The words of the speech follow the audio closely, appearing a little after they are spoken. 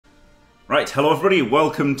Right, hello everybody,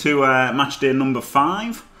 welcome to match day number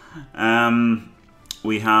 5.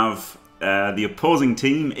 We have the opposing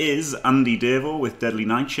team is Andy Davo with Deadly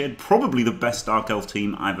Nightshade, probably the best Dark Elf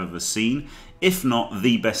team I've ever seen, if not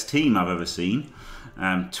the best team I've ever seen.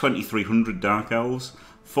 2300 Dark Elves,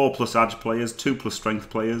 4+ Edge players, 2+ Strength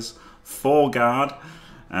players, 4 Guard,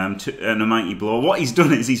 and a Mighty Blow. What he's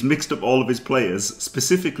done is he's mixed up all of his players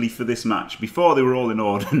specifically for this match. Before they were all in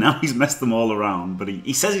order, now he's messed them all around. But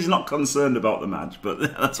he says he's not concerned about the match, but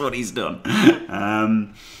that's what he's done.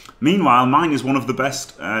 Meanwhile, mine is one of the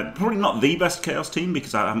best, probably not the best Chaos team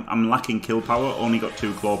because I'm lacking kill power, only got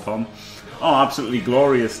 2 Claw Palm. Oh, absolutely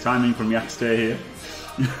glorious timing from Yakstay here.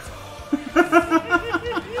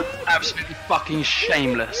 Absolutely fucking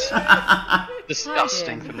shameless.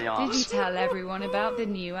 Disgusting from the arse. Did you tell everyone about the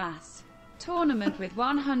new ass tournament with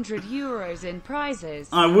 €100 in prizes?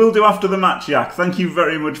 I will do after the match, Yak. Thank you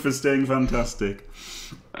very much for staying fantastic.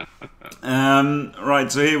 Right,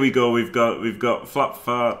 so here we go. We've got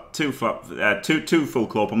two full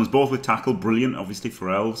claw palms, both with tackle, brilliant, obviously for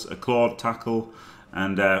elves. A clawed tackle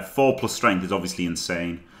and 4+ strength is obviously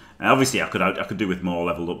insane. Obviously, I could do with more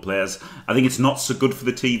leveled up players. I think it's not so good for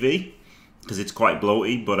the TV because it's quite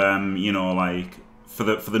bloaty, but you know, like for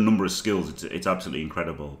the number of skills, it's absolutely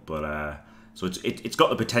incredible. But so it's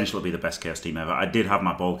got the potential to be the best Chaos team ever. I did have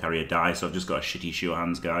my ball carrier die, so I've just got a shitty sure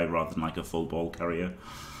hands guy rather than like a full ball carrier.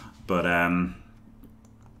 But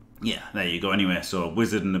yeah, there you go. Anyway, so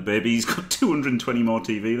Wizard and the Baby, he's got 220 more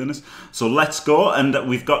TV than us. So let's go, and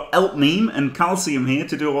we've got Elpmeme and Calcium here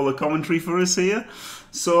to do all the commentary for us here.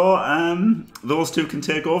 So those two can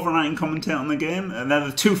take over and I can commentate on the game. And they're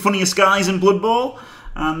the two funniest guys in Blood Bowl.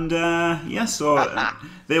 And yeah, so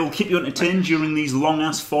they will keep you entertained during these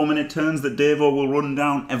long-ass 4-minute turns that Davo will run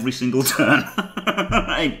down every single turn.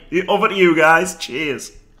 Right, over to you guys.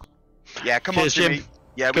 Cheers. Yeah, come Cheers, on, Jimmy. Jim.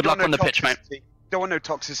 Yeah, Good luck on the pitch, mate. Don't want no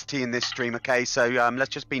toxicity in this stream, okay? So let's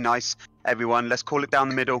just be nice, everyone. Let's call it down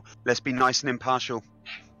the middle. Let's be nice and impartial.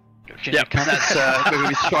 Yeah, that's we're going to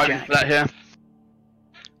be striving for that here.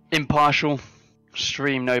 Impartial,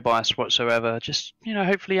 stream, no bias whatsoever. Just, you know,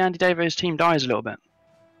 hopefully Andy Davo's team dies a little bit.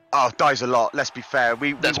 Oh, dies a lot. Let's be fair.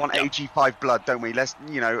 We want AG5 blood, don't we? Let's,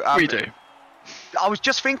 you know. We do. I was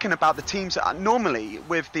just thinking about the teams. Normally,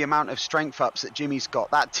 with the amount of strength ups that Jimmy's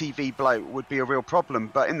got, that TV bloat would be a real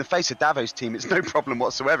problem. But in the face of Davo's team, it's no problem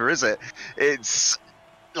whatsoever, is it? It's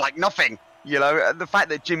like nothing. You know, the fact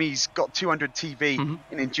that Jimmy's got 200 TV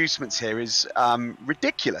in inducements here is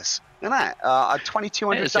ridiculous. Isn't that? A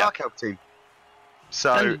 2200 Dark Elf team.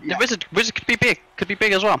 So yeah. The Wizard could be big. Could be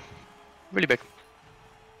big as well. Really big.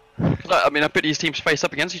 I mean, I put these teams face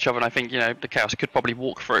up against each other, and I think, you know, the Chaos could probably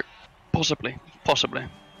walk through it. Possibly.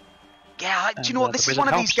 Yeah, do you know what? This is one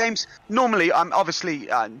of these games. Normally, obviously,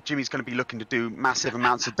 Jimmy's going to be looking to do massive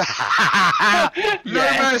amounts of.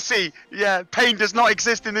 No mercy. Yeah, pain does not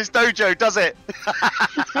exist in this dojo, does it?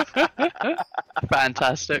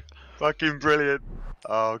 Fantastic. Fucking brilliant.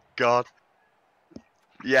 Oh God.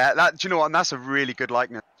 Yeah, that. Do you know what? And that's a really good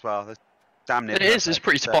likeness as well. That's damn near. It is. It's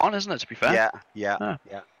pretty spot on, isn't it? To be fair. Yeah.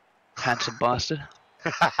 Handsome bastard.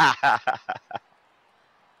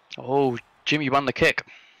 Oh, Jimmy won the kick.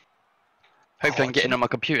 Hopefully I can get in on my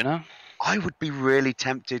computer now. I would be really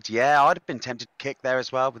tempted. Yeah, I'd have been tempted to kick there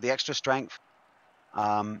as well with the extra strength.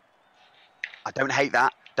 I don't hate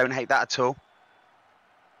that. Don't hate that at all.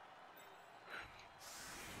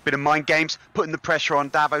 Bit of mind games, putting the pressure on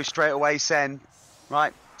Davo straight away, saying,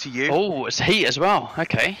 right, to you. Oh, it's heat as well.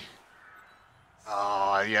 Okay.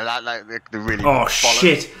 Oh, yeah, the really. Oh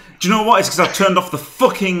shit! Do you know what? It's because I turned off the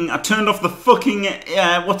fucking.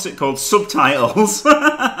 What's it called? Subtitles.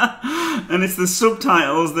 And it's the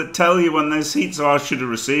subtitles that tell you when there's heat. So I should have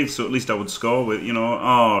received. So at least I would score with. You know.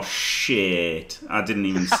 Oh shit! I didn't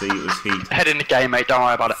even see it was heat. Head in the game, mate. Don't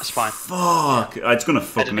worry about it. It's fine. Fuck! It's gonna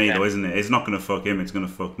fuck me though, isn't it? It's not gonna fuck him. It's gonna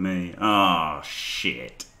fuck me. Oh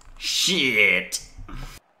shit! Shit!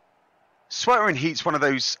 Sweater and Heat's one of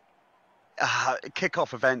those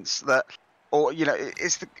kick-off events that, or you know,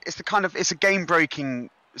 it's the kind of, it's a game-breaking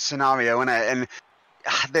scenario, isn't it? And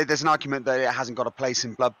there's an argument that it hasn't got a place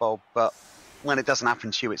in Blood Bowl, but when it doesn't happen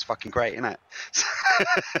to you, it's fucking great, isn't it?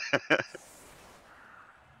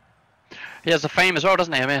 He has the fame as well,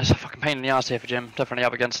 doesn't he? I mean, it's a fucking pain in the ass here for Jim. Definitely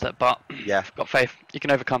up against it, but yeah, got faith. You can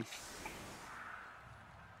overcome.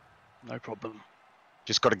 No problem.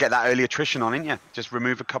 Just got to get that early attrition on, ain't you? Just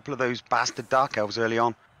remove a couple of those bastard Dark Elves early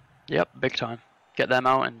on. Yep, big time. Get them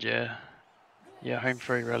out and yeah, home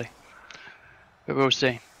free really. But we'll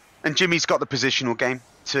see. And Jimmy's got the positional game.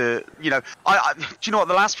 to, do you know what?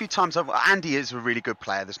 The last few times, Andy is a really good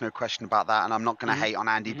player. There's no question about that. And I'm not going to hate on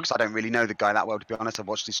Andy because I don't really know the guy that well, to be honest. I've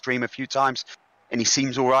watched his stream a few times and he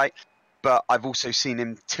seems all right. But I've also seen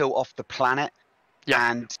him tilt off the planet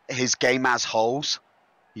and his game has holes.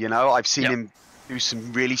 I've seen him do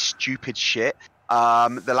some really stupid shit.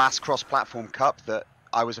 The last cross-platform cup that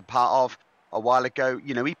I was a part of a while ago,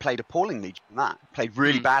 he played appallingly in that. Played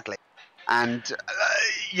really badly. And,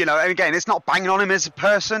 and again, it's not banging on him as a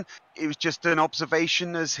person. It was just an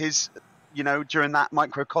observation as his, during that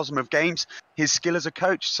microcosm of games, his skill as a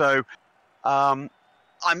coach. So I'm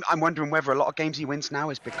wondering whether a lot of games he wins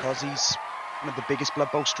now is because he's one of the biggest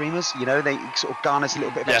Blood Bowl streamers. They sort of garners a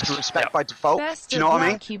little bit of extra respect by default. Best Do you know what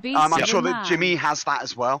I luck, mean? I'm sure that Jimmy has that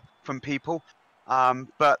as well from people.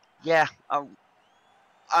 But yeah,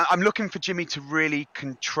 I'm looking for Jimmy to really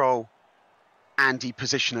control Andy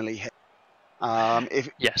positionally here. That's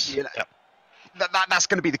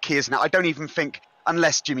going to be the key, isn't it? I don't even think,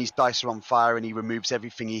 unless Jimmy's dice are on fire and he removes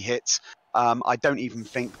everything he hits, I don't even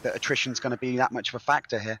think that attrition's going to be that much of a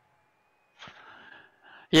factor here.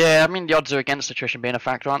 Yeah, I mean, the odds are against attrition being a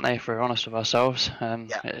factor, aren't they, if we're honest with ourselves?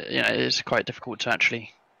 It's quite difficult to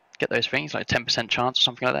actually get those things, like 10% chance or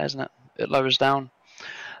something like that, isn't it? It lowers down.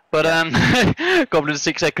 But Goblin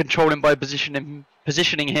 6 are controlling by positioning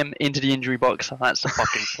him into the injury box. That's the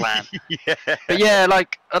fucking plan. But yeah,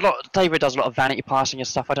 like David does a lot of vanity passing and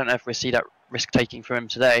stuff. I don't know if we see that risk taking for him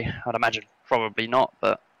today. I'd imagine probably not,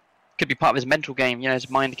 but could be part of his mental game, his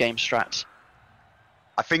mind game strats.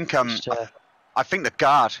 I think I think the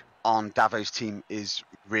guard on Davo's team is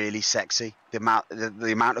really sexy. The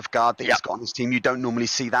amount of guard that he's got on his team, you don't normally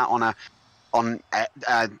see that on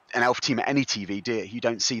an elf team at any TV, do you? You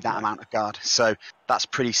don't see that amount of guard, so that's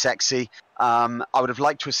pretty sexy. I would have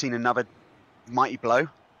liked to have seen another mighty blow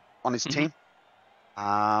on his team.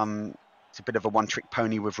 It's a bit of a one-trick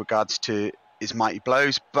pony with regards to his mighty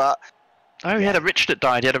blows, but he had a rich that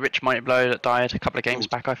died. He had a rich mighty blow that died a couple of games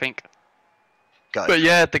back, I think. Good. But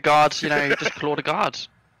yeah, the guards, just claw the guards.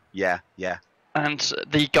 Yeah. And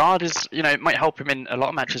the guard is, it might help him in a lot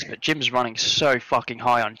of matches, but Jim's running so fucking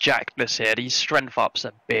high on Jackness here. These strength ups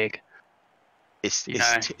are big. His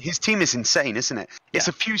team is insane, isn't it? It's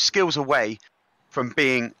a few skills away from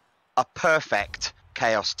being a perfect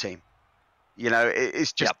Chaos team.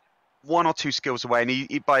 It's just one or two skills away. And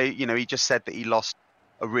he just said that he lost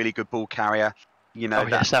a really good ball carrier.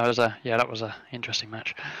 Yes, that was a interesting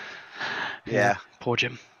match. Yeah. Poor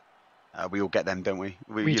Jim. We all get them, don't we?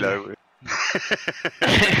 We do.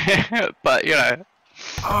 But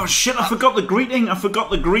Oh shit! I forgot the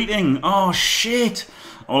greeting. Oh shit!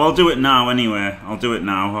 Well, I'll do it now anyway. I'll do it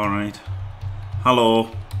now. All right.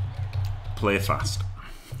 Hello. Play fast.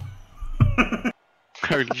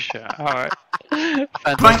 Holy shit! All right.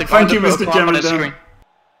 Thank you, Mr. GMan.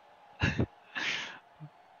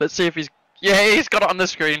 Let's see if he's. Yeah, he's got it on the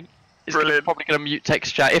screen. He's Brilliant. Probably going to mute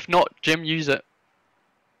text chat. If not, Jim, use it.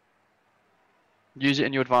 Use it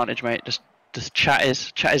in your advantage, mate. Just chat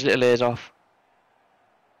his little ears off.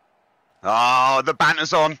 Oh, the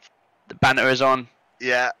banter's on. The banter is on.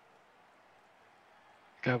 Yeah.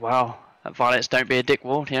 Go, wow. That violence, don't be a dick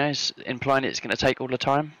wall, it's implying it's going to take all the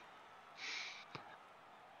time.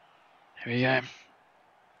 Here we go.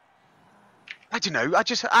 I don't know.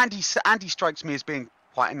 Andy strikes me as being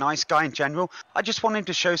quite a nice guy in general. I just want him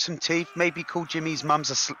to show some teeth. Maybe call Jimmy's mum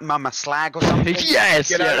a slag or something. Yes,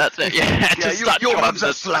 that's it. Yeah, your mum's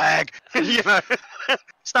a slag.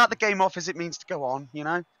 Start the game off as it means to go on.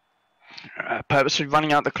 Purposely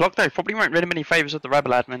running out the clock though. Probably won't really many favours of the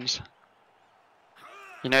REBBL admins.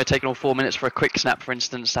 Taking all 4 minutes for a quick snap, for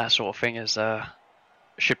instance, that sort of thing is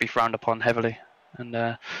should be frowned upon heavily. And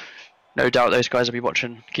no doubt those guys will be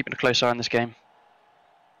watching, keeping a close eye on this game.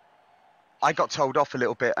 I got told off a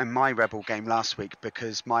little bit in my REBBL game last week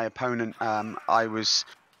because my opponent, I was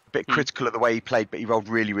a bit critical of the way he played, but he rolled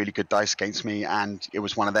really, really good dice against me, and it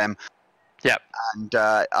was one of them. Yep. And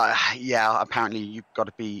apparently you've got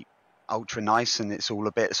to be ultra nice, and it's all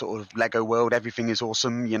a bit sort of Lego world. Everything is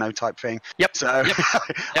awesome, type thing. Yep. So yep.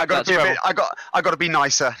 I got to be I got to be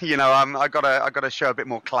nicer. I got to show a bit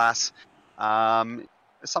more class.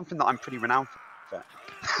 It's something that I'm pretty renowned for.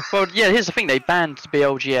 Well, yeah, here's the thing. They banned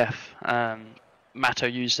BLGF. Matto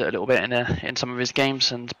used it a little bit in some of his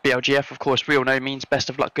games, and BLGF, of course, we all know means best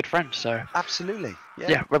of luck, good friend. So absolutely,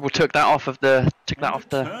 yeah. REBBL took that off the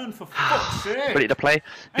ready to play.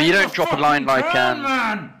 But you don't drop a line like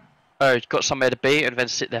oh, you've got somewhere to be, and then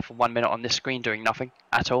sit there for 1 minute on this screen doing nothing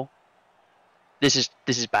at all. This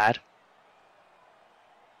is bad.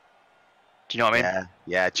 Do you know what I mean?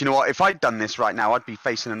 Yeah. Do you know what? If I'd done this right now, I'd be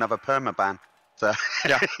facing another perma ban. So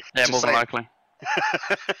yeah, more than likely.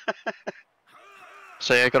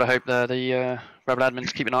 So yeah, gotta hope the Rebel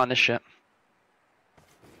admins keep an eye on this shit.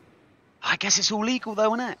 I guess it's all legal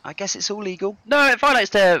though, isn't it? I guess it's all legal. No, it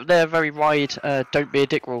violates their very wide don't be a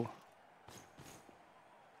dick rule.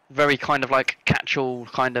 Very kind of like catch-all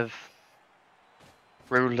kind of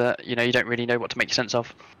rule that, you know, you don't really know what to make sense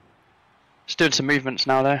of. Just doing some movements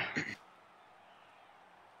now though.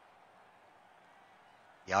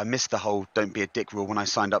 Yeah, I missed the whole "don't be a dick" rule when I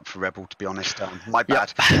signed up for Rebel. To be honest, my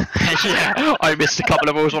bad. Yeah, I missed a couple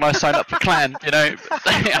of rules when I signed up for Clan. You know,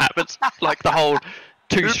 it happens. Like the whole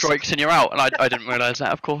 2 strikes and you're out, and I didn't realise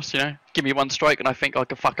that. Of course, you know, give me 1 strike and I think I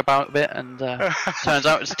could fuck about a bit, and turns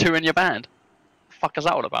out it's 2 and you're banned. The fuck is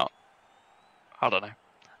that all about? I don't know.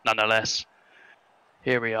 Nonetheless,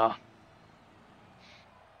 here we are.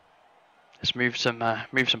 Let's move some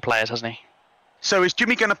players, hasn't he? So is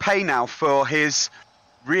Jimmy going to pay now for his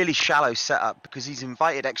really shallow setup, because he's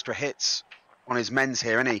invited extra hits on his men's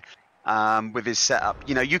here, isn't he? With his setup,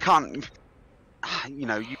 you know, you can't, you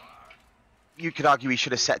know, you could argue he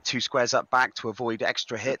should have set 2 squares up back to avoid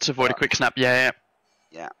extra hits. To avoid a quick snap, yeah.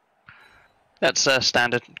 Yeah. That's a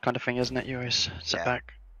standard kind of thing, isn't it? You always sit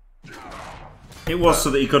back. It was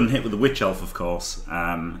so that he couldn't hit with the Witch Elf, of course,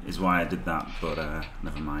 is why I did that, but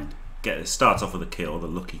never mind. It starts off with a kill, the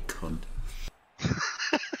lucky cunt.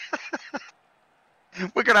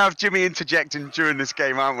 We're going to have Jimmy interjecting during this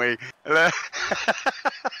game, aren't we?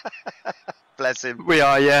 Bless him. We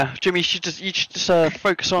are, yeah. Jimmy, you should just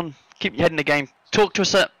focus on, keep your head in the game. Talk to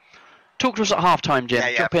us at half time, Jim.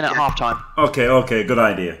 Jump in at half time. Okay, good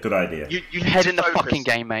idea. You head in the fucking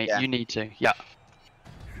game, mate. Yeah. You need to, yeah.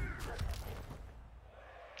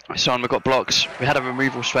 So we've got blocks. We had a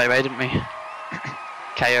removal straight away, didn't we?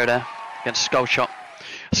 KO there against Skull Shot.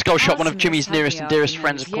 Skull Shot, one of Jimmy's nearest and dearest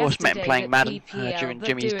friends, of course. Met him playing Madden during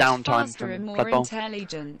Jimmy's downtime from Blood Bowl.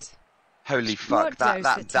 Holy fuck, that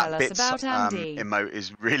bit emote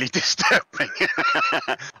is really disturbing.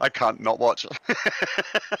 I can't not watch.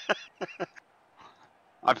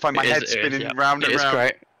 I find my head spinning round and round. It's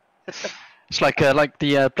great. It's like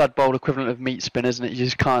the Blood Bowl equivalent of meat spin, isn't it? You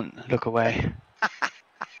just can't look away.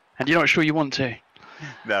 And you're not sure you want to.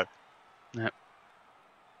 No.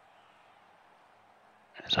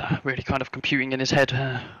 So really kind of computing in his head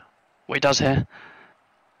what he does here.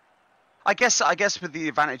 I guess with the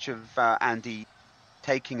advantage of Andy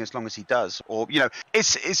taking as long as he does, or you know,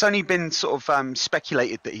 it's only been sort of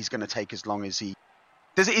speculated that he's going to take as long as he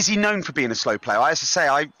does. Is he known for being a slow player? As I say,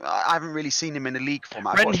 I haven't really seen him in a league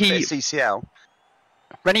format. I've watched a bit of CCL.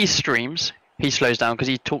 When he streams, he slows down because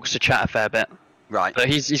he talks to chat a fair bit. Right. But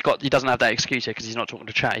he doesn't have that excuse here because he's not talking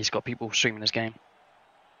to chat. He's got people streaming his game.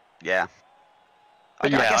 Yeah.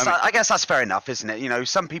 I guess that's fair enough, isn't it? You know,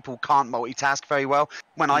 some people can't multitask very well.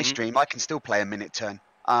 When I stream, I can still play a minute turn.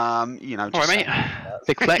 You know. All right, mate.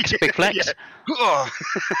 Big flex, big flex.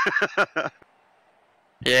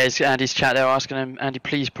 Yeah, it's Andy's chat there asking him, Andy,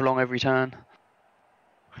 please prolong every turn.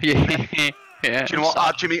 Yeah. Do you know what?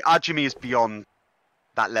 Our Jimmy is beyond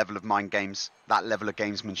that level of mind games, that level of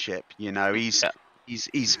gamesmanship. You know, his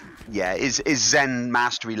Zen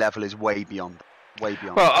mastery level is way beyond.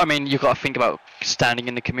 Well, I mean, you've got to think about standing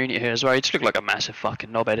in the community here as well. You just look like a massive fucking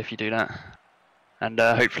knobhead if you do that. And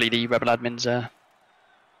hopefully the Rebel admins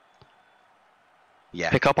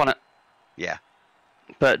pick up on it. Yeah.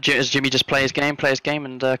 But as Jimmy just play his game,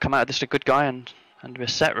 and come out of this a good guy, and we're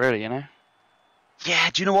set, really, you know? Yeah,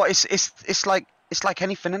 do you know what? It's like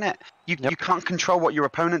anything, isn't it? You can't control what your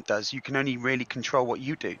opponent does. You can only really control what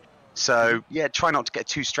you do. So, yeah, try not to get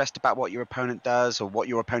too stressed about what your opponent does or what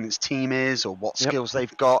your opponent's team is or what skills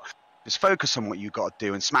they've got. Just focus on what you've got to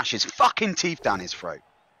do and smash his fucking teeth down his throat.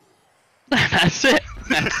 That's it.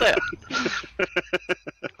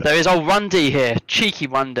 There is old Rundy here. Cheeky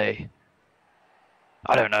Rundy.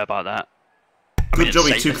 I don't know about that. Good job,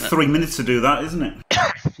 it took 3 minutes to do that, isn't it?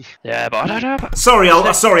 Yeah, but I don't know about... Sorry,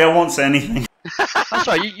 I won't say anything. I'm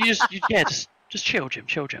sorry, you just chill, Jim.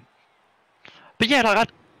 But yeah, like,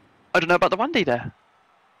 I don't know about the 1D there.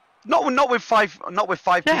 Not with five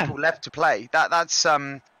people left to play. That's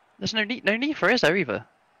There's no need for it, is there either?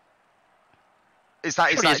 Is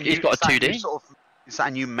that he's got a 2D? Is that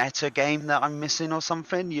a new meta game that I'm missing or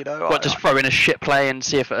something? You know, just throw in a shit play and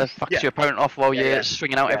see if it fucks your opponent off while you're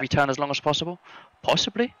swinging out every turn as long as possible?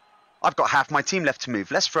 Possibly. I've got half my team left to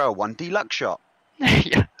move. Let's throw a 1D luck shot.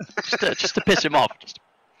 Yeah, just to piss him off.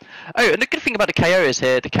 Oh, and the good thing about the KO is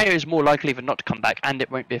here, the KO is more likely than not to come back, and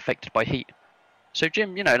it won't be affected by heat. So,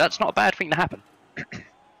 Jim, you know, that's not a bad thing to happen.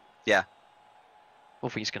 Yeah. All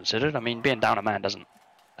things considered. I mean, being down a man it's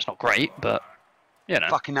not great, but, you know.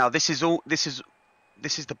 Fucking hell, this is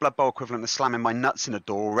this is the Blood Bowl equivalent of slamming my nuts in a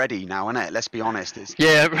door already now, isn't it? Let's be honest. It's...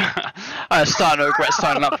 Yeah, I'm starting to regret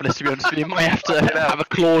signing up for this, to be honest with you. Might have to have a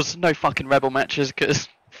clause, no fucking Rebel matches, because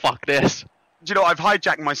fuck this. Do you know, I've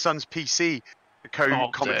hijacked my son's PC to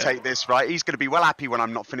commentate this, right? He's going to be well happy when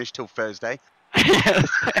I'm not finished till Thursday.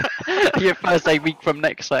 Your Thursday week from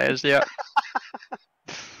next, that is, yeah.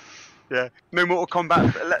 Yeah, no Mortal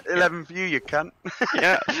Kombat 11 for you, you cunt.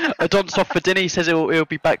 Yeah, Adon's off for dinner. He says he'll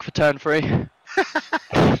be back for turn 3.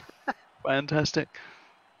 Fantastic.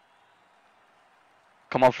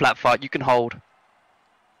 Come on, Flatfart, you can hold.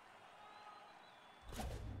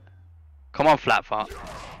 Come on, Flatfart.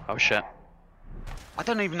 Oh shit. I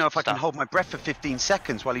don't even know if I can hold my breath for 15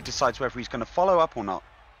 seconds while he decides whether he's going to follow up or not.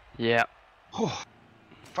 Yeah. Oh,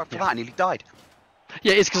 fuck for that, I nearly died.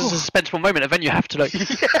 Yeah, it's because it's a suspenseful moment, and then you have to like, you're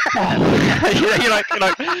like,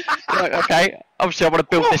 okay, obviously I want to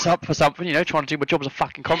build this up for something, you know, trying to do my job as a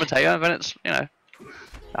fucking commentator, and then it's, you know,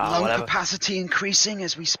 lung capacity increasing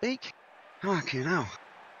as we speak. Okay, now.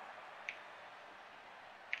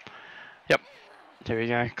 Yep, here we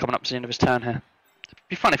go, coming up to the end of his turn here. It'd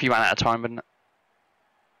be fun if he ran out of time, wouldn't it?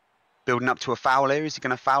 Building up to a foul here, is he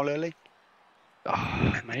going to foul early?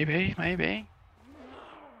 Oh, maybe.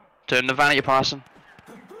 Doing the vanity passing.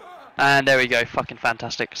 And there we go, fucking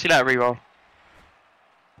fantastic. See that reroll?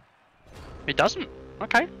 He doesn't.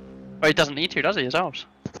 Okay. Well, he doesn't need to, does he? His Elves.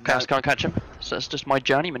 Chaos can't catch him. So it's just my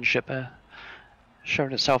journeymanship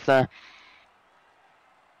showing itself there.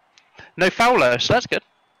 No Fowler, so that's good.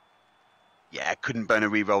 Yeah, couldn't burn a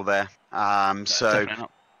reroll there. So, definitely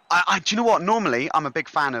do you know what? Normally, I'm a big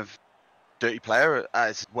fan of Dirty Player,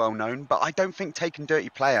 as well known, but I don't think taking Dirty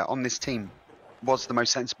Player on this team was the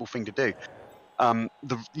most sensible thing to do.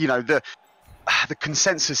 The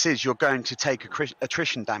consensus is you're going to take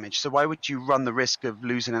attrition damage. So why would you run the risk of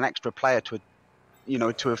losing an extra player to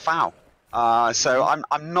a foul? So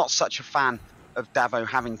I'm not such a fan of Davo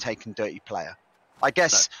having taken Dirty Player. I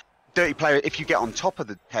guess Dirty Player, if you get on top of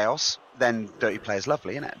the chaos, then Dirty Player's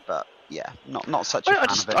lovely, isn't it? But yeah, not such a fan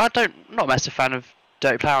of it. Not a massive fan of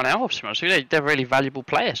Dirty Player on Elves, to be honest with you. They're really valuable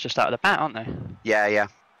players just out of the bat, aren't they? Yeah.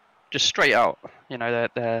 Just straight out, you know,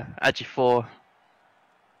 they're Agi 4,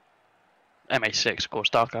 MA6, of course,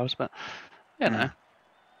 Dark Elves, but, you know.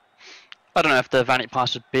 I don't know if the Vanity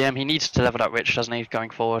Pass would be him. He needs to level up Rich, doesn't he, going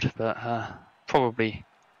forward, but probably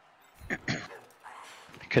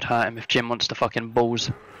could hurt him if Jim wants to fucking balls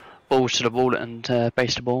to the ball and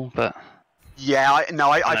base the ball, but... Yeah,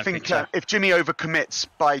 I think so. If Jimmy overcommits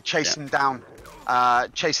by chasing down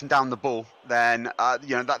the ball, then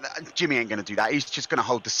Jimmy ain't going to do that. He's just going to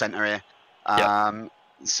hold the centre here.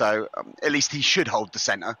 So at least he should hold the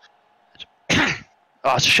centre.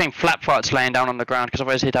 Oh, it's a shame Flatfart's laying down on the ground, because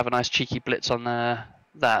otherwise he'd have a nice cheeky blitz on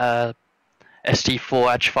that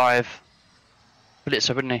ST4 Edge 5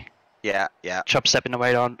 blitzer, wouldn't he? Yeah. Chubb stepping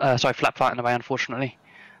away on, Flatfart in the way, unfortunately.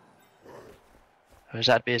 Because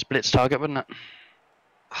that'd be his blitz target, wouldn't it?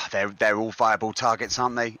 They're all viable targets,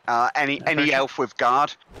 aren't they? Any elf with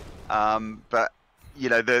guard, but you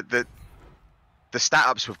know the stat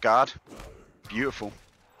ups with guard, beautiful.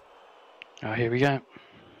 Oh, here we go.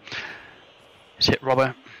 It's hit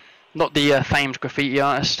Robbo, not the famed graffiti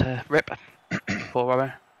artist. Rip, poor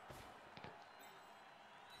Robbo.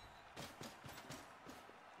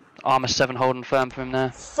 Armor 7 holding firm for him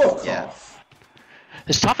there. Fuck off.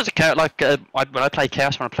 It's tough as a chaos. Like when I play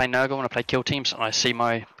chaos, when I play Nurgle, when I play kill teams, and I see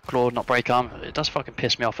my claw not break arm, it does fucking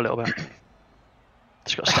piss me off a little bit.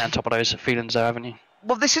 Just got to stay on top of those feelings there, haven't you?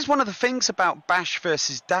 Well, this is one of the things about Bash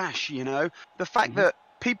versus Dash. You know, the fact that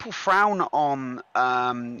people frown on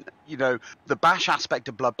the Bash aspect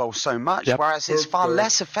of Blood Bowl so much, whereas it's far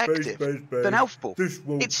less effective than Elf Ball.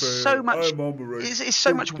 It's so much. It's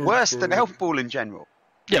so much worse than Elf Ball in general.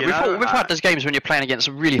 Yeah, we've had those games when you're playing against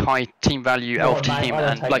a really high team value elf team,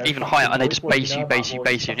 and like even higher, and they just base you,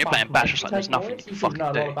 and you're playing Bash, it's like there's nothing you can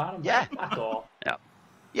fucking do. Yeah.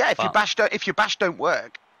 Yeah, if your bash don't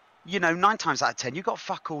work, 9 times out of 10 you got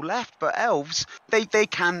fuck all left. But Elves, they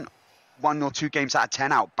can 1 or 2 games out of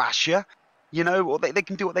 10 out bash you, or they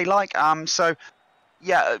can do what they like. So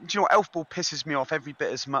yeah, do you know what, Elf Ball pisses me off every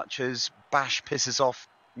bit as much as Bash pisses off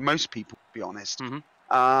most people, to be honest.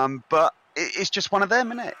 But it's just one of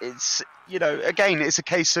them, isn't it? It's, again, it's a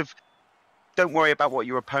case of don't worry about what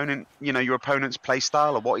your opponent's play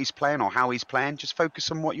style or what he's playing or how he's playing. Just focus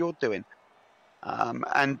on what you're doing.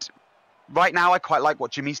 And right now, I quite like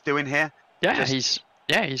what Jimmy's doing here. Yeah, he's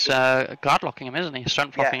guard locking him, isn't he?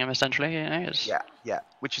 Strength locking him, essentially. Yeah,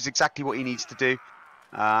 which is exactly what he needs to do.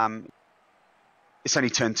 It's only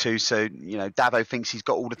turn 2, so Davo thinks he's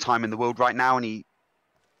got all the time in the world right now, and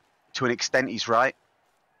to an extent, he's right.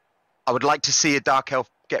 I would like to see a Dark Elf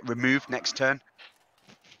get removed next turn.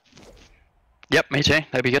 Yep, me too.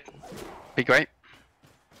 That'd be good. Be great.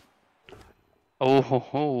 Oh ho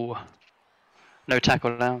ho. No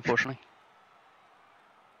tackle now, unfortunately.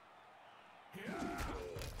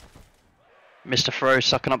 Mr. Fro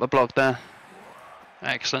sucking up the block there.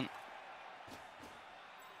 Excellent.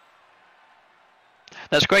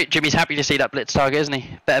 That's great. Jimmy's happy to see that blitz target, isn't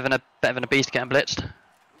he? Better than a beast getting blitzed.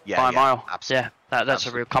 Yeah, by a mile. Absolutely. Yeah, that's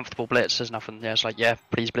a real comfortable blitz. There's nothing. Yeah, it's like, yeah,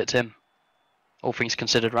 please blitz him. All things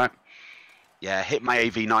considered, right? Yeah, hit my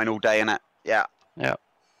AV9 all day, innit? Yeah. Yeah.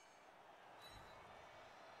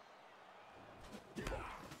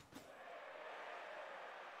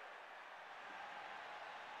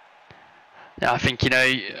 Yeah, I think, you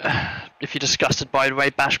know, if you're disgusted by the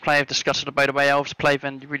way Bash play, disgusted by the way Elves play,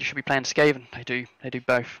 then you really should be playing Skaven. They do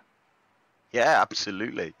both. Yeah,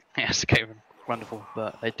 absolutely. Yeah, Skaven, wonderful,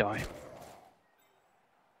 but they die.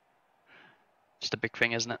 It's the big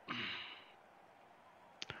thing, isn't it?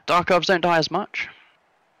 Dark Elves don't die as much.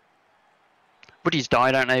 Woodies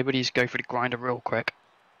die, don't they? Woodies go for the grinder real quick.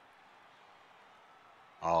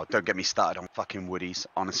 Oh, don't get me started on fucking Woodies.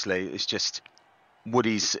 Honestly, it's just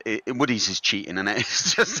Woodies. Woodies is cheating, isn't it?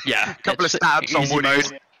 It's just a couple of stabs on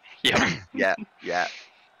Woodies. Yeah. yeah.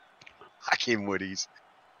 Fucking Woodies.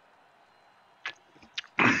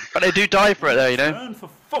 But they do die for it, though, you know.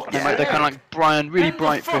 Yeah. They're kind of like really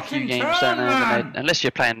bright for a few games, don't they? And unless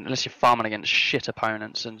you're farming against shit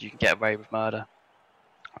opponents, and you can get away with murder.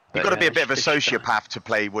 You've got to be a bit of a sociopath to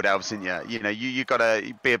play Wood Elves, ain't you? You know, you got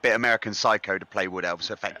to be a bit American Psycho to play Wood Elves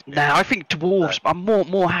effectively. Now, I think Dwarves, I'm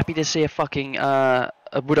more happy to see a fucking a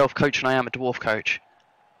Wood Elf coach than I am a Dwarf coach.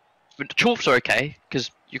 But the Chorfs are okay,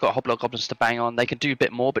 because you've got Hoblock Goblins to bang on. They can do a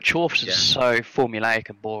bit more, but Chorfs are so formulaic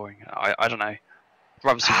and boring. I don't know.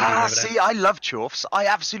 See, I love Chorfs. I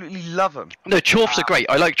absolutely love them. No, Chorfs are great.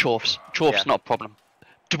 I like Chorfs. Chorfs, not a problem.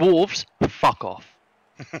 Dwarves, fuck off.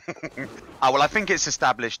 Well, I think it's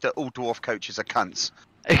established that all dwarf coaches are cunts.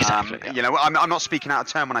 Exactly. You know, I'm not speaking out of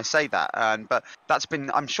turn when I say that, but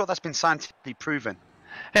I'm sure that's been scientifically proven.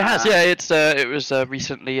 It has, yeah. It was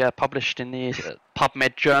recently published in the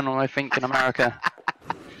PubMed journal, I think, in America.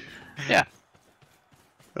 Yeah.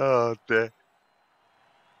 Oh dear.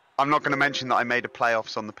 I'm not going to mention that I made a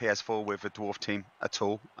playoffs on the PS4 with a dwarf team at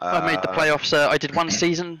all. I made the playoffs. I did one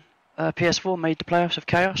season PS4, made the playoffs of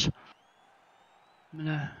Chaos.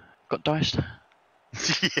 Got diced.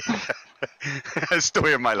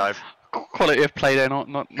 Story of my life. Quality of play there, not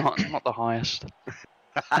the highest.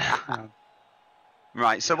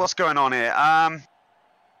 Right, so what's going on here?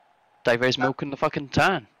 Davo's milking the fucking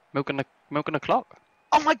turn, milking the clock.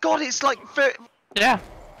 Oh my god, it's like yeah.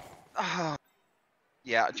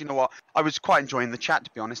 Yeah, do you know what? I was quite enjoying the chat,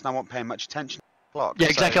 to be honest, and I wasn't paying much attention to the clock. Yeah,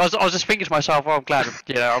 exactly. I was just thinking to myself, oh, I'm glad,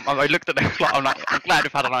 you know, I looked at the clock, I'm like, I'm glad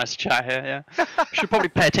we've had a nice chat here, yeah. Should probably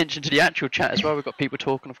pay attention to the actual chat as well. We've got people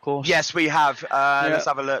talking, of course. Yes, we have. Let's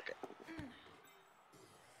have a look.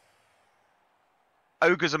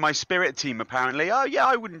 Ogres are my spirit team, apparently. Oh, yeah,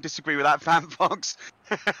 I wouldn't disagree with that, Fan Fox.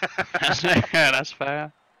 Yeah, that's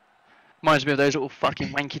fair. Reminds me of those little fucking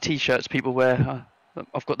wanky t-shirts people wear.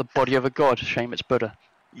 I've got the body of a god, shame it's Buddha.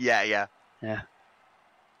 Yeah.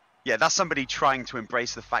 Yeah, that's somebody trying to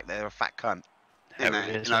embrace the fact that they're a fat cunt. You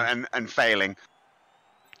know, and failing.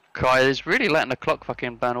 Kai is really letting the clock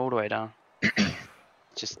fucking burn all the way down.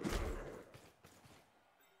 Just...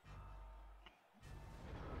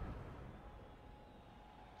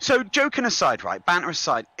 So, joking aside, right, banter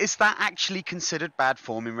aside, is that actually considered bad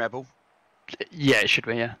form in Rebel? Yeah, it should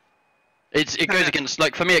be, yeah. It goes against,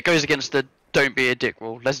 like, for me, it goes against the don't be a dick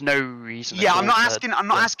rule. There's no reason. Yeah, I'm not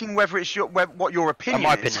asking whether it's what your opinion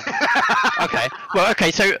my is. opinion. Okay. Well,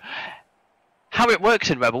 okay. So how it works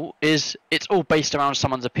in Rebel is it's all based around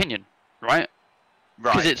someone's opinion, right?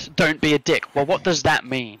 Right. Because it's don't be a dick. Well, what does that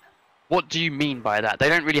mean? What do you mean by that? They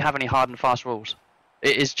don't really have any hard and fast rules.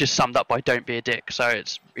 It is just summed up by don't be a dick. So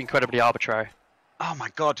it's incredibly arbitrary. Oh my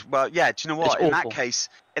god. Well, yeah. Do you know what? It's in awful.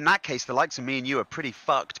 that case, the likes of me and you are pretty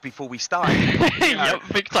fucked before we started. Yeah,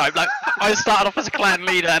 big time. Like I started off as a clan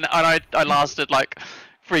leader, and I lasted like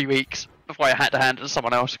 3 weeks before I had to hand it to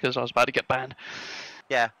someone else because I was about to get banned.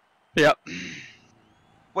 Yeah. Yep.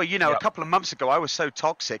 Well, you know, a couple of months ago, I was so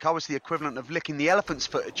toxic. I was the equivalent of licking the elephant's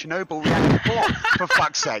foot at Chernobyl reactor, for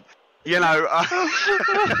fuck's sake. You know.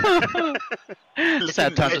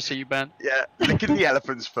 Sad time to see you banned. Yeah, licking the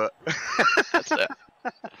elephant's foot. That's it.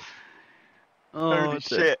 Holy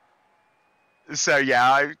shit. So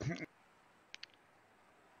yeah,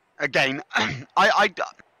 I don't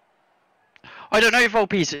know if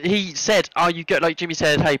Volpe's, he said, "Are you like Jimmy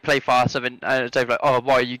said, hey, play fast," and Dave like, "Oh,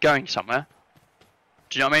 why are you going somewhere?"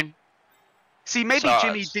 Do you know what I mean? See, maybe So,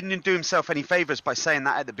 Jimmy didn't do himself any favours by saying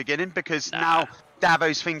that at the beginning, because now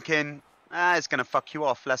Davo's thinking, it's going to fuck you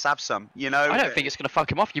off, let's have some, you know? I don't think it's going to fuck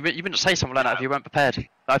him off. You wouldn't say something like that if you weren't prepared.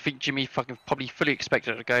 I think Jimmy fucking probably fully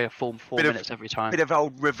expected it to go a full 4 minutes every time. Bit of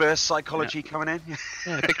old reverse psychology coming in.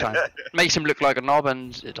 Yeah, big time. Makes him look like a knob,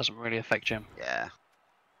 and it doesn't really affect Jim. Yeah.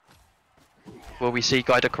 Will we see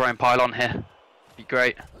Guy Corone pile on here? Be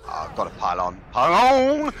great. Oh, I've got to pile on. Pile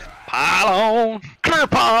on! Pile on! Clear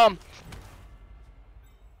palm!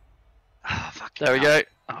 Oh, there we go.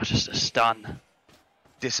 Oh, just a stun.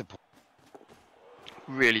 Disappointing.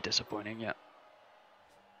 Really disappointing, yeah.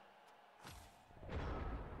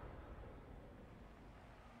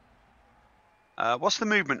 What's the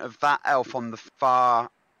movement of that elf on the far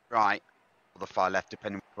right, or the far left,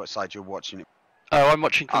 depending on what side you're watching it? Oh, I'm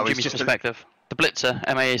watching from Jimmy's perspective. The Blitzer,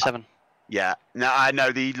 MAA7. Yeah, no, I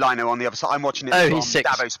know the lino on the other side. I'm watching it from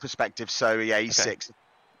Davo's perspective, so yeah, he's 6.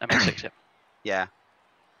 MA6, yeah. Yeah.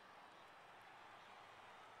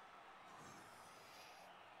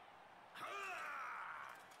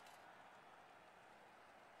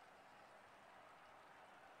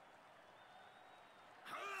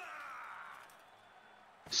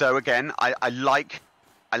 So again, I like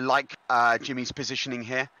Jimmy's positioning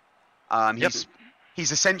here.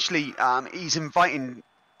 He's essentially he's inviting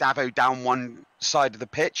Davo down one side of the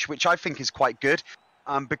pitch, which I think is quite good,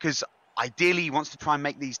 because ideally he wants to try and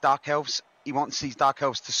make these Dark Elves. He wants these Dark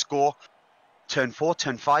Elves to score turn 4,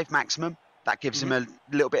 turn 5 maximum. That gives him a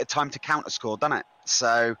little bit of time to counter score, doesn't it?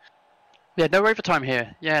 So. Yeah, no overtime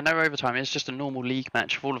here. Yeah, no overtime. It's just a normal league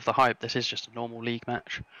match. For all of the hype, this is just a normal league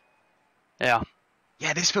match. Yeah.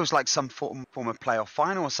 Yeah, this feels like some form of playoff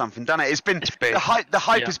final or something, doesn't it? The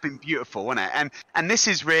hype has been beautiful, isn't it? And this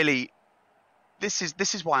is really, this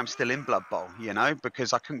is why I'm still in Blood Bowl, you know,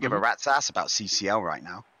 because I couldn't give a rat's ass about CCL right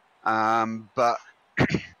now. But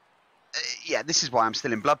yeah, this is why I'm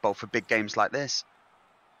still in Blood Bowl for big games like this.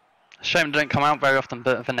 Shame they don't come out very often,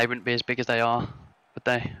 but then they wouldn't be as big as they are, would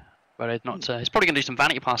they? But they're not. He's probably going to do some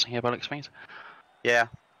vanity passing here, by the looks of things. Yeah.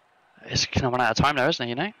 It's going to run out of time now, isn't it?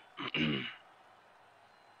 You know.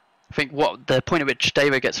 I think what the point at which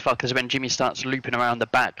Davo gets fucked is when Jimmy starts looping around the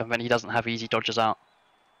back and then he doesn't have easy dodges out.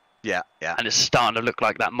 Yeah, yeah. And it's starting to look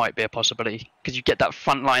like that might be a possibility because you get that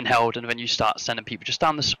front line held and then you start sending people just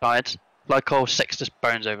down the sides, like old Sextus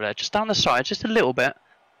Bones over there, just down the sides, just a little bit,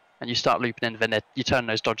 and you start looping in. Then you turn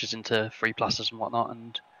those dodges into 3+ and whatnot,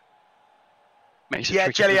 and makes it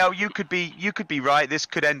tricky. Jelly-O, you could be right. This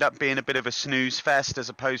could end up being a bit of a snooze fest as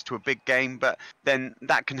opposed to a big game, but then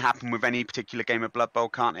that can happen with any particular game of Blood Bowl,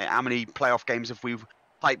 can't it? How many playoff games have we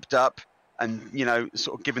hyped up and, you know,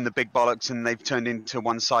 sort of given the big bollocks and they've turned into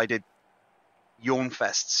one-sided yawn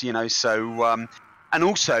fests, you know? So, and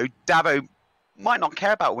also, Davo might not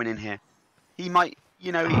care about winning here. He might,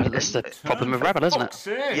 you know... that's the problem with REBBL, isn't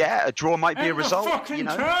it? Yeah, a draw might be a result, you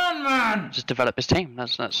know? Turn, man! Just develop his team.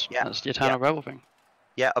 That's the eternal REBBL thing.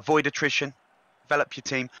 Yeah, avoid attrition, develop your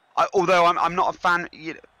team. Although I'm not a fan...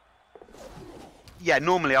 Yeah,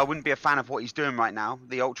 normally I wouldn't be a fan of what he's doing right now,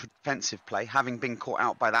 the ultra defensive play, having been caught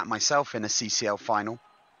out by that myself in a CCL final,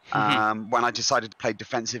 when I decided to play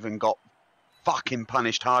defensive and got fucking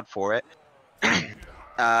punished hard for it.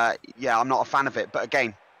 Yeah, I'm not a fan of it, but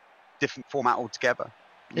again, different format altogether.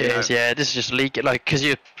 Yeah, this is just a league, like, because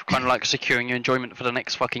you're kind of like securing your enjoyment for the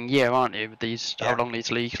next fucking year, aren't you? With these, how long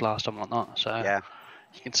these leagues last and whatnot. So yeah,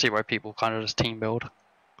 you can see why people kind of just team build.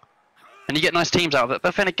 And you get nice teams out of it.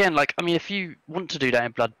 But then again, like, I mean, if you want to do that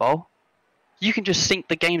in Blood Bowl, you can just sync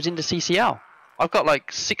the games into CCL. I've got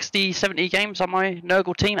like 60, 70 games on my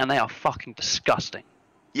Nurgle team, and they are fucking disgusting.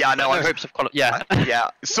 Yeah, I know. No hopes of yeah.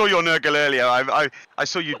 Saw your Nurgle earlier. I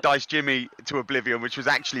saw you dice Jimmy to oblivion, which was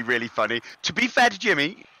actually really funny. To be fair to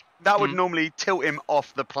Jimmy, that would normally tilt him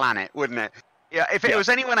off the planet, wouldn't it? Yeah. If it was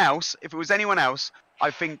anyone else,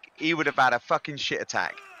 I think he would have had a fucking shit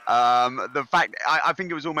attack. The fact I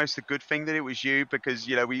think it was almost a good thing that it was you, because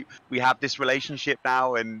you know we have this relationship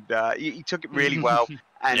now, and he took it really well,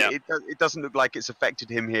 and it doesn't look like it's affected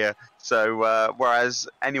him here. So whereas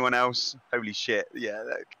anyone else, holy shit,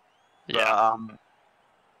 No,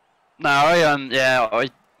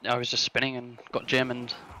 I was just spinning and got Jim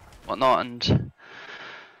and whatnot, and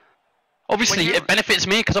obviously it benefits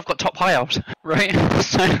me because I've got top high elves, right?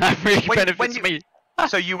 So that really benefits me.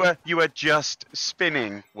 So you were just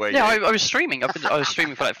spinning, were you? Yeah, I was streaming. I was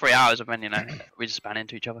streaming for like 3 hours, and then, you know, we just span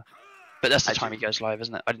into each other. But that's the time he goes live,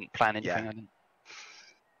 isn't it? I didn't plan anything.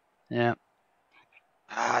 Yeah.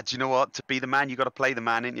 Do you know what? To be the man, you got to play the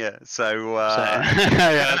man, ain't you? So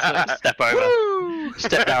step over. Woo!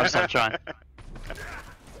 Step down, sunshine.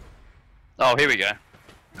 Oh, here we go.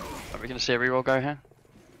 Are we going to see a reroll go here?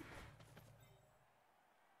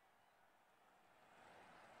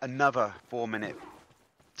 another 4-minute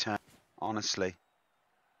turn, honestly.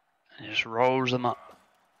 He just rolls them up.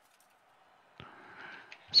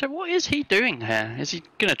 So what is he doing here? Is he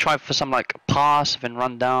gonna try for some like pass, then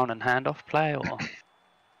run down and handoff play, or?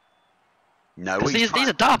 No, Because these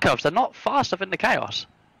are Dark Elves. They're not fast enough in the chaos.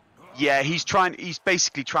 Yeah, he's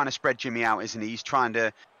basically trying to spread Jimmy out, isn't he? He's trying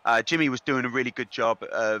to. Jimmy was doing a really good job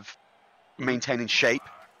of maintaining shape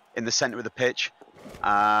in the center of the pitch.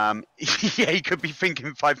 Yeah, he could be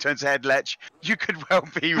thinking 5 turns ahead, Lech. You could well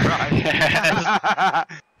be right.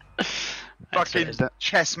 Fucking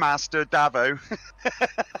chess master Davo.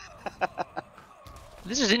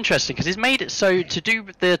 This is interesting because he's made it so to do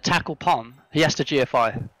the tackle pom, he has to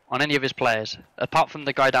GFI on any of his players, apart from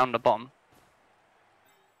the guy down the bottom.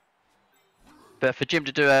 But for Jim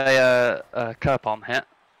to do a cur pom hit,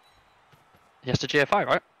 he has to GFI,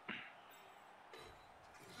 right?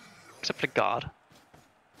 Except for guard.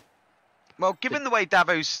 Well, given the way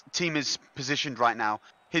Davo's team is positioned right now,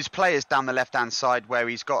 his play is down the left-hand side where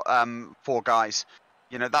he's got 4 guys.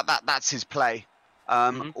 You know, that's his play.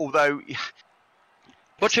 Although...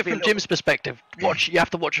 Watch it from Jim's perspective. You have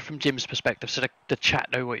to watch it from Jim's perspective so the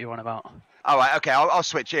chat know what you're on about. All right, okay, I'll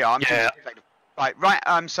switch here. Right,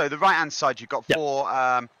 so the right-hand side, you've got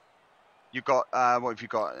 4... you've got, what have you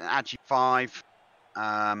got? Agi 5.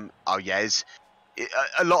 Oh, yeah,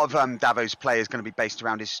 a lot of Davo's play is going to be based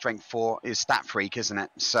around his strength 4, his stat freak, isn't it?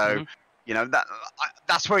 So, you know,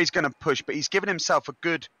 that's where he's going to push. But he's given himself a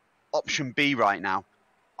good option B right now.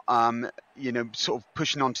 You know, sort of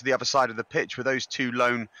pushing onto the other side of the pitch with those 2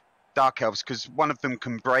 lone Dark Elves, because one of them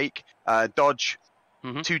can break, dodge,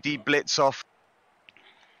 2 deep blitz off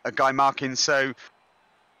a guy marking. So,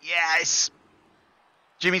 yes,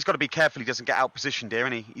 Jimmy's got to be careful he doesn't get out positioned here,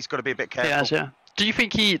 and he's got to be a bit careful. Yeah. Do you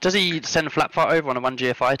think does he send Flapfart over on a 1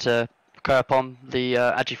 GFI to curb on the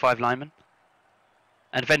Agi 5 lineman,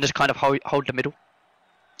 and then just kind of hold the middle?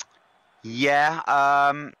 Yeah.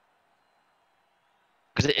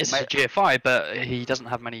 Because it is a GFI, but he doesn't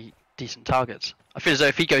have many decent targets. I feel as though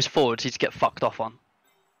if he goes forwards, he'd get fucked off on.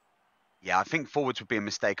 Yeah, I think forwards would be a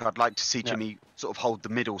mistake. I'd like to see Jimmy sort of hold the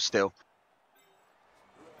middle still.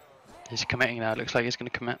 He's committing now. It looks like he's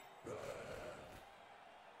going to commit.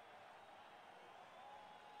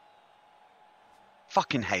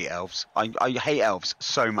 Fucking hate Elves. I hate Elves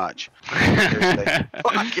so much. Seriously.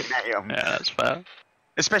 Fucking hate them. Yeah, that's fair.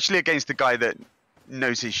 Especially against the guy that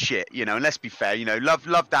knows his shit, you know. And let's be fair, you know, love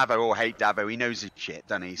Davo or hate Davo, he knows his shit,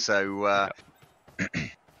 doesn't he? So,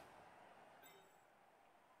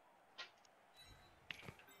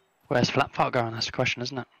 Where's Flapfart going? That's the question,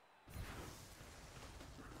 isn't it?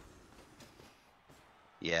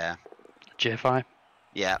 Yeah. GFI.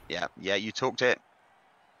 Yeah, you talked it.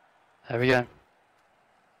 There we go.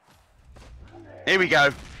 Here we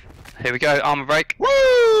go. Here we go. Armor break. Woo!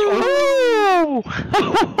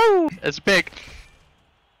 It's big.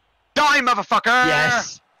 Die, motherfucker!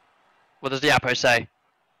 Yes. What does the Apo say?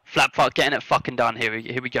 Flapfart getting it fucking done. Here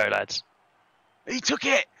we go, lads. He took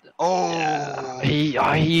it. Oh.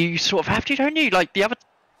 You sort of have to, don't you? Like the other,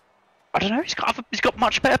 I don't know. He's got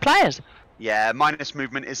much better players. Yeah, minus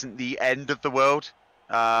movement isn't the end of the world.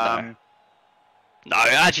 No,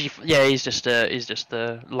 actually, yeah, he's just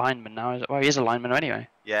a lineman now. Well, he is a lineman anyway.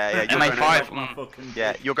 Yeah. MA5.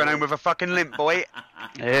 Yeah, you're going home with a fucking limp, boy.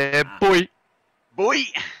 Yeah, boy.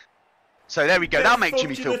 So there we go. That'll make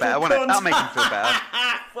Jimmy feel better, won't it? That'll make him feel better.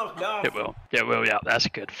 Fuck off. It will. Yeah, that's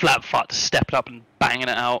good. Flapfart stepping up and banging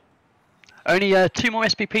it out. Only 2 more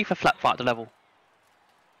SPP for Flapfart to level.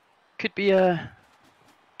 Could be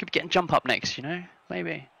getting jump up next, you know?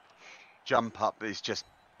 Maybe. Jump up is just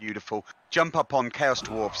beautiful. Jump up on Chaos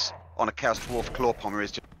Dwarfs, on a Chaos Dwarf Claw Pommer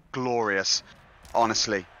is just glorious,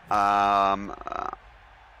 honestly. But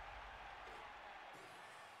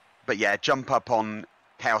yeah, jump up on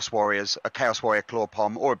Chaos Warriors, a Chaos Warrior Claw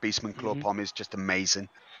Pom or a Beastman Claw Pom is just amazing.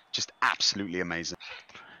 Just absolutely amazing.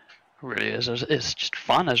 It really is. It's just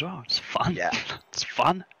fun as well. It's fun. Yeah. It's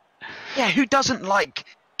fun. Yeah, who doesn't like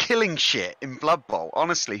killing shit in Blood Bowl?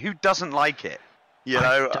 Honestly, who doesn't like it? You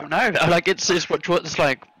know? I don't know. Like it's like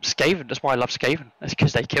Skaven. That's why I love Skaven. It's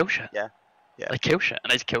because they kill shit. Yeah. They kill shit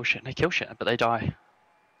and they kill shit and they kill shit, but they die.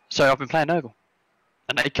 So I've been playing Nurgle,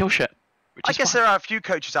 and they kill shit. I guess there are a few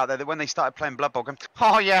coaches out there that when they started playing Blood Bowl, go,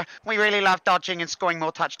 oh yeah, we really love dodging and scoring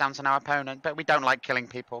more touchdowns than our opponent, but we don't like killing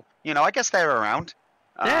people. You know, I guess they're around.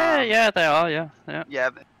 Yeah, they are. Yeah.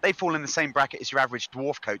 Yeah, they fall in the same bracket as your average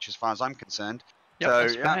dwarf coach, as far as I'm concerned. Yep, so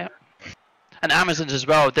that's fair, yeah. And Amazons as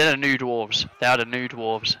well. They're the new dwarves. They are the new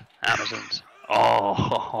dwarves. Amazons.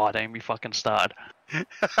 Oh, don't even be fucking started.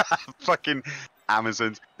 Fucking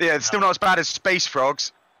Amazons. Yeah, it's still not as bad as space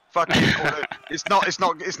frogs. Fucking, it's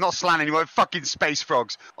not slan anymore. Fucking space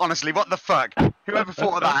frogs. Honestly, what the fuck? Whoever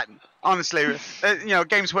thought of that? Honestly,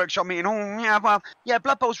 Games Workshop meeting. Oh yeah, well, yeah,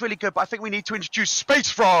 Blood Bowl's really good, but I think we need to introduce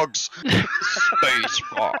space frogs. Space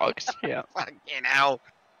frogs. Yeah. Fucking hell.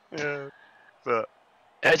 Yeah. But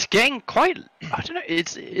it's getting quite. I don't know.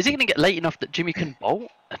 Is it going to get late enough that Jimmy can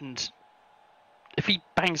bolt? And if he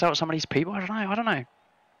bangs out some of these people, I don't know.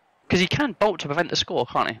 Because he can bolt to prevent the score,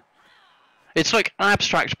 can't he? It's like an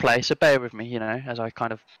abstract play, so bear with me, as I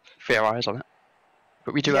kind of theorise on it.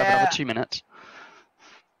 But we do have another 2 minutes.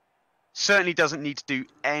 Certainly doesn't need to do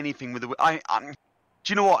anything with the. Do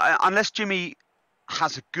you know what? Unless Jimmy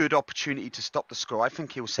has a good opportunity to stop the score, I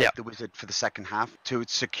think he'll save the Wizard for the second half to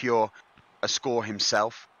secure a score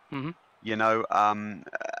himself. Mm-hmm.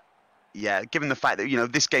 Given the fact that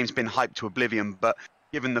this game's been hyped to oblivion, but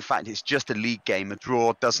given the fact it's just a league game, a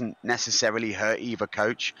draw doesn't necessarily hurt either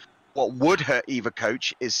coach. What would hurt either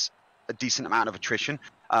coach is a decent amount of attrition.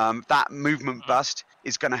 That movement bust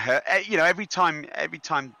is going to hurt. Every time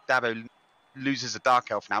Davo loses a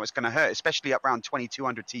Dark Elf now, it's going to hurt, especially up around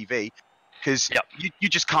 2200 TV, because you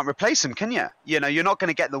just can't replace them, can you? You're not going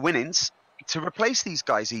to get the winnings to replace these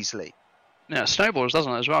guys easily. Yeah, it snowballs,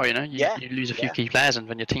 doesn't it, as well, You lose a few key players and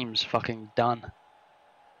then your team's fucking done.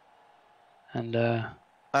 And,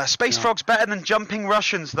 Space Frog's better than jumping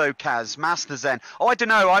Russians, though, Kaz. Master Zen. Oh, I don't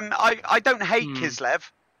know. I don't hate Kislev.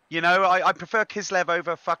 I prefer Kislev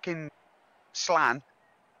over fucking Slan,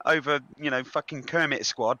 over fucking Kermit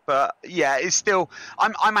squad. But yeah, it's still.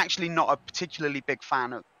 I'm actually not a particularly big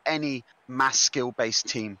fan of any mass skill based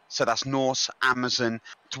team. So that's Norse, Amazon,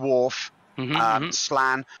 Dwarf,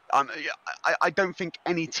 Slan. I don't think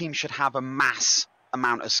any team should have a mass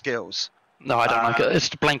amount of skills. No, I don't like it. It's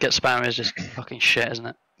blanket spam is just fucking shit, isn't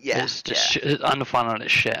it? Yeah, it's just shit. It's unfun and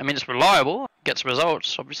it's shit. I mean, it's reliable, gets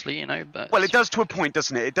results, obviously, but well, it does to a point,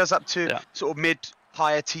 doesn't it? It does up to sort of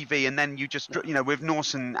mid-higher TV, and then you just, with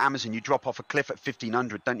Norse and Amazon, you drop off a cliff at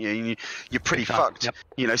 1500, don't you? And you're pretty fucked. Yep.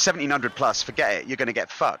 1700 plus, forget it. You're going to get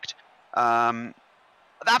fucked. That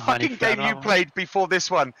fucking game you played before this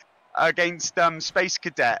one against Space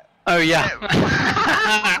Cadet. Oh yeah.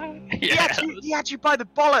 He had you by the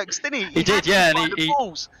bollocks, didn't he? He did, yeah. And he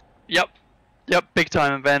balls. Yep, big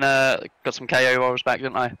time. And then got some KO rolls back,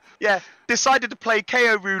 didn't I? Yeah, decided to play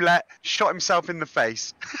KO roulette, shot himself in the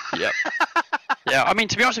face. Yep. Yeah, I mean,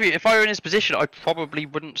 to be honest with you, if I were in his position, I probably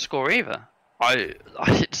wouldn't score either. My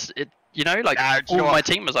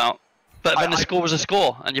team was out. But then the score was a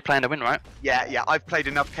score, and you're playing to win, right? Yeah. I've played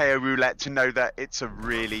enough KO roulette to know that it's a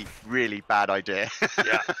really, really bad idea.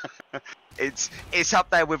 Yeah. It's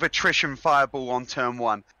up there with attrition fireball on turn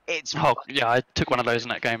one. I took one of those in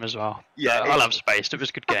that game as well. Yeah, I love Space. It was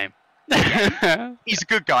a good game. He's a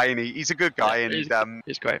good guy, isn't he? He's a good guy,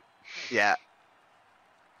 he's great. Yeah.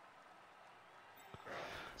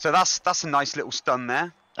 So that's a nice little stun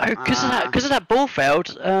there. Oh, because of that ball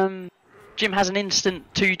failed. Jim has an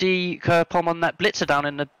instant 2D curve palm on that blitzer down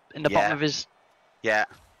in the bottom of his. Yeah.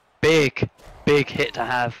 Big hit to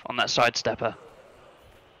have on that sidestepper.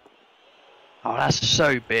 Oh, that's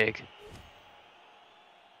so big.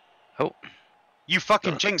 Oh. You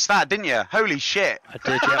fucking jinxed that, didn't you? Holy shit. I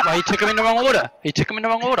did, yeah. Well, he took him in the wrong order.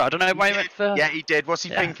 I don't know why he went for... Yeah, he did. What's he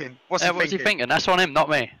thinking? What's he thinking? That's on him, not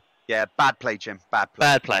me. Yeah, bad play, Jim. Bad play.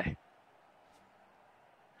 Bad play.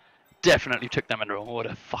 Definitely took them in the wrong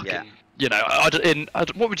order. Fucking...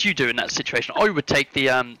 what would you do in that situation? I would take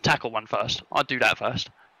the tackle one first. I'd do that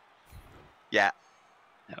first. Yeah.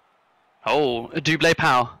 Yep. Oh, a double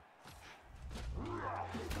power.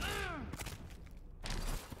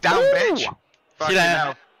 Down, bitch. See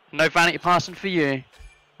that? No vanity passing for you.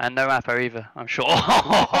 And no Appo either, I'm sure.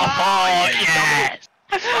 Oh, yes!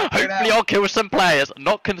 Hopefully I'll kill some players.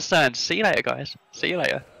 Not concerned. See you later, guys. See you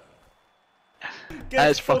later. That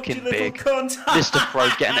is fucking big. Mr. Throw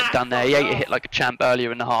getting it done there. He ate a hit like a champ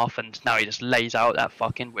earlier in the half, and now he just lays out that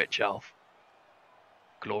fucking witch elf.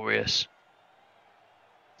 Glorious.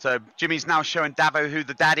 So Jimmy's now showing Davo who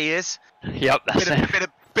the daddy is. Yep, that's it. Bit of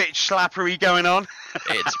bitch slappery going on.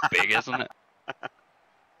 It's big, isn't it?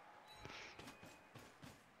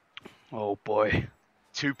 Oh boy.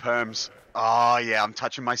 2 perms. Oh yeah, I'm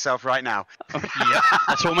touching myself right now. Yeah,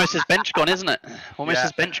 that's almost his bench gone, isn't it? Almost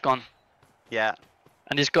his bench gone. Yeah.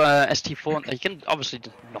 And he's got a ST4. He can obviously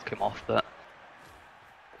knock him off, but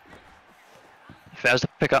fails to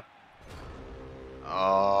pick up.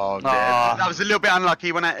 Oh, that was a little bit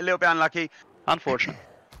unlucky, wasn't it? A little bit unlucky. Unfortunate.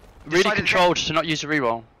 Really controlled to not use the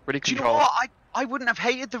reroll. Really controlled. Do you know what? I wouldn't have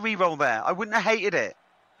hated the reroll there. I wouldn't have hated it.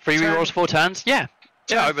 3 rerolls, 4 turns? Yeah.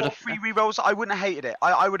 I would have. 3 rerolls, I wouldn't have hated it.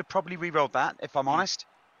 I would have probably rerolled that, if I'm honest.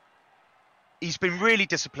 he's been really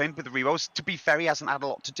disciplined with the rerolls. To be fair, he hasn't had a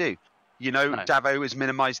lot to do. You know, No. Davo has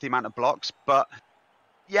minimised the amount of blocks, but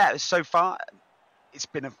yeah, so far it's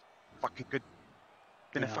been a fucking good,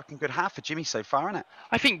 half for Jimmy so far, isn't it?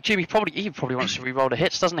 I think Jimmy probably wants to re-roll the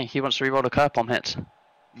hits, doesn't he? He wants to re-roll the curb bomb hits.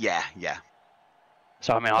 Yeah.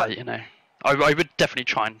 So I mean, I would definitely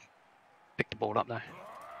try and pick the ball up though,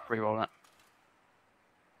 re-roll that.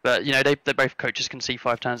 But you know, they both coaches can see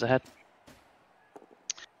 5 turns ahead.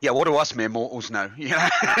 Yeah, what do us mere mortals know? Yeah.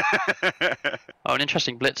 Oh, an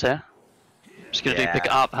interesting blitz here. Just gonna do Yeah. pick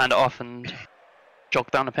it up, hand it off, and jog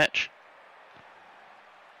down the pitch.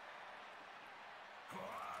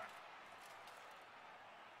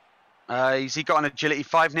 Has he got an agility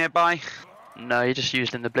 5 nearby? No, he just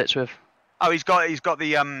used in the blitz with. Oh, he's got the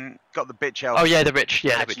bitch elf. Oh yeah, the rich.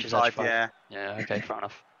 Yeah, the Actually rich is five, edge 5. yeah. Yeah. Okay, fair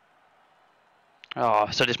enough. Oh,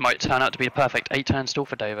 so this might turn out to be the perfect 8 turn stall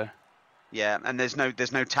for Davo. Yeah, and there's no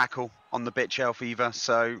tackle on the bitch elf either,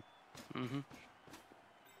 so. Mhm.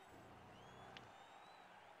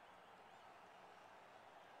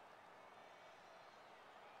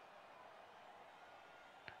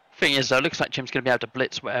 Thing is, though, it looks like Jim's going to be able to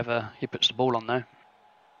blitz whatever he puts the ball on, though.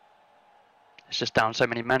 It's just down so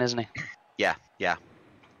many men, isn't he? Yeah.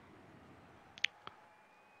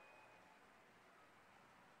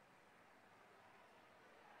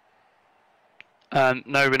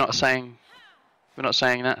 No, we're not saying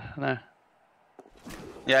that. No.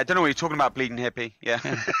 Yeah, I don't know what you're talking about, bleeding hippie. Yeah.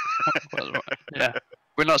 Yeah.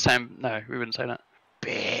 We're not saying. No, we wouldn't say that.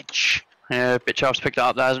 Bitch. Yeah, bitch elf's picked it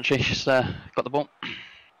up there, hasn't she? She's got the ball.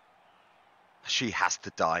 She has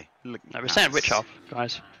to die. Look, No, we're saying witch elf,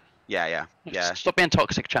 guys. Yeah. Stop being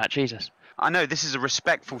toxic, chat. Jesus. I know this is a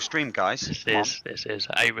respectful stream, guys. This is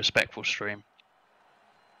a respectful stream.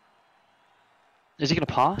 Is he gonna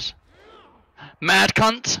pass? Mad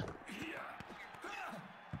cunt!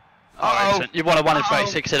 Uh-oh. You want a 1 in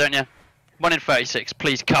 36 here, don't you? 1 in 36,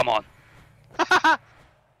 please, come on.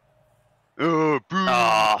 Oh, boo.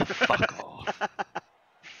 Oh, fuck off.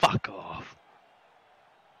 Fuck off.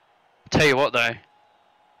 Tell you what, though.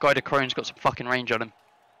 Guy de Crone's got some fucking range on him.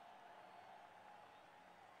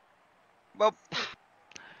 Well,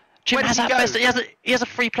 Jim where has does he that go? best. He has a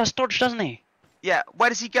 3+ dodge, doesn't he? yeah, where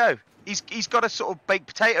does he go? He's got a sort of baked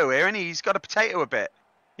potato here, and he's got a potato a bit.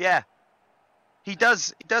 Yeah. He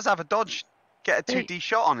does have a dodge, get a 2D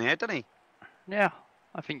shot on here, doesn't he? Yeah,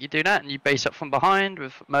 I think you do that, and you base up from behind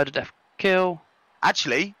with murder, death, kill.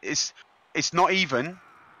 Actually, it's not even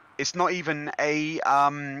a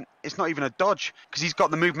dodge because he's got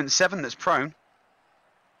the movement 7 that's prone.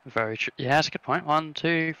 Very true. Yeah, that's a good point. 1,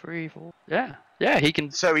 2, 3, 4. Yeah, he can.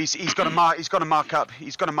 So he's got to mark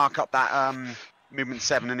up that movement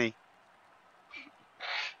 7, isn't he?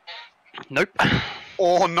 Nope.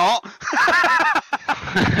 Or not.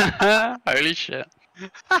 Holy shit.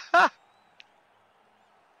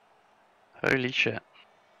 Holy shit.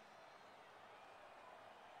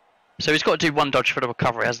 So he's got to do 1 dodge for the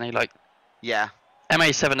recovery, hasn't he? Like, Yeah.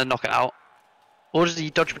 MA7 to knock it out. Or does he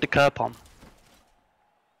dodge with the curb palm?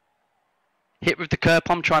 Hit with the curb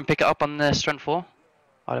palm, try and pick it up on the strength 4?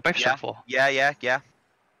 Oh, they're both Yeah. strength 4. Yeah.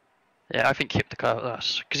 Yeah, I think hit the curb.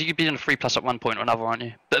 Because you could be in a 3+ at one point or another, aren't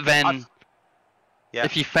you? But then, Yeah.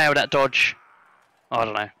 if you fail that dodge, I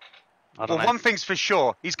don't know. Well, one thing's for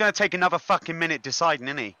sure, he's going to take another fucking minute deciding,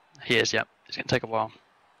 isn't he? He is, yeah. It's going to take a while.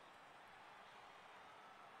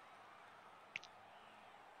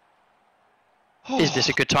 Is this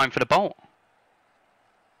a good time for the bolt?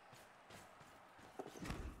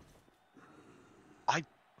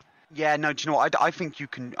 Yeah, no. Do you know what? I think you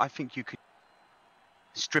can. I think you could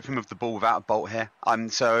strip him of the ball without a bolt here.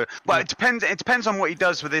 So well, it depends. It depends on what he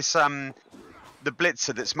does with this the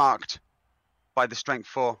blitzer that's marked by the strength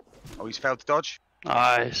 4. Oh, he's failed to dodge.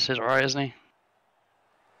 He's alright, isn't he?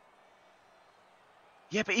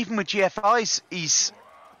 Yeah, but even with GFIs, he's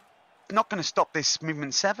not going to stop this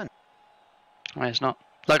movement 7. No, it's not.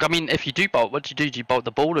 Like, I mean, if you do bolt, what do you do? Do you bolt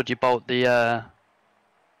the ball or do you bolt the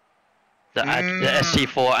the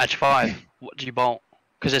SC4 Edge 5? What do you bolt?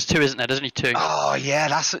 Because there's 2, isn't there? There's only 2. Oh yeah,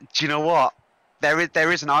 that's. Do you know what?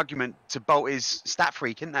 There is an argument to bolt his stat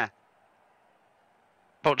freak, isn't there?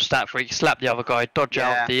 Bolt the stat freak, slap the other guy, dodge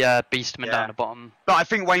out the beastman down the bottom. But I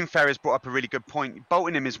think Wayne Ferrer's brought up a really good point.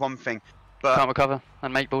 Bolting him is one thing, but Can't recover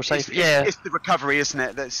and make ball safe. it's the recovery, isn't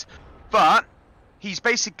it? But he's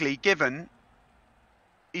basically given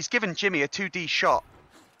Jimmy a 2D shot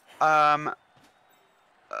for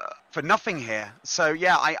nothing here. So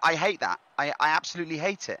yeah, I hate that. I absolutely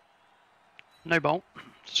hate it. No bolt.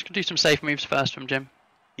 Just gonna do some safe moves first from Jim.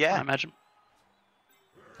 Yeah. I imagine.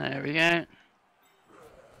 There we go.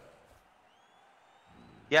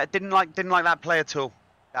 Yeah, didn't like that play at all,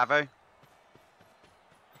 Davo.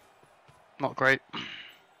 Not great.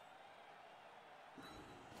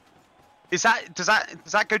 Does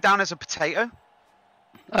that go down as a potato?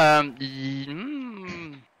 Or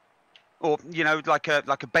like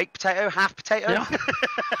a baked potato, half potato? Yeah.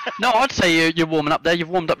 No, I'd say you're warming up there. You've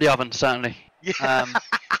warmed up the oven, certainly. Yeah.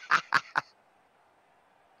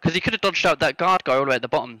 Because he could have dodged out that guard guy all the way at the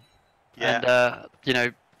bottom. Yeah.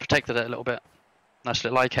 And, protected it a little bit. Nice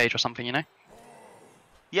little eye cage or something,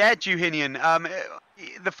 Yeah, Juhinian.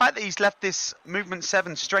 The fact that he's left this movement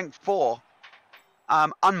 7, strength 4,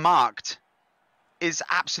 unmarked, is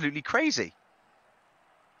absolutely crazy.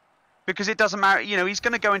 Because it doesn't matter, he's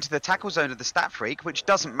going to go into the tackle zone of the stat freak, which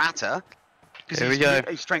doesn't matter. Because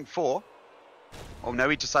he's strength 4. Oh no,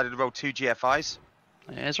 he decided to roll 2 GFIs.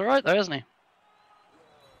 Yeah, he's alright though, isn't he?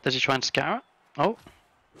 Does he try and scour it? Oh.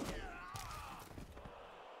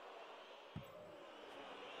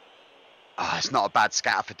 Oh, it's not a bad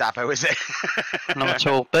scatter for Davo, is it? Not at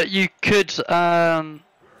all. But you could run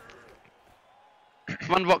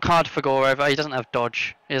what card for Gore over? He doesn't have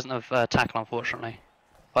dodge. He doesn't have tackle, unfortunately.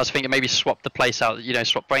 I was thinking maybe swap the place out.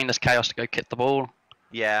 Swap Brainless Chaos to go kick the ball.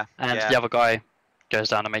 Yeah. And the other guy goes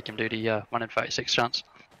down and make him do the 1 in 36 chance.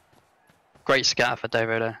 Great scatter for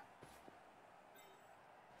Davo there.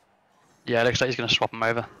 Yeah, it looks like he's going to swap him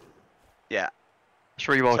over. Yeah. It's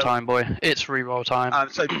reroll time, boy. It's reroll time.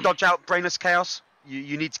 So dodge out Brainless Chaos.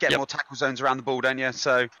 You need to get more tackle zones around the ball, don't you?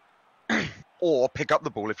 So, or pick up the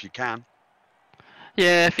ball if you can.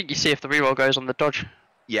 Yeah, I think you see if the reroll goes on the dodge.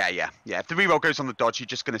 Yeah. If the reroll goes on the dodge, you're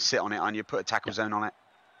just going to sit on it and you put a tackle zone on it.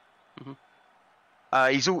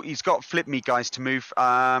 Mm-hmm. He's got flip me guys to move.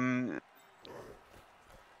 Yeah,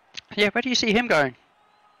 where do you see him going?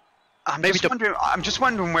 I'm just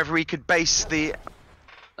wondering whether he could base the.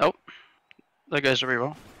 Oh, there goes the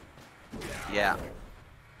reroll. Yeah.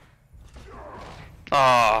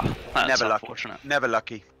 Oh, that's never unfortunate. Lucky. Never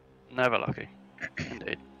lucky. Never lucky.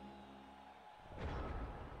 Indeed.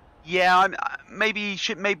 Yeah, maybe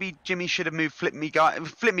Jimmy should have moved flip me guys.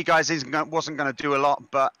 Flip me guys wasn't going to do a lot,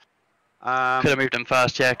 but could have moved him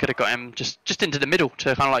first. Yeah, could have got him just into the middle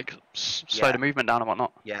to kind of like slow the movement down and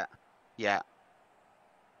whatnot. Yeah.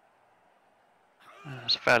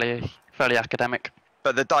 It's fairly academic.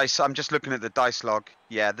 But the dice, I'm just looking at the dice log.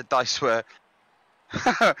 Yeah, the dice were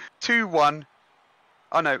 2-1.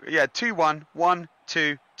 Oh no, yeah, 2-1,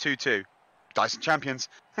 1-2, 2-2. Dice champions.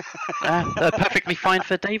 They're perfectly fine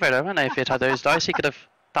for Davo, though, aren't they? If he had had those dice, he could have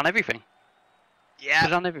done everything. Yeah.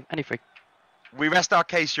 Could have done anything. We rest our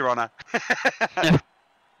case, Your Honour.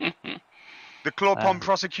 The Clawpon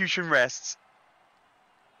prosecution rests.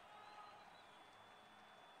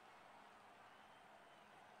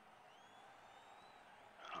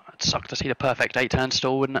 It'd suck to see the perfect 8-turn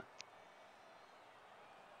stall, wouldn't it?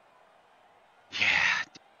 Yeah,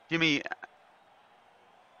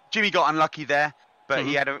 Jimmy got unlucky there, but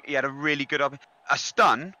he had a really good a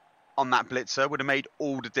stun on that blitzer would have made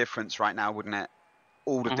all the difference right now, wouldn't it?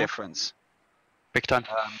 All the difference. Big time.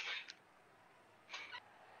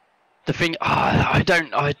 The thing, I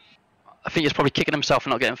think he's probably kicking himself for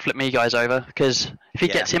not getting flip me guys over, because if he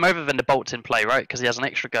gets him over, then the bolt's in play, right? Because he has an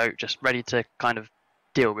extra goat just ready to kind of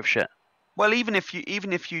deal with shit. Well, even if you'd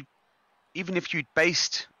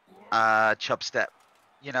based Chubstep,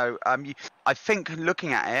 I think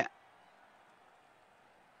looking at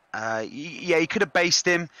it, he could have based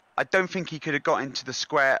him. I don't think he could have got into the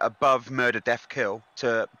square above murder, death, kill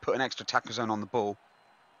to put an extra tackle zone on the ball.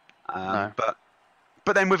 No.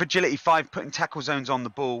 But then with agility 5, putting tackle zones on the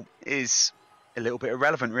ball is a little bit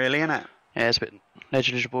irrelevant, really, isn't it? Yeah, it's a bit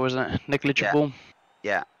negligible, isn't it? Negligible.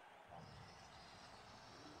 Yeah.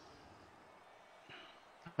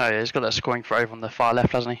 Oh yeah, he's got that scoring throw over on the far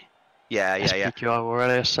left, hasn't he? Yeah. SPQR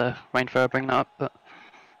Aurelius, Rainfair bring that up, but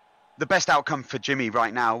the best outcome for Jimmy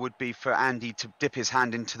right now would be for Andy to dip his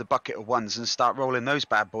hand into the bucket of ones and start rolling those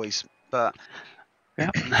bad boys. But yeah,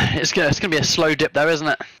 it's gonna be a slow dip though, isn't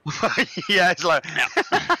it? Yeah, it's like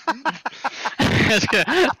it's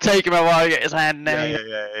gonna take him a while to get his hand in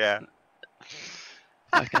there. Yeah.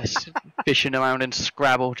 Okay, fishing around in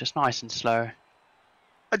Scrabble, just nice and slow.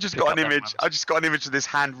 I just got an image of this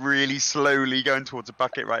hand really slowly going towards a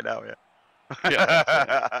bucket right now.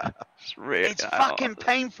 Yeah. It's fucking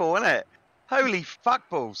painful, isn't it? Holy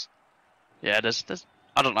fuckballs. Yeah, there's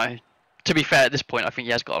I don't know. To be fair, at this point, I think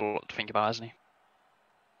he has got a lot to think about, hasn't he?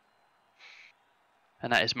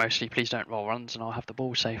 And that is mostly, please don't roll runs and I'll have the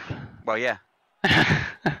ball safe. Well, yeah.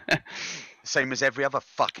 Same as every other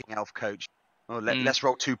fucking elf coach. Oh, let's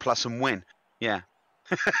roll 2+ and win. Yeah.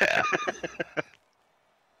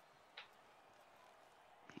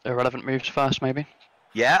 Irrelevant moves first, maybe.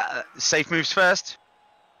 Yeah, safe moves first.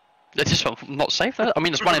 It's just not safe. I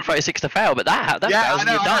mean, it's 1 in 36 to fail, but that Yeah, fails I and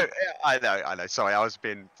know, you're done. I know. Sorry, I was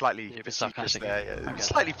being slightly You're a bit facetious sarcastic. there. Yeah, Okay.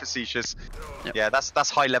 slightly facetious. Yep. Yeah, that's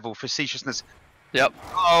high level facetiousness. Yep.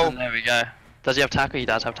 Oh, And there we go. Does he have tackle? He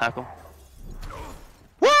does have tackle.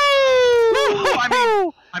 woo!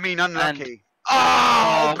 I mean, unlucky. And-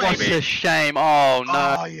 Oh, what baby! a shame. Oh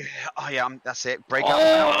no. Oh yeah, that's it. Break up.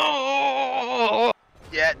 Oh!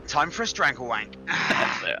 Yeah, time for a strangle wank.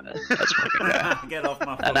 That's fucking great. Get off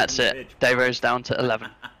my And that's fucking it. Davo's down to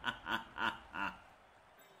 11.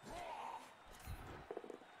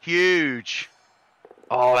 Huge.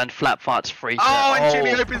 Oh, and Flapfart's free. Oh, and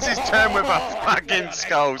Jimmy opens his turn with a fucking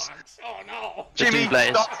skulls. Oh no! Jimmy, Blaze.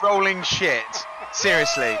 stop rolling shit.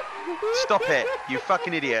 Seriously. Stop it, you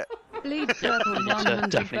fucking idiot. Bleed purple You need to 100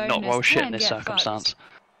 definitely not bonus, roll shit in 10 this get circumstance.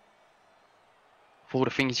 For all the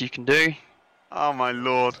things you can do, Oh my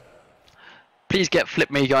lord. please get flip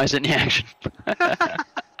me guys in the action.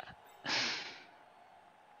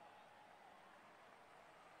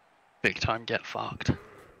 Big time get fucked.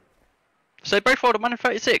 So they both rolled a 1 in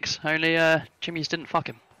 36, only Jimmy's didn't fuck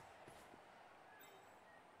him.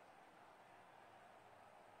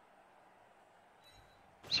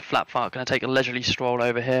 So Flapfart gonna take a leisurely stroll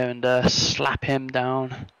over here and slap him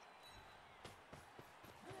down.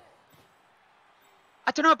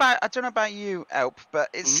 I don't know about you, Elp, but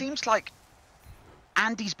it seems like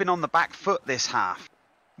Andy's been on the back foot this half,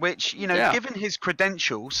 which, you know, Yeah. given his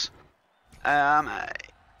credentials,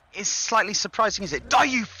 is slightly surprising, is it? Die,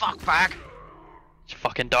 you fuckbag! Just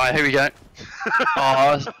fucking die. Here we go.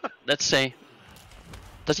 Oh, let's see.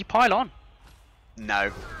 Does he pile on?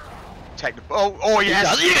 No. Take the. Oh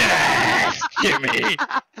yes! Yes, Jimmy.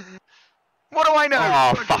 What do I know?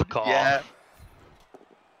 Oh, fuck off. Yeah.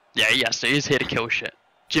 Yeah, yes, so he's here to kill shit.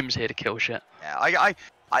 Jim's here to kill shit. Yeah. I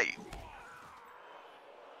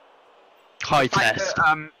High the fact test.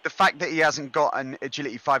 that, the fact that he hasn't got an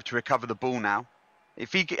agility 5 to recover the ball now.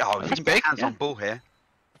 If he if he That's can big, get hands yeah. on ball here.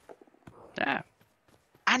 Yeah.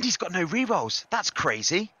 And he's got no rerolls. That's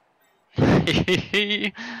crazy.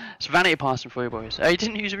 It's vanity passing for you boys. Oh, he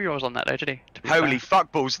didn't use rerolls on that though, did he? To be Holy fair.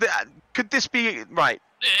 fuck balls. Could this be right?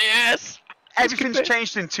 Yes! Everything's This could be-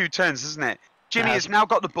 changed in 2 turns, isn't it? Jimmy It has has. now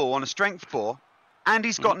got the ball on a strength 4, and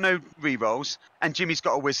he's got no rerolls, and Jimmy's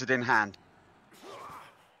got a wizard in hand.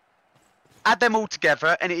 Add them all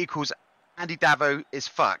together, and it equals Andy Davo is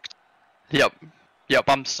fucked. Yep. Yep,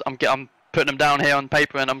 I'm putting them down here on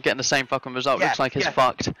paper and I'm getting the same fucking result. Yeah, Looks like it's yeah.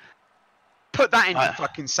 fucked. Put that into Right.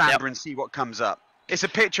 fucking Samba Yep. and see what comes up. It's a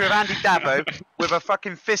picture of Andy Davo with a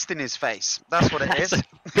fucking fist in his face. That's what it is.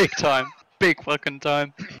 Big time. Big fucking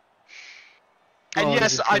time. And Oh, yes,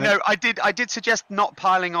 this is I know. brilliant. I did suggest not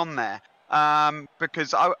piling on there,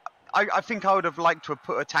 because I think I would have liked to have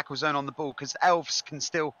put a tackle zone on the ball because Elves can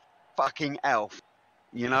still fucking elf,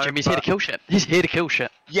 you know. Jimmy's here to kill shit. He's here to kill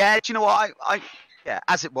shit. Yeah, do you know what? Yeah,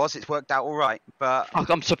 as it was, it's worked out all right. But Fuck,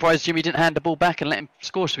 I'm surprised Jimmy didn't hand the ball back and let him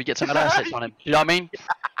score so we get some of that assets on him. You know what I mean?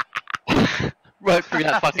 Work through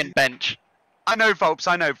that fucking bench. I know,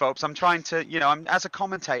 Volps. I'm trying to, you know, as a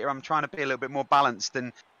commentator, I'm trying to be a little bit more balanced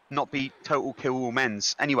and not be total kill all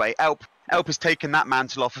men's. Anyway, Elp has taken that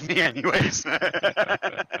mantle off of me, anyways.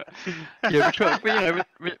 Yeah, we're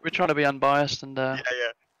trying to be unbiased and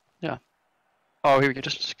Yeah. Oh, here we go.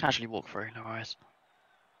 Just casually walk through. No worries.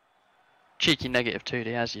 Cheeky negative 2D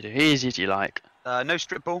as you do. Easy as you like. No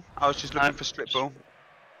strip ball. I was just looking for strip ball.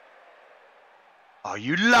 Oh,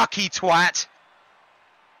 you lucky twat!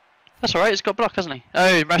 That's alright. He's got block, hasn't he?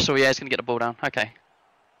 Oh, wrestle. Yeah, he's gonna get the ball down. Okay.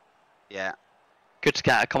 Yeah. Good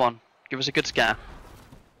scatter. Come on. Give us a good scatter.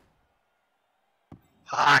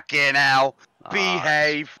 Fucking hell. Ah.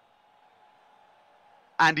 Behave.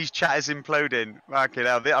 Andy's chat is imploding. Fucking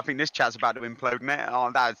hell. I think this chat's about to implode now.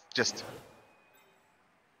 Oh, that's just...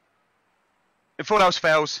 If all else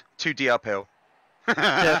fails, 2D uphill.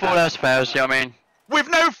 Yeah, if all else fails, you know what I mean? With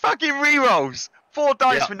no fucking rerolls. 4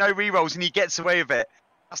 dice Yeah. with no rerolls and he gets away with it.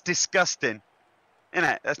 That's disgusting.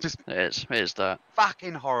 Innit? That's just It is that.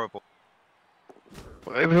 fucking horrible.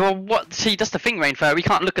 Well, what? See, that's the thing, Rainfair. We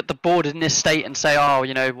can't look at the board in this state and say, "Oh,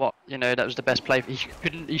 you know what? You know that was the best play."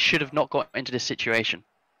 He should have not got into this situation.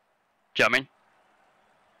 Do you know what I mean?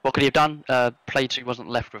 What could he have done? Play 2 wasn't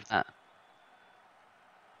left with that.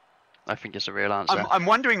 I think it's a real answer. I'm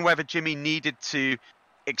wondering whether Jimmy needed to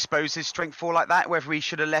expose his strength 4 like that, whether he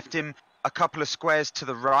should have left him a couple of squares to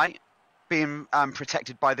the right, being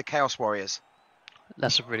protected by the Chaos Warriors.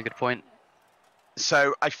 That's a really good point.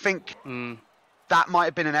 So I think Mm. that might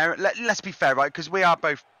have been an error. Let's be fair, right? Because we are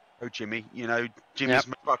both, Jimmy, you know, Jimmy's Yep.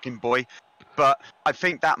 my fucking boy. But I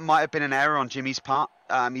think that might have been an error on Jimmy's part.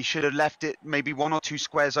 He should have left it maybe 1 or 2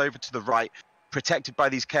 squares over to the right, protected by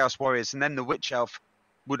these Chaos Warriors, and then the Witch Elf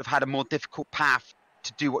would have had a more difficult path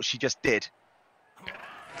to do what she just did.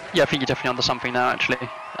 Yeah, I think you're definitely onto something now, actually.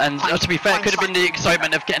 And to be fair, it could have been the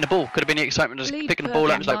excitement of getting the ball. Could have been the excitement of just picking the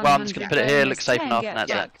ball up. It's like, well, I'm just going to put it here, looks safe enough, and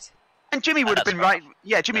that's it. And Jimmy would have been right.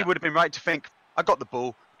 Yeah, Jimmy would have been right to think, I got the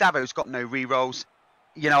ball. Davo's got no re-rolls.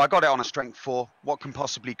 You know, I got it on a strength 4. What can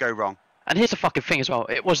possibly go wrong? And here's the fucking thing as well.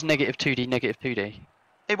 It was negative 2D, negative 2D.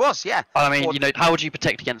 It was, yeah. I mean, you know, how would you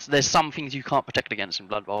protect against? There's some things you can't protect against in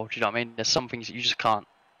Blood Bowl. Do you know what I mean? There's some things that you just can't.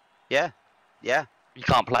 Yeah, yeah. You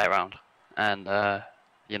can't play around, and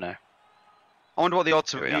you know. I wonder what the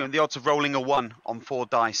odds of the odds of rolling a 1 on 4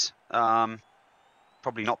 dice.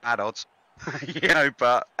 Probably not bad odds, you know.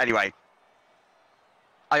 But anyway,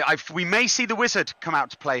 we may see the wizard come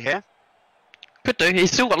out to play here. Could do.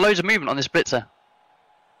 He's still got loads of movement on this blitzer,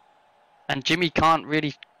 and Jimmy can't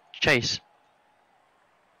really chase.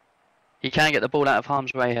 He can get the ball out of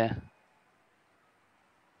harm's way here.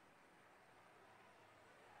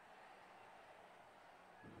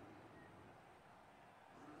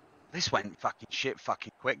 This went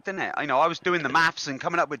fucking quick, didn't it? I know, I was doing the maths and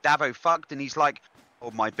coming up with Davo fucked, and he's like,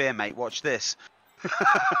 "Oh my beer, mate, watch this."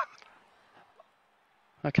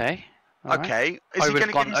 Okay. Okay. Is he going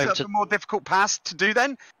to give himself a more difficult pass to do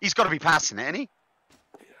then? He's got to be passing it, isn't he?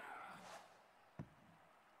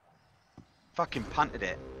 Fucking punted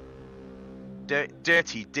it.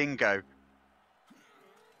 Dirty dingo.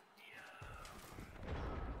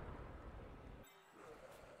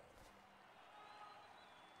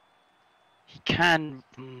 He can.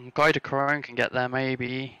 Guy de Corone can get there,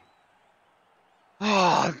 maybe.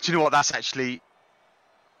 Oh, do you know what? That's actually.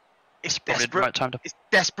 It's desperate. The right time to... It's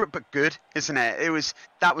desperate but good, isn't it?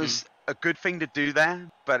 That was a good thing to do there,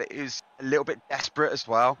 but it is a little bit desperate as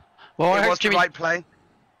well. Well, it was the right play.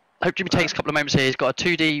 I hope Jimmy takes a couple of moments here. He's got a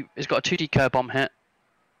 2D curve bomb hit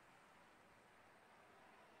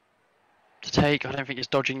to take. I don't think he's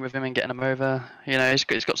dodging with him and getting him over. You know, he's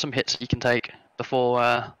got some hits he can take before.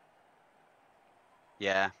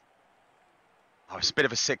 Yeah. Oh, it's a bit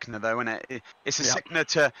of a sickener though, isn't it? It's a sickener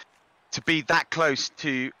to be that close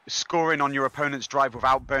to scoring on your opponent's drive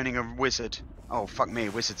without burning a wizard. Oh fuck me,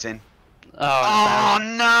 wizard's in. Oh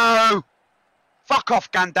no! Fuck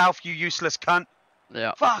off, Gandalf, you useless cunt.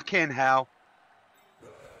 Yeah. Fucking hell.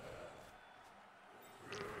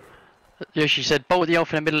 Yoshi said, bolt the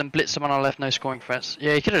elf in the middle and blitz someone on the left, no scoring threats.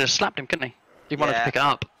 Yeah, he could have just slapped him, couldn't he? He wanted to pick it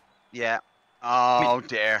up. Yeah. Oh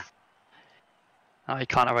dear. Oh, he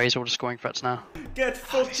can't erase all the scoring threats now. Get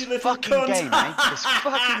fucked, you little fucking cunt. game, mate. This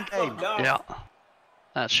fucking game. No. Yeah.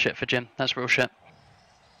 That's shit for Jim. That's real shit.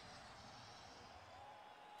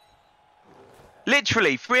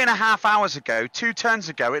 Literally 3.5 hours ago, 2 turns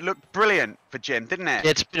ago, it looked brilliant for Jim, didn't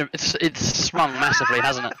it? Yeah, it's swung massively,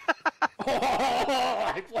 hasn't it?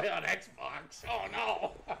 Oh, I play on Xbox. Oh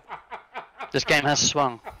no. This game has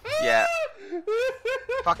swung. Yeah.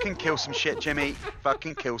 Fucking kill some shit, Jimmy.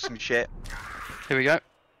 Fucking kill some shit. Here we go.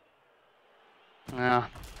 Yeah.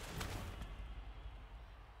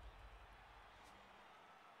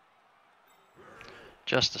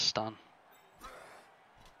 Just a stun.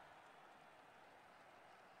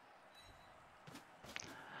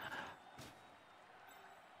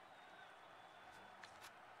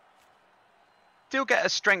 Still get a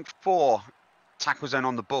strength 4 tackle zone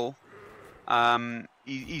on the ball.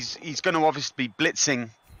 He's going to obviously be blitzing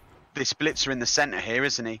this blitzer in the centre here,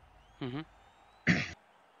 isn't he?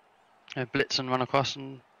 Blitz and run across,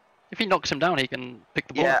 and if he knocks him down, he can pick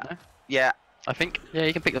the ball up. No? Yeah. I think. Yeah,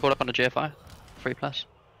 he can pick the ball up on the GFI. 3+.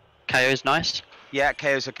 KO's nice. Yeah,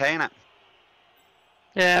 KO's okay, innit?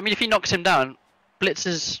 Yeah, I mean, if he knocks him down,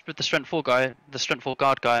 blitzes with the strength 4 guy, the strength 4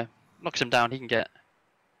 guard guy, knocks him down, he can get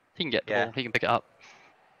the ball, he can pick it up.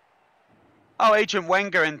 Oh, Agent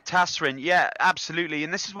Wenger and Tasserin, yeah, absolutely.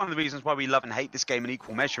 And this is one of the reasons why we love and hate this game in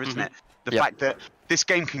equal measure, isn't it? The fact that this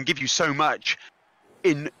game can give you so much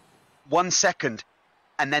in 1 second,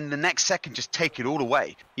 and then the next second just take it all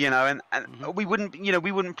away. You know, and we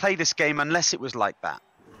wouldn't play this game unless it was like that.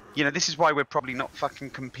 You know, this is why we're probably not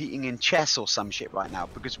fucking competing in chess or some shit right now,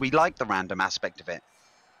 because we like the random aspect of it.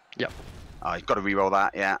 Yep. Oh, you've got to re-roll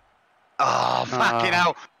that, yeah. Oh, fucking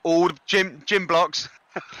hell. All the gym blocks.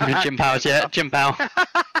 Gym powers, yeah, Gym pow.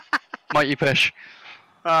 Mighty push.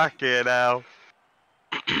 Fucking hell.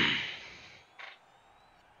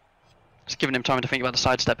 It's giving him time to think about the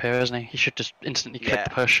sidestep here, isn't he? He should just instantly click the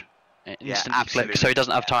push. Instantly click, so he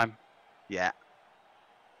doesn't have time. Yeah.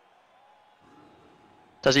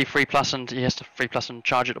 Does he 3+ and he has to 3+ and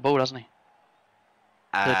charge at the ball, doesn't he?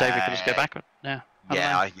 So David can just go backward. Yeah.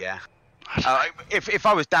 Yeah. If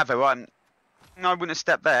I was Davo, I wouldn't have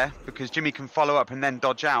stepped there because Jimmy can follow up and then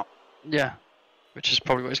dodge out. Yeah, which is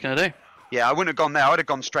probably what he's going to do. Yeah, I wouldn't have gone there. I would have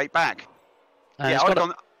gone straight back. And Yeah, I would have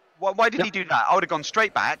gone. Why did he do that? I would have gone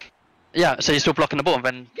straight back. Yeah, so he's still blocking the ball, and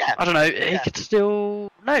then Yeah. I don't know. He could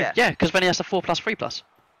still yeah, because then he has the 4+3+.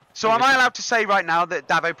 So am I allowed to say right now that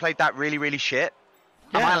Davo played that really, really shit?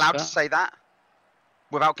 Am I allowed to say that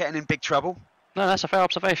without getting in big trouble? No, that's a fair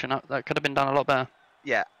observation. That could have been done a lot better.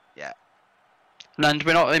 Yeah. And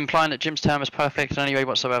we're not implying that Jim's term is perfect in any way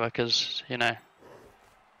whatsoever, because, you know,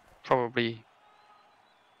 probably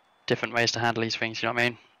different ways to handle these things, you know what I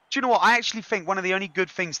mean? Do you know what? I actually think one of the only good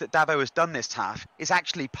things that Davo has done this half is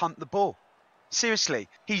actually punt the ball. Seriously,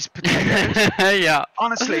 he's potatoed. Yeah.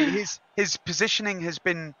 Honestly, his positioning has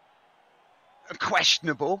been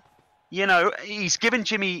questionable. You know, he's given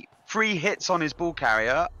Jimmy 3 hits on his ball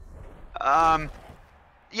carrier.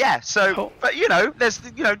 Yeah, so, but you know,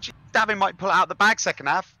 Davo might pull it out the bag second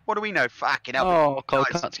half. What do we know? Fucking hell. Oh, Cold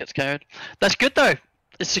Cuts gets carried. That's good though.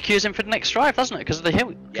 It secures him for the next drive, doesn't it? Because of the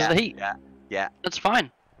heat. Yeah. That's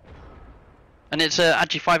fine. And it's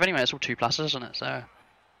Agi 5 anyway. It's all 2+, isn't it? So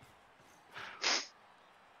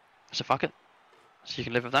fuck it. So you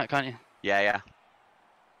can live with that, can't you? Yeah.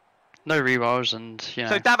 No rerolls, and you know.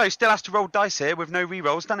 So Davo still has to roll dice here with no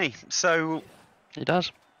rerolls, doesn't he? So he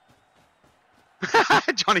does.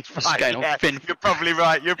 Johnny Fry, you're probably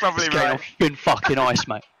right. You're probably right. Thin fucking ice,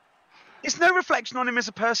 mate. It's no reflection on him as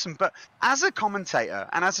a person, but as a commentator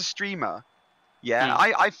and as a streamer,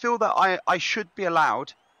 I feel that I should be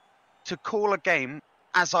allowed to call a game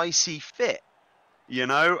as I see fit, you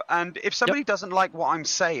know? And if somebody doesn't like what I'm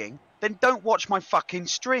saying, then don't watch my fucking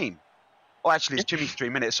stream. Oh, actually, it's Jimmy's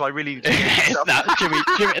stream, innit? So I really need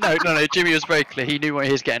to No, Jimmy was very clear. He knew what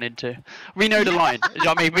he was getting into. We know the line. You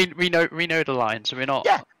know what I mean, we know the line, so we're not.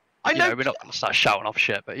 Yeah, I know. We're not going to start shouting off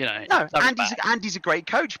shit, but you know. No, Andy's a great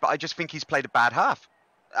coach, but I just think he's played a bad half.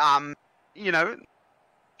 You know,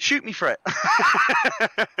 shoot me for it.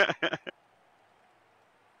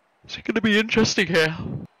 It's going to be interesting here.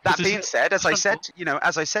 That being said, as I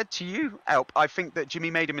said to you, Elp, I think that Jimmy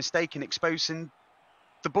made a mistake in exposing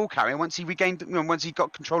the ball carrier once he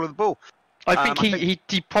got control of the ball. I think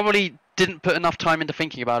he probably didn't put enough time into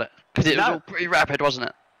thinking about it because it was all pretty rapid, wasn't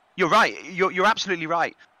it? You're right. You're absolutely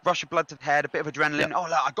right. Rush of blood to the head, a bit of adrenaline. Yep. Oh,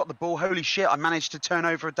 look, I got the ball. Holy shit! I managed to turn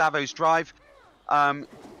over Davo's drive.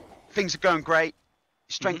 Things are going great.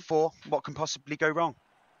 Strength 4. What can possibly go wrong?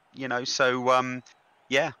 You know. So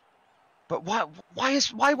yeah. But why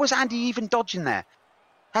was Andy even dodging there?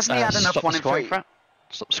 Hasn't he had enough 1 in 3?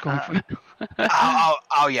 Stop scoring for it.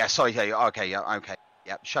 oh yeah, sorry. Okay.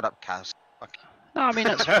 Yeah, shut up, Kaz. Okay. No, I mean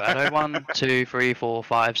that's fair. 1, 2, 3, 4,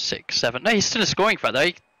 5, 6, 7. No, he's still a scoring threat though.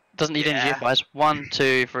 He doesn't need any GFIs. 1,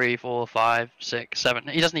 2, 3, 4, 5, 6, 7.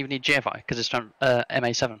 He doesn't even need GFI because it's from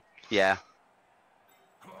MA7. Yeah.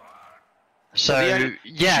 So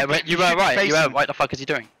but you were right. You were right. The fuck is he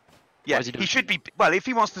doing? Yeah, he should be. Well, if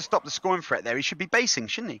he wants to stop the scoring threat there, he should be basing,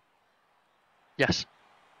 shouldn't he? Yes.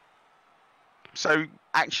 So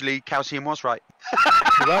actually, Calcium was right.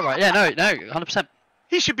 You were right. Yeah, no, 100%.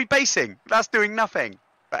 He should be basing. That's doing nothing.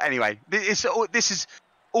 But anyway, this is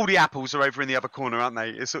all the apples are over in the other corner, aren't they?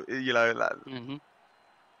 It's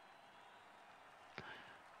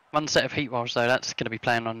One set of heat rolls though. That's going to be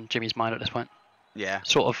playing on Jimmy's mind at this point. Yeah.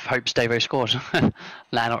 Sort of hopes Davo scores. Nah,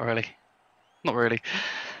 not really. Not really.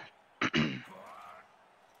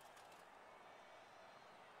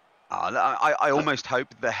 I almost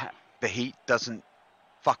hope the Heat doesn't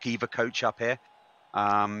fuck either coach up here.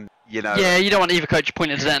 You know. Yeah, you don't want either coach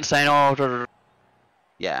pointing to that and saying, "Oh."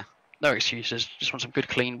 Yeah. No excuses. Just want some good,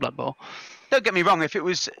 clean blood bowl. Don't get me wrong. If it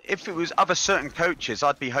was other certain coaches,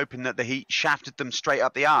 I'd be hoping that the Heat shafted them straight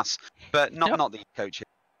up the arse. But not the coaches.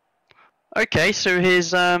 Okay, so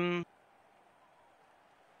he's going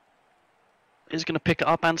to pick it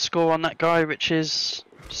up and score on that guy, which is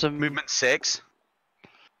some movement 6.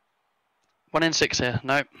 1 in 6 here.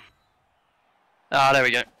 Nope. Ah, there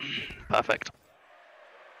we go. Perfect.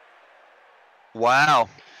 Wow.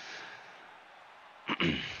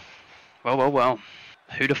 Well.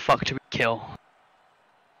 Who the fuck do we kill?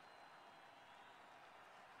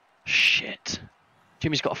 Shit.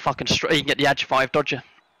 Jimmy's got a fucking he can get the Edge 5 dodger.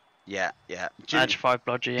 Yeah. Edge 5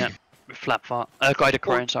 dodger, yeah. With flap fart. Guided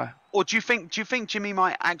crane, sorry. Or do you think Jimmy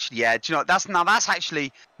might actually? Yeah. Do you know that's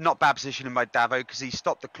actually not bad positioning by Davo because he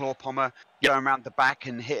stopped the claw pommer going around the back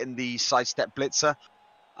and hitting the sidestep blitzer.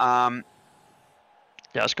 Yeah,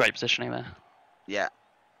 that's great positioning there. Yeah.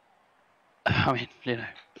 I mean, you know,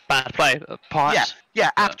 bad play. Parts.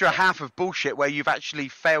 Yeah. After a half of bullshit where you've actually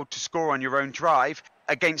failed to score on your own drive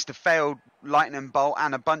against a failed lightning bolt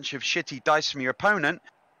and a bunch of shitty dice from your opponent,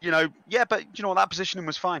 you know, yeah, but you know what, that positioning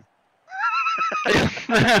was fine.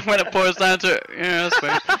 When it boils down to it, yeah,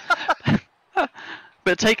 I suppose.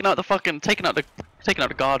 But taking out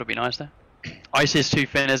the guard would be nice though. Ice is too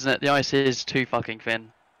thin, isn't it? The ice is too fucking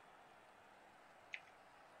thin.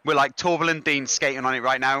 We're like Torval and Dean skating on it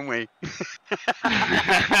right now, aren't we?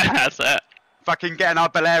 That's it. Fucking getting our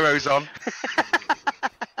boleros on.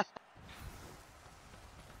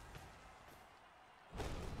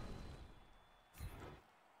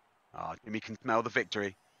 Oh, Jimmy can smell the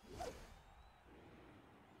victory.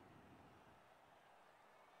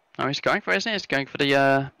 Oh, he's going for it, isn't he? He's going for the,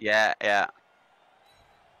 Yeah, yeah.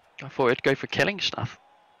 I thought he'd go for killing stuff.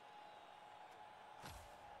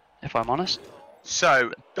 If I'm honest.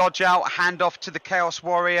 So, dodge out, hand off to the Chaos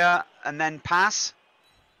Warrior, and then pass?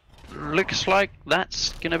 Looks like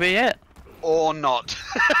that's gonna be it. Or not.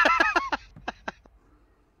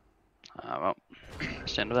 Well,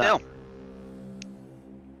 it's the end of that. Still.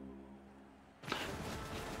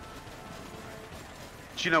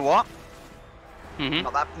 Do you know what?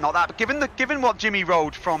 Mm-hmm. Not that. Given what Jimmy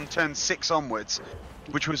rolled from turn 6 onwards,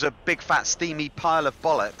 which was a big fat steamy pile of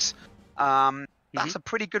bollocks, that's a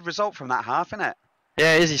pretty good result from that half, isn't it?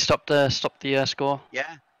 Yeah, it is. He stopped the score.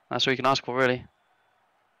 Yeah. That's what you can ask for, really.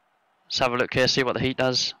 Let's have a look here, see what the Heat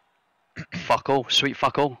does. Fuck all, sweet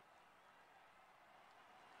fuck all.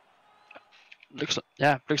 Looks like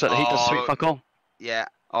the Heat does sweet fuck all. Yeah.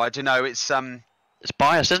 Oh, I don't know. It's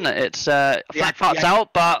biased, isn't it? It's flat fart's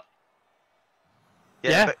out, but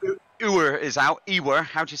yeah. But Ewer is out. Ewer,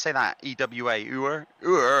 how do you say that? EWA. Ewer.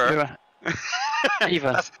 Ewer.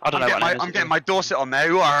 Either. I don't know what name I'm getting my Dorset on there.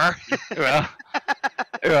 Ewer.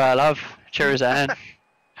 Ewer, love. Cheers, Anne.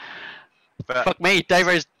 Fuck me,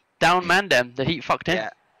 Davo's down man them. The Heat fucked him.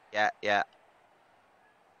 Yeah.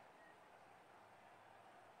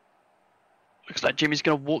 Looks like Jimmy's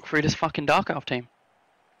gonna walk through this fucking Dark Elf team.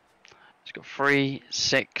 He's got 3,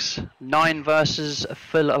 6, 9 versus a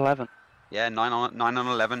full 11. Yeah, 9 on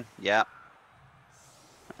 11. Yeah.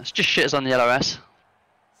 It's just shit as on the LOS.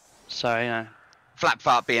 So, you know.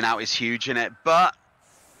 Flapfart being out is huge, isn't it? But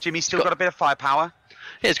Jimmy's still got a bit of firepower.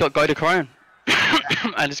 Yeah, it's got Goda Corone.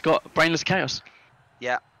 And it's got Brainless Chaos.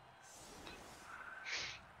 Yeah.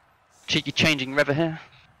 Cheeky changing Rever here.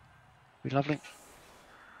 Be lovely.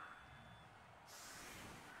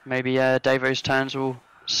 Maybe Davo's turns will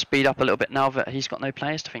speed up a little bit now that he's got no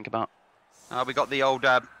players to think about. We got the old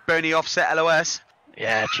Bernie offset LOS.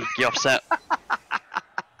 Yeah, cheeky offset.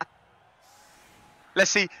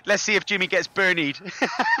 Let's see if Jimmy gets Bernied.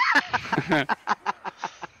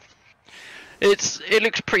 It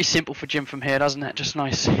looks pretty simple for Jim from here, doesn't it? Just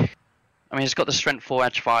nice. I mean, it's got the strength 4,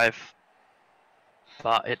 edge 5,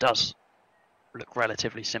 but it does look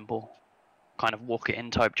relatively simple. Kind of walk it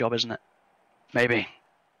in type job, isn't it? Maybe.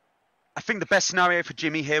 I think the best scenario for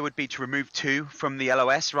Jimmy here would be to remove 2 from the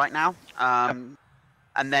LOS right now. And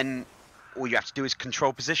then all you have to do is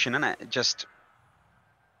control position, innit? Just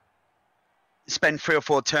spend 3 or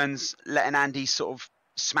 4 turns letting Andy sort of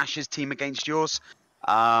smash his team against yours.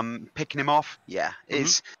 Picking him off. Yeah.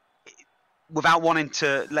 It's without wanting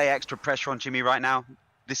to lay extra pressure on Jimmy right now.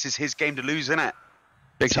 This is his game to lose, isn't it?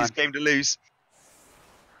 Big time. His game to lose.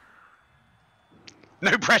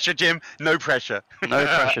 No pressure, Jim. No pressure. No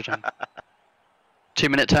pressure, Jim.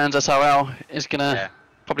 2-minute turns, SRL is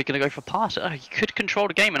probably gonna go for a pass. Oh, you could control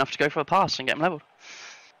the game enough to go for a pass and get him leveled.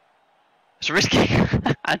 It's risky.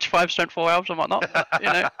 Edge 5, strength 4 elves and whatnot. But, you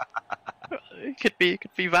know, it could be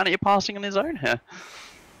vanity passing on his own here.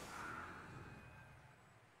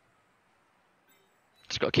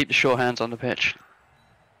 Just got to keep the sure hands on the pitch.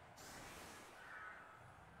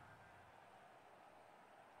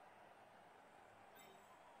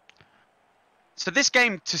 So this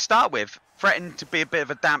game, to start with, threatened to be a bit of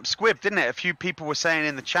a damp squib, didn't it? A few people were saying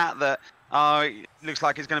in the chat that it looks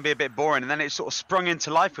like it's going to be a bit boring, and then it sort of sprung into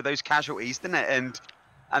life with those casualties, didn't it?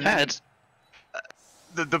 And then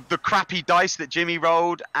the crappy dice that Jimmy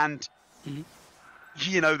rolled, and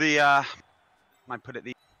you know I put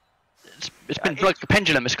it it's been like a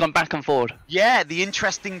pendulum. It's gone back and forward. Yeah, the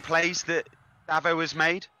interesting plays that Davo has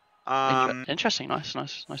made. Interesting, nice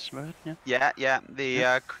word. Yeah.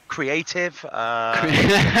 The creative.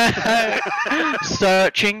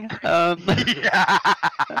 Searching. Just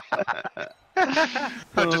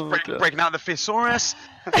breaking out the thesaurus.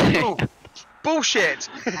 Oh, bullshit.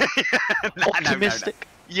 Optimistic.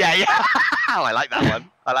 No. Yeah. Oh, I like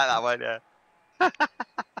that one. Yeah.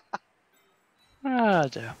 Ah,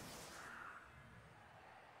 dear.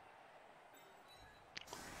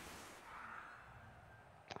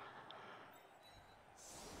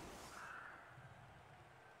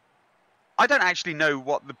 I don't actually know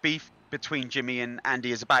what the beef between Jimmy and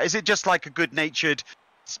Andy is about. Is it just like a good-natured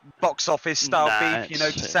box office style beef, you know,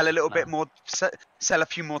 to sell a little bit more, sell a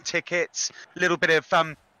few more tickets, a little bit of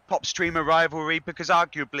pop streamer rivalry? Because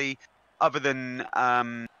arguably, other than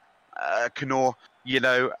Knorr, you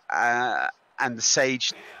know, and the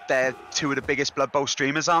Sage, they're two of the biggest Blood Bowl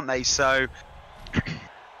streamers, aren't they? So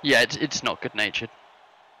yeah, it's not good natured.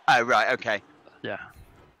 Oh right, okay. Yeah.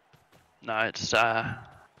 No, it's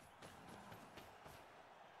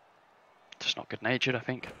just not good natured, I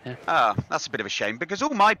think. Yeah. Oh, that's a bit of a shame, because all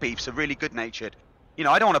my beefs are really good natured. You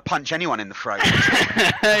know, I don't want to punch anyone in the throat.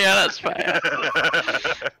 Yeah, that's fair.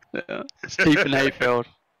 Yeah. Stephen Hayfield.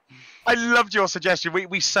 I loved your suggestion.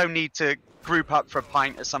 We so need to group up for a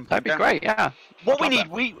pint at some point. That'd be great, yeah. What we need,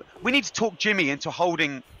 we need to talk Jimmy into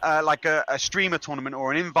holding like a streamer tournament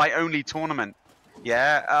or an invite-only tournament.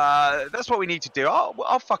 Yeah, that's what we need to do.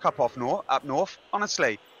 I'll fuck up up north.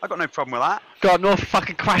 Honestly, I got no problem with that. Go up north,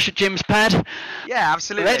 fucking crash at Jim's pad. Yeah,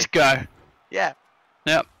 absolutely. Let's go. Yeah.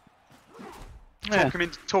 Yep.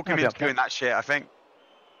 Talk him into doing that shit, I think.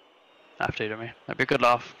 Have to, don't we? That'd be a good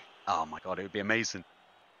laugh. Oh my god, it would be amazing.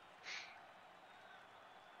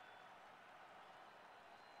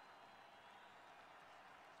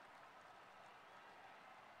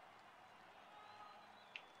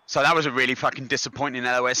 So that was a really fucking disappointing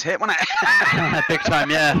LOS hit, wasn't it? Big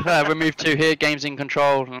time, yeah. We moved to here, games in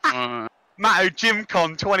control. Matto,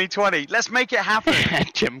 GymCon 2020. Let's make it happen.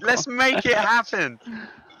 GymCon. Let's make it happen.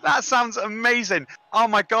 That sounds amazing. Oh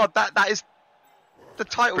my god, that is the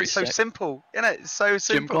title is so simple, isn't it? It's so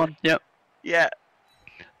simple. GymCon, yep. Yeah.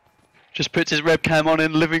 Just puts his webcam on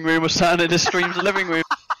in the living room or something and just streams the living room.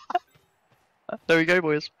 There we go,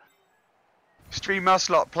 boys. Stream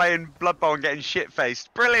Musclot playing Blood Bowl and getting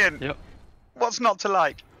shit-faced. Brilliant. Yep. What's not to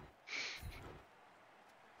like?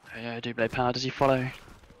 Yeah, Double Power, does he follow? I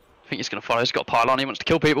think he's going to follow. He's got a pile on. He wants to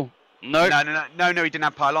kill people. No. No, he didn't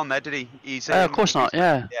have pile on there, did he? He's, of course not,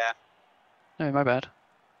 yeah. Yeah. No, my bad.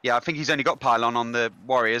 Yeah, I think he's only got pile on the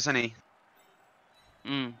Warriors, hasn't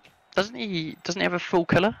he? Doesn't he have a full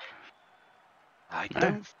killer? I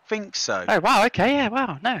don't think so. Oh, wow, okay, yeah,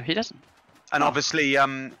 wow. No, he doesn't. And obviously,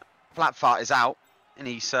 Flatfart is out, and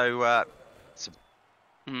he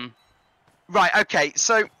Right, okay,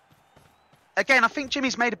 so again, I think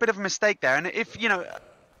Jimmy's made a bit of a mistake there, and if you know,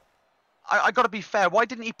 I got to be fair. Why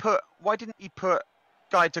didn't he put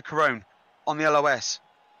Guy de Corone on the LOS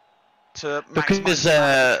to maximize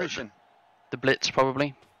the attrition? The blitz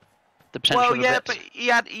probably. The potential. Well, yeah, blitz. but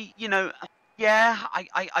he you know, yeah,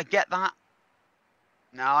 I get that.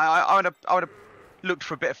 No, I would have looked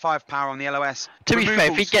for a bit of firepower on the LOS. To be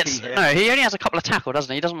fair, if he gets he only has a couple of tackle,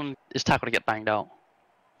 doesn't he? He doesn't want his tackle to get banged out.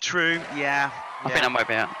 True. Yeah. I think that might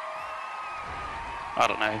be it. I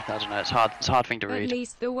don't know. It's hard. It's a hard thing to read. At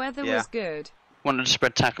least the weather was good. Wanted to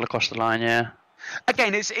spread tackle across the line, yeah.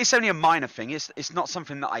 Again, it's only a minor thing. It's not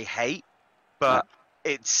something that I hate, but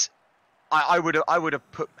it's. I would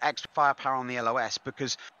have put extra firepower on the LOS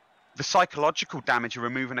because the psychological damage of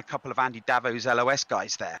removing a couple of Andy Davo's LOS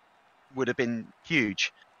guys there would have been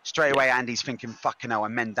huge. Straight away, Andy's thinking, fucking hell,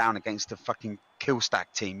 I'm men down against a fucking kill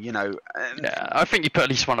stack team, you know. Yeah, I think you put at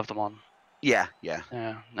least one of them on. Yeah. Yeah,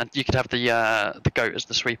 and you could have the goat as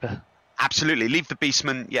the sweeper. Absolutely, leave the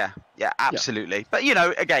beastman. Yeah, absolutely. Yeah. But you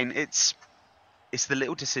know, again, it's the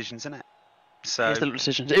little decisions, isn't it? So it's the little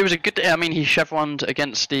decisions. It was a good. I mean, he chevroned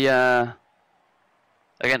against the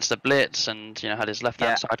blitz, and you know had his left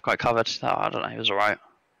hand side quite covered. Oh, I don't know, he was alright.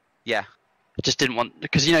 Yeah. I just didn't want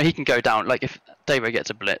because you know he can go down. Like if Davo gets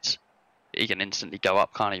a blitz, he can instantly go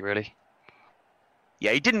up, can't he? Really?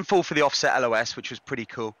 Yeah, he didn't fall for the offset LOS, which was pretty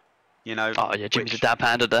cool. You know. Oh yeah, Jimmy's a dab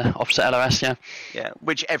hand at the offset LOS, yeah. Yeah,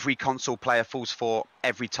 which every console player falls for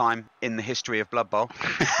every time in the history of Blood Bowl.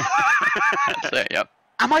 That's it. Yep.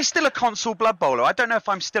 Am I still a console Blood Bowler? I don't know if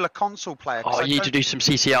I'm still a console player. Oh, you need to do some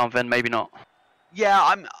CCL and then maybe not. Yeah,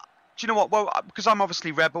 I'm. Do you know what? Well, because I'm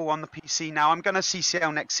obviously Rebel on the PC now, I'm gonna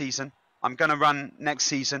CCL next season. I'm gonna run next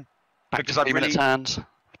season because I've really hands.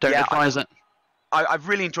 Don't advise it. I've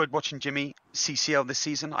really enjoyed watching Jimmy CCL this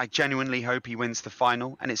season. I genuinely hope he wins the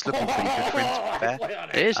final, and it's looking pretty good for him. To be fair.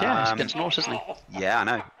 It is, yeah. He's against Norse, isn't he? Yeah, I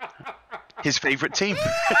know. His favourite team.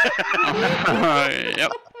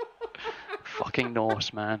 Yep. Fucking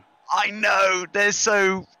Norse, man. I know. They're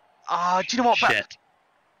so. Do you know what? Shit.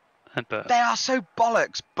 But they are so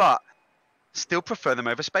bollocks, but still prefer them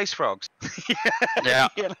over Space Frogs. Yeah.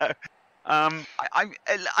 You know.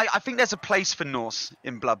 I think there's a place for Norse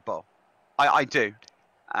in Blood Bowl. I do.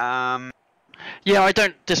 Yeah, I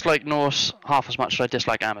don't dislike Norse half as much as I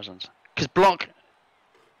dislike Amazons. Because block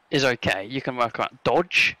is okay. You can work out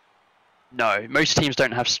dodge. No, most teams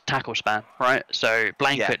don't have tackle span, right? So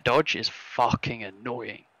blanket dodge is fucking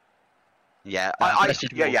annoying. Yeah, I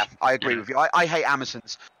agree Yeah. with you. I hate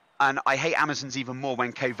Amazons, and I hate Amazons even more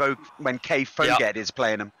when K Foged is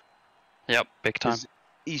playing them. Yep, big time.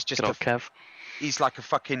 He's just Good old Kev. He's like a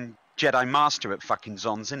fucking Jedi master at fucking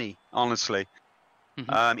Zons, isn't he? Honestly.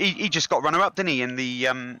 He just got runner-up, didn't he, in the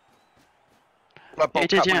Blood Bowl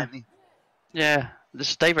Cup? Yeah. Yeah,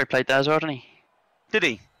 this Davo played there as well, didn't he? Did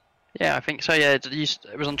he? Yeah, I think so. Yeah,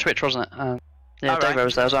 it was on Twitch, wasn't it? Yeah, Davo right.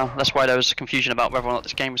 was there as well. That's why there was confusion about whether or not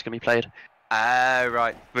this game was going to be played.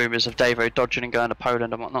 Right. Rumours of Davo dodging and going to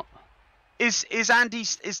Poland and whatnot. Is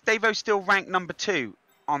Davo still ranked number 2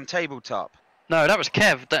 on tabletop? No, that was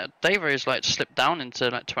Kev. Davo's like slipped down into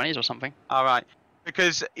like 20s or something. All right.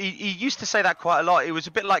 Because he used to say that quite a lot. It was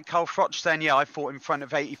a bit like Carl Froch saying, "Yeah, I fought in front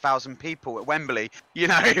of 80,000 people at Wembley." You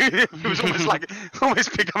know, it was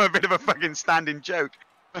almost become a bit of a fucking standing joke.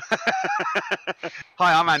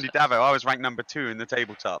 Hi, I'm Andy Davo. I was ranked number 2 in the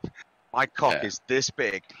tabletop. My cock is this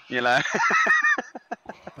big, you know.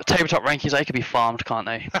 The tabletop rankings, they could be farmed, can't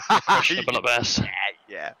they? Questionable at best.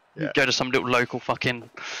 Yeah. Go to some little local fucking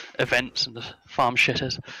events and just farm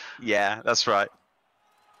shitters. Yeah, that's right.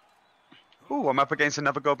 Ooh, I'm up against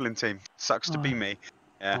another Goblin team. Sucks to be me.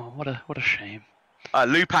 Yeah. Oh, what a shame.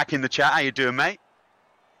 Lupac in the chat. How you doing, mate?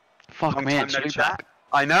 Fuck Long me, time it's no Lupac. chat.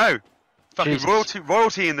 I know. Fucking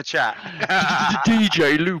royalty in the chat.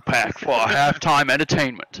 DJ Lupac for halftime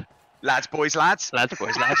entertainment. Lads, boys, lads. Lads,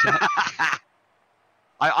 boys, lads. Yeah.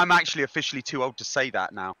 I'm actually officially too old to say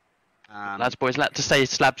that now. Lads, boys, lads. To say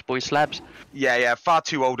slabs, boys, slabs. Yeah. Far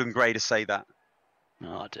too old and grey to say that.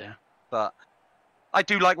 Oh dear. But I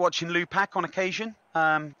do like watching Lupac on occasion.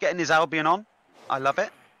 Getting his Albion on. I love it.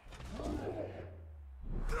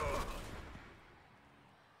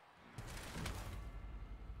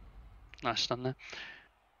 Nice done there.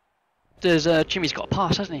 There's Jimmy's got a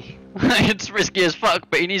pass, hasn't he? It's risky as fuck,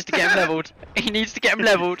 but he needs to get him leveled. He needs to get him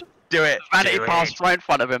leveled. Do it. Vanity pass right in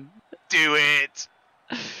front of him. Do it.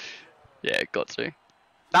 Yeah, got to.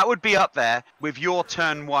 That would be up there with your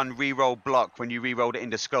turn 1 reroll block when you rerolled it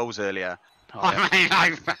into skulls earlier. Oh, yeah. I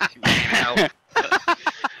mean,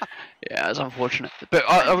 Yeah, it's unfortunate. But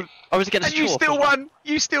I was against and you Chorf, still wasn't won.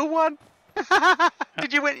 You still won.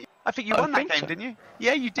 Did you win? I think you won that game, so. didn't you?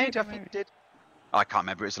 Yeah, you did. I think you did. Oh, I can't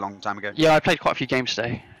remember. It's a long time ago. Yeah, I played quite a few games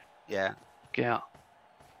today. Yeah. Yeah,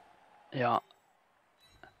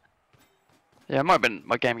 it might have been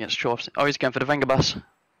my game against Chorf. Oh, he's going for the Wenger bus.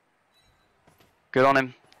 Good on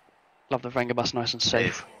him. Love the Wenger bus, nice and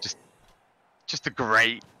safe. Just a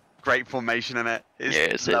great formation in it.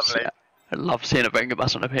 It's lovely. I love seeing a Wenger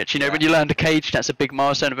bus on the pitch. You know, when you learn to cage, that's a big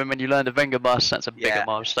milestone. And when you learn the Wenger bus, that's a bigger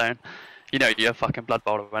milestone. You know, you're a fucking blood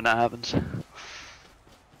bowler when that happens.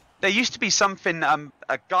 There used to be something,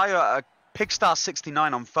 a guy, a Pigstar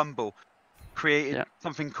 69 on Fumble created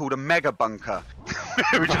something called a mega bunker,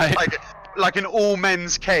 which was like an all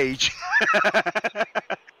men's cage.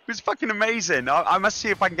 It was fucking amazing. I must see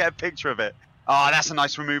if I can get a picture of it. Oh, that's a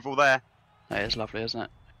nice removal there. That is lovely, isn't it?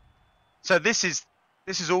 So this is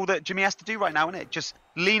all that Jimmy has to do right now, isn't it? Just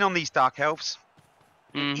lean on these Dark Elves,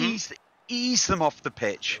 ease them off the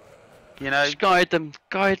pitch. You know, just guide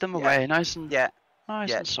them away, nice and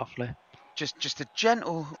and softly. Just a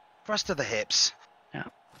gentle thrust of the hips. Yeah.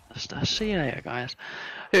 See you later, guys.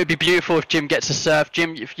 It would be beautiful if Jim gets a surf.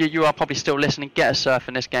 Jim, if you are probably still listening, get a surf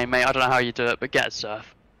in this game, mate. I don't know how you do it, but get a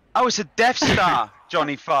surf. Oh, it's a Death Star,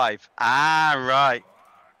 Johnny 5. Ah, right.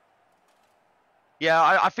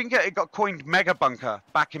 Yeah, I think it got coined Mega Bunker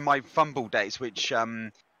back in my Fumble days, which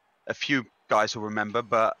a few guys will remember,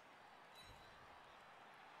 but...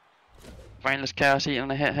 Brainless Chaos eating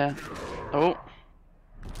a hit here. Oh.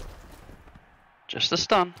 Just a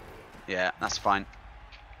stun. Yeah, that's fine.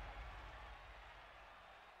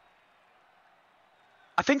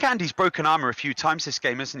 I think Andy's broken armor a few times this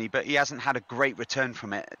game, hasn't he? But he hasn't had a great return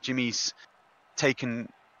from it. Jimmy's taken...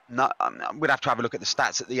 we'd have to have a look at the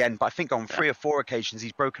stats at the end, but I think on 3 or 4 occasions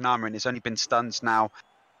he's broken armor and it's only been stuns now.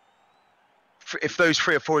 If those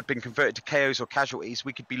 3 or 4 had been converted to KOs or casualties,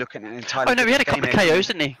 we could be looking at an entirely... Oh no, he had a couple of KOs,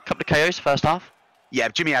 didn't he? A couple of KOs first half. Yeah,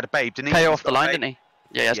 Jimmy had a babe, didn't he? KO off the line, didn't he?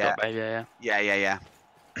 Yeah, he's got a babe, Yeah.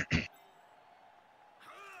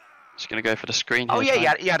 Just gonna go for the screen here. Oh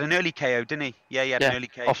yeah, he had an early KO, didn't he? Yeah, he had an early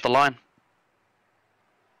KO. Off the line.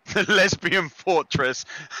 The lesbian fortress.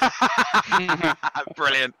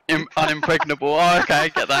 Brilliant. Unimpregnable. Oh, okay, I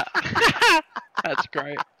get that. That's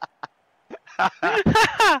great.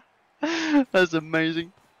 That's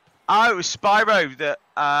amazing. Oh, it was Spyro that...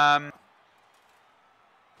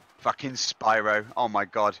 Fucking Spyro. Oh my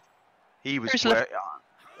god. He was...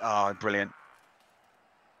 Oh, brilliant.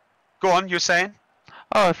 Go on, you're saying?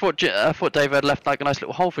 Oh, I thought Davo had left like a nice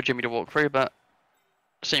little hole for Jimmy to walk through, but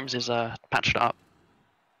seems he's patched it up.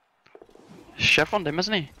 Chevroned him,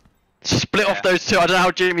 hasn't he? Split off those two. I don't know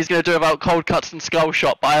how Jimmy's going to do about cold cuts and skull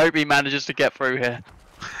shot, but I hope he manages to get through here.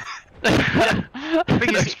 The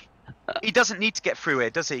thing is, he doesn't need to get through here,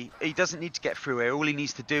 does he? He doesn't need to get through here. All he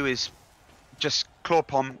needs to do is just claw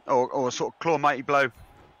palm or sort of claw mighty blow.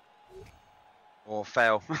 Or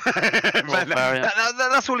fail.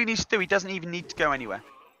 That's all he needs to do. He doesn't even need to go anywhere.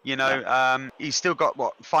 You know, he's still got,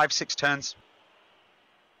 what, 5-6 turns?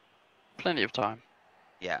 Plenty of time.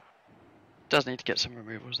 Yeah. Does need to get some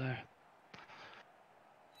removals there.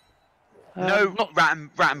 No rat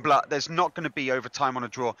and blood. There's not going to be overtime on a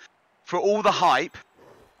draw. For all the hype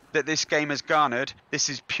that this game has garnered, this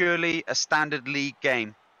is purely a standard league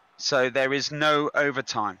game. So there is no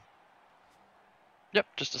overtime. Yep,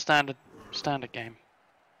 just a standard game.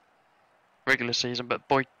 Regular season, but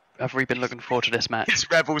boy, have we been looking forward to this match. It's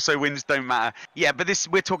REBBL, so wins don't matter. Yeah, but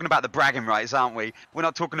we're talking about the bragging rights, aren't we? We're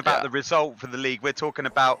not talking about the result for the league. We're talking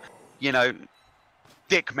about, you know,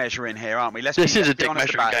 dick measuring here, aren't we? This is a dick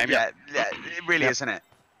measuring game. Yeah, it really is, isn't it?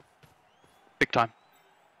 Big time.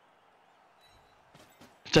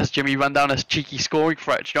 Just Jimmy run down a cheeky scoring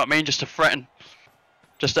threat, do you know what I mean? Just to threaten.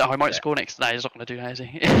 Just that I might score next. No, he's not going to do that, is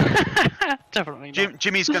he? Definitely not.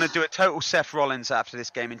 Jimmy's going to do a total Seth Rollins after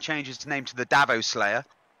this game and change his name to the Davo Slayer.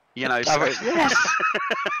 You know, yes.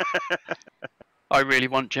 I really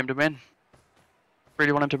want Jim to win.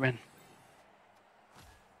 Really want him to win.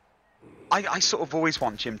 I sort of always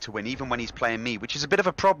want Jim to win, even when he's playing me, which is a bit of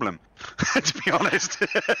a problem, to be honest.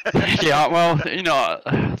 Yeah, well, you know,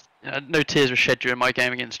 no tears were shed during my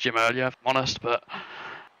game against Jim earlier, if I'm honest, but,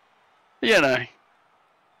 you know.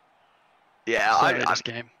 Yeah, this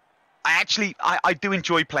game. I do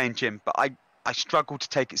enjoy playing Jim, but I struggle to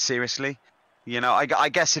take it seriously. You know, I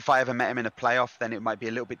guess if I ever met him in a playoff, then it might be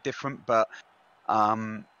a little bit different, but...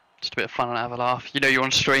 just a bit of fun and have a laugh. You know you're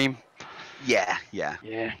on stream. Yeah.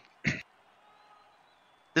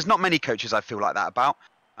 There's not many coaches I feel like that about,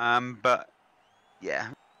 but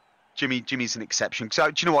yeah, Jimmy's an exception. So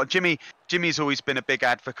do you know what, Jimmy's always been a big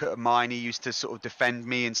advocate of mine. He used to sort of defend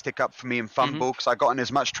me and stick up for me in Fumble because I got in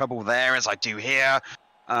as much trouble there as I do here.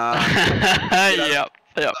 Yep.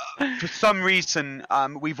 For some reason,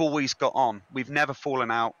 we've always got on. We've never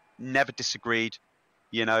fallen out, never disagreed.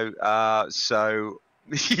 You know, so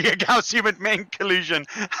yeah, Calcium and main collusion.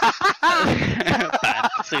 Bad.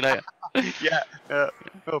 See you later. Yeah.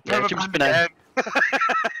 Jim's been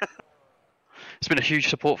it's been a huge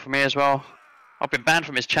support for me as well. I've been banned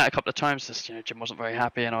from his chat a couple of times. Just, you know, Jim wasn't very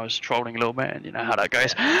happy, and I was trolling a little bit, and you know how that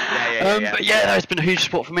goes. But yeah, no, it's been a huge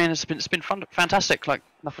support for me, and it's been fun, fantastic. Like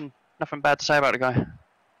nothing bad to say about the guy.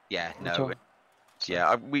 Yeah, no.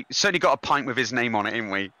 Yeah, we certainly got a pint with his name on it,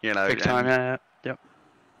 didn't we? You know, big time. Yep.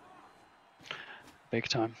 Big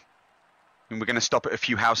time. And we're going to stop at a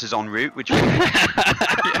few houses en route, which might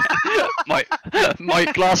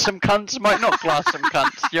glass some cunts, might not glass some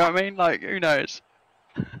cunts. You know what I mean? Like, who knows?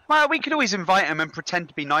 Well, we could always invite him and pretend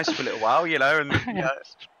to be nice for a little while, you know, and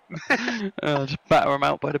just batter him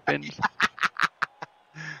out by the bins.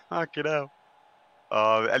 Fucking hell.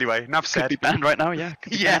 Anyway, enough said. Could be banned right now, yeah.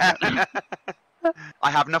 Yeah.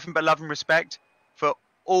 I have nothing but love and respect for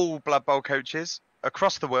all Blood Bowl coaches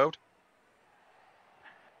across the world.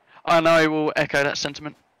 And I will echo that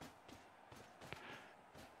sentiment.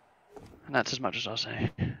 And that's as much as I'll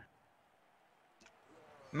say.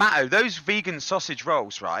 Matto, those vegan sausage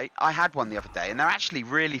rolls, right? I had one the other day, and they're actually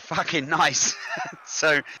really fucking nice.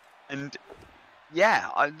 And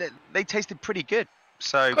yeah, they tasted pretty good.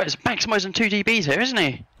 So God, he's maximising 2 DBs here, isn't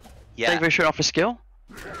he? Yeah. Davo showing off his skill.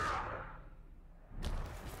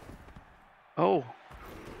 Oh.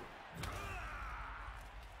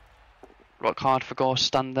 Rock hard for goal,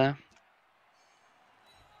 stunned there.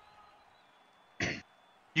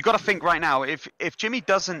 You got to think right now, if Jimmy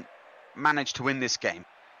doesn't manage to win this game,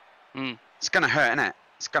 it's going to hurt, innit?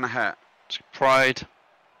 It's going to hurt. Pride.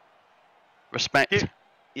 Respect.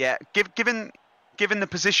 Given the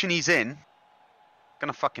position he's in,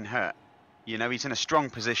 going to fucking hurt. You know, he's in a strong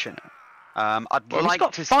position. He's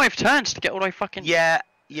got 5 turns to get all the way fucking... Yeah.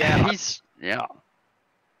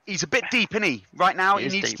 He's a bit deep, isn't he? Right now, he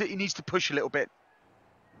he needs to push a little bit.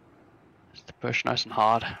 Just to push nice and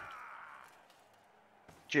hard.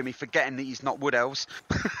 Jimmy forgetting that he's not Wood Elves.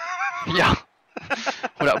 Yeah.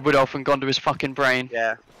 Wood Elf and gone to his fucking brain.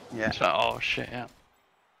 Yeah. It's like, oh shit, yeah.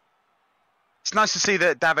 It's nice to see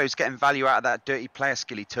that Davo's getting value out of that dirty player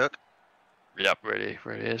skill he took. Yep, really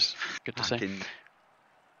is. Good to see.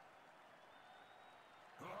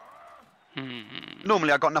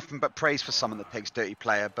 Normally, I got nothing but praise for someone that takes dirty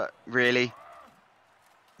player, but really,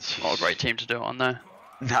 What a great team to do it on there.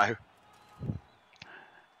 no.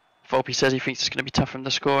 Volpe says he thinks it's going to be tough for him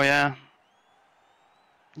to score. Yeah.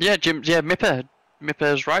 Yeah, Jim. Yeah,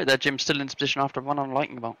 Mipper's right there. Jim's still in this position after one on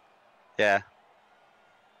Lightning Bolt. Yeah.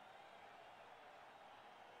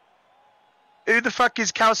 Who the fuck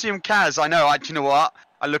is Calcium Kaz? I know. Do you know what?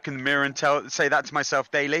 I look in the mirror and say that to myself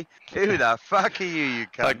daily. Who the fuck are you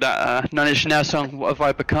cunt? Like that Nine Inch Nails song, What Have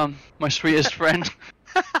I Become? My sweetest friend.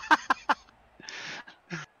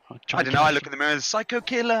 I don't know, I look in the mirror and psycho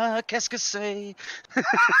killer, qu'est-ce que c'est?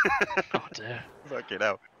 Oh dear. Fucking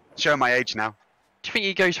hell. Showing my age now. Do you think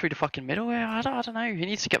he goes through the fucking middle? Yeah, I don't know. He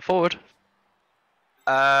needs to get forward.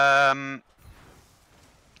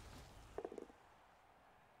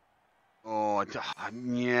 Oh,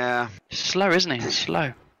 yeah. Slow, isn't he? He's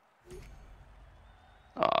slow.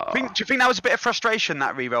 Oh. Do you think that was a bit of frustration,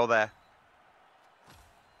 that reroll there?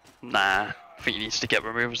 Nah. I think he needs to get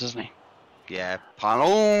removals, doesn't he? Yeah.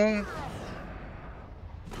 Pardon.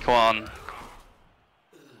 Come on.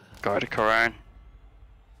 Go to Corone.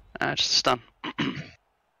 Just a stun.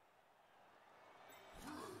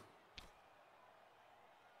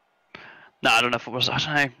 No, I don't know if it was. I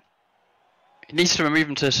don't know. He needs to remove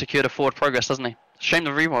him to secure the forward progress, doesn't he? Shame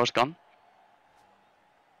the reroll's gone.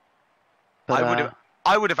 But,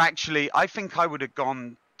 I would have actually. I think I would have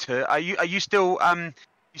gone to. Are you still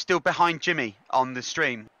you still behind Jimmy on the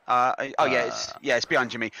stream? It's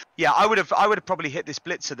behind Jimmy. Yeah, I would have probably hit this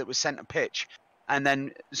blitzer that was centre pitch, and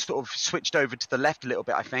then sort of switched over to the left a little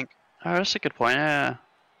bit. I think. Oh, that's a good point. Yeah.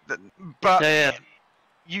 But yeah.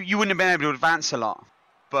 You wouldn't have been able to advance a lot.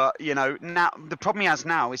 But you know, now the problem he has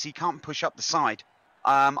now is he can't push up the side.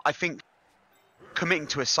 I think committing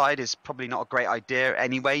to a side is probably not a great idea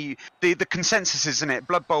anyway. The consensus, isn't it?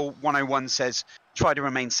 Blood Bowl 101 says try to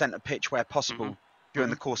remain centre pitch where possible during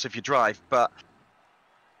the course of your drive. But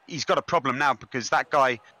he's got a problem now because that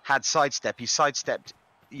guy had sidestep. He sidestepped,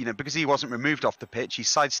 you know, because he wasn't removed off the pitch. He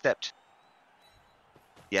sidestepped.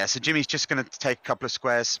 Yeah, so Jimmy's just going to take a couple of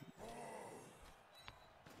squares.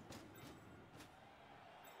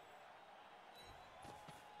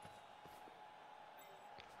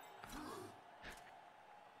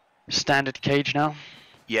 Standard cage now.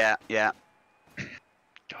 Yeah. God,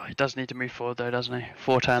 he does need to move forward though, doesn't he?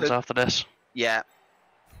 4 turns after this. Yeah.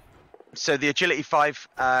 So the agility 5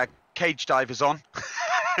 cage dive is on.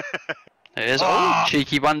 It is. Oh,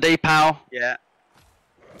 cheeky 1D pal. Yeah.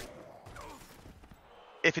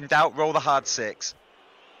 If in doubt, roll the hard 6.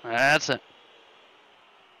 That's it.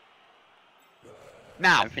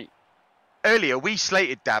 Now, earlier we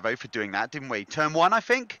slated Davo for doing that, didn't we? Turn 1, I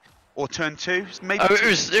think, or turn 2. Maybe. Oh, it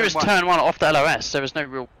was turn 1 off the LOS. There was no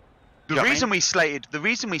real. The reason we slated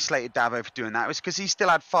Davo for doing that was because he still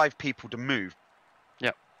had 5 people to move.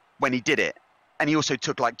 Yep. When he did it, and he also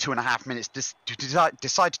took like 2.5 minutes to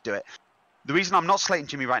decide to do it. The reason I'm not slating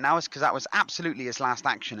Jimmy right now is because that was absolutely his last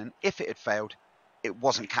action, and if it had failed, it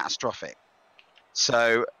wasn't catastrophic.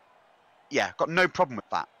 So, yeah, got no problem with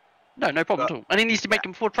that. No problem at all. And he needs to make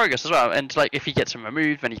him forward progress as well. And like, if he gets him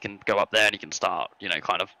removed, then he can go up there and he can start, you know,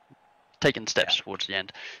 kind of taking steps towards the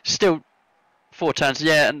end. Still, 4 turns,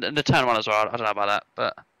 yeah, and the turn 1 as well. I don't know about that,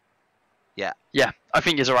 but yeah, I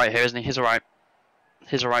think he's alright here, isn't he? He's alright.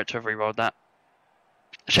 He's alright to have rerolled that.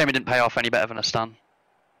 Shame he didn't pay off any better than a stun.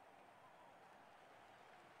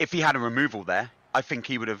 If he had a removal there, I think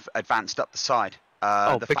he would have advanced up the side.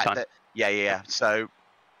 Big time. Yeah. So,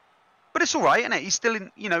 but it's all right, isn't it? He's still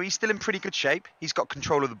in, he's still in pretty good shape. He's got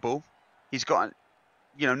control of the ball. He's got,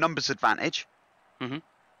 numbers advantage.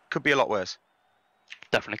 Could be a lot worse.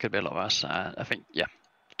 Definitely could be a lot worse. I think,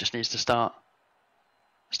 just needs to start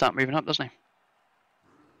moving up, doesn't he?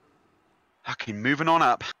 Okay, moving on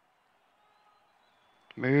up.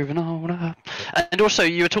 Moving on up. And also,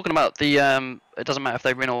 you were talking about the. It doesn't matter if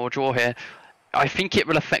they win or draw here. I think it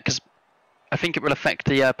will affect the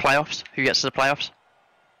playoffs. Who gets to the playoffs?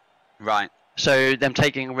 Right. So them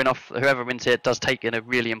taking a win off, whoever wins it does take in a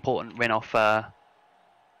really important win off the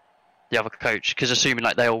other coach. Because assuming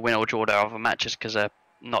like they all win or draw their other matches, because they're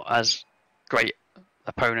not as great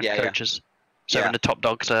opponent coaches. So when the top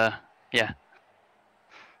dogs are,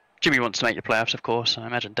 Jimmy wants to make the playoffs, of course. I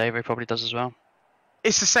imagine Davo probably does as well.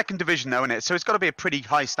 It's the second division, though, isn't it? So it's got to be a pretty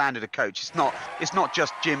high standard of coach. It's not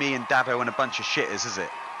just Jimmy and Davo and a bunch of shitters, is it?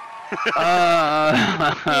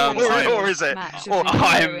 Or is it?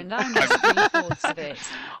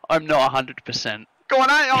 I'm not 100%. Go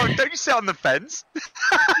on, don't you sit on the fence.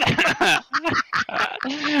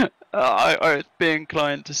 I was being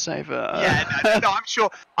inclined to say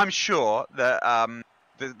that. I'm sure that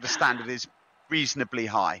the standard is reasonably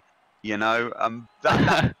high. You know,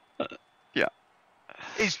 Yeah.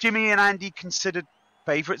 Is Jimmy and Andy considered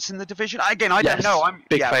favourites in the division? Again, I don't Yes, know.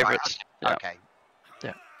 big right, favourites. Yeah. Okay.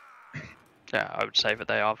 Yeah, I would say that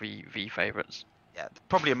they are V favourites. Yeah,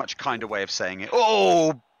 probably a much kinder way of saying it.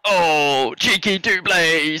 Oh, cheeky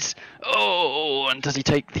doubles! Oh, and does he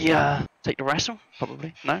take the wrestle?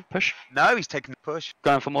 Probably. No, push. No, he's taking the push.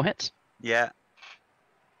 Going for more hits. Yeah.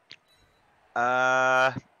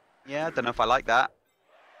 Yeah, I don't know if I like that.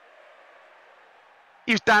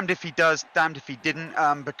 He was damned if he does, damned if he didn't.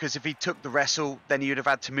 Because if he took the wrestle, then he would have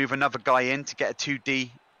had to move another guy in to get a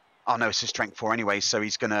 2D. Oh no, it's a strength 4 anyway, so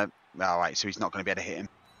he's gonna. All right, so he's not gonna be able to hit him.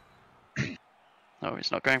 No,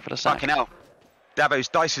 he's not going for the sack. Fucking hell. Davo's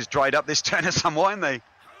dice has dried up this turn somewhat, haven't they?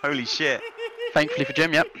 Holy shit. Thankfully for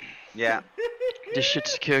Jim, yep. Yeah. This should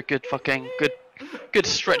secure good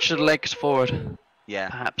stretch of the legs forward. Yeah.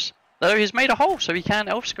 Perhaps. Though he's made a hole, so he can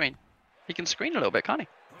elf screen. He can screen a little bit, can't he?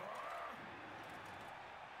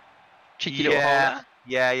 Cheeky little hole there.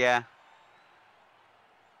 Yeah.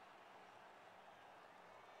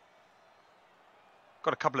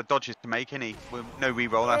 Got a couple of dodges to make, innit? With no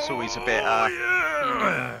reroll, that's always a bit.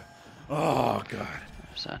 Oh god.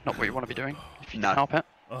 It's not what you want to be doing if you No. can help it.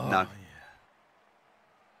 Oh, No. yeah.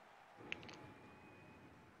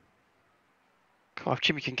 God, if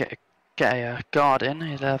Jimmy can get a guard in,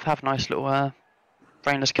 he'll have a nice little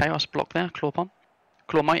brainless chaos block there. Claw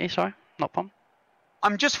mighty, sorry, not pom.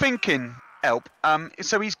 I'm just thinking, Elp.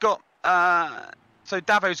 So he's got. So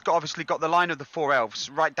Davo's obviously got the line of the 4 elves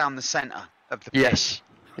right down the centre of the pit. Yes.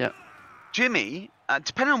 Yeah. Jimmy,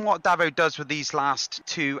 depending on what Davo does with these last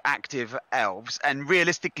 2 active elves, and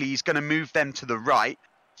realistically he's going to move them to the right,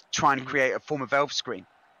 to try and create a form of elf screen.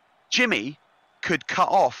 Jimmy could cut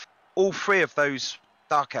off all 3 of those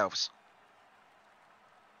dark elves.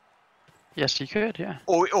 Yes, he could. Yeah.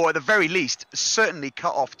 Or at the very least, certainly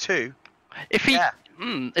cut off 2. If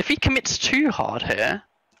he commits too hard here,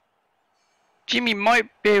 Jimmy might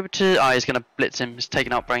be able to. Oh, he's going to blitz him. He's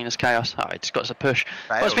taking out brainless chaos. Oh, he just got us a push.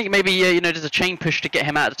 I was thinking maybe there's a chain push to get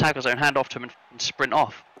him out of the tackle zone, hand off to him, and sprint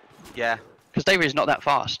off. Yeah. Because David is not that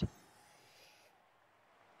fast.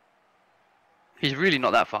 He's really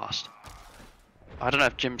not that fast. I don't know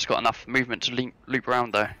if Jim's got enough movement to loop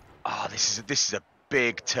around though. Oh, this is a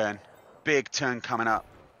big turn. Big turn coming up.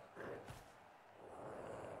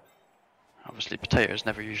 Obviously, potato is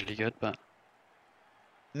never usually good, but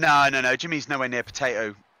No. Jimmy's nowhere near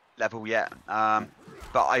potato level yet. But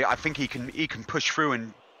I think he can push through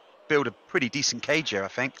and build a pretty decent cage here, I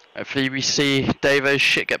think. hopefully we see Davo's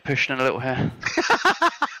shit get pushed in a little here.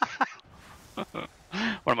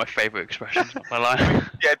 One of my favourite expressions, not gonna lie.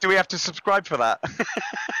 Yeah, do we have to subscribe for that?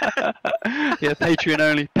 Yeah, Patreon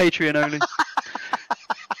only. Patreon only.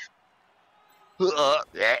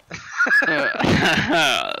 Yeah.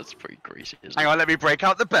 That's pretty greasy, isn't Hang on, let me break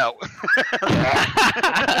out the belt.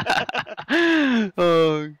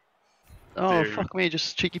 it? Oh, Dude. fuck me,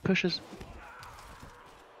 just cheeky pushes.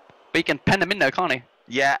 But he can pen him in there, can't he?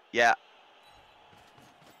 Yeah.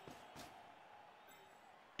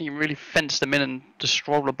 He can really fence them in and just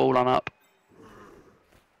roll the ball on up.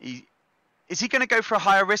 Is he going to go for a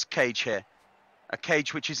higher risk cage here? A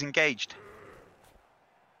cage which is engaged?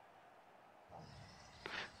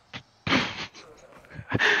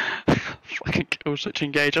 Fucking kill switch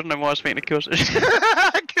engage. I don't know why I was thinking of kill switch.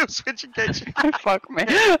 Kill switch engage. Fuck me.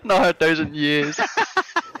 Not heard those in years.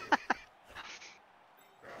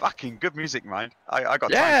 Fucking good music, man. I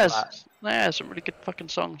got time for that. Yeah, some really good fucking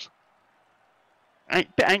songs. Bit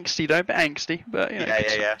angsty though, bit angsty, but you know.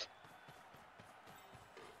 Yeah.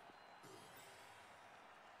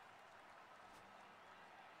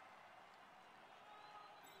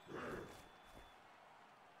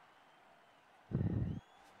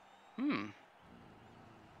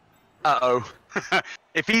 Uh-oh.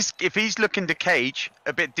 If he's looking to cage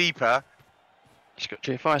a bit deeper. He's got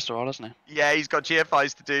GFIs to roll, hasn't he? Yeah, he's got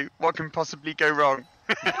GFIs to do. What can possibly go wrong?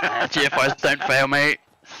 GFIs don't fail, mate.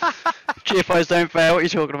 GFIs don't fail. What are you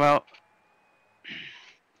talking about?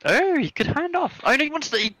 Oh, he could hand off. Only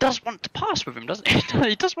he does want to pass with him, doesn't he?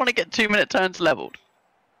 He does want to get 2-minute turns leveled.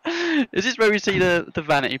 Is this where we see the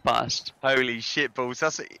vanity pass? Holy shit balls!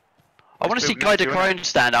 That's it. I want to see Guy de Crone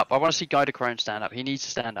stand up. He needs to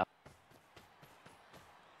stand up.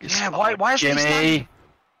 Yeah, why is he Jimmy? standing?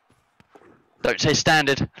 Don't say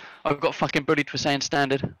standard. I've got fucking bullied for saying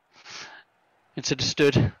standard instead of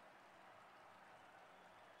stood.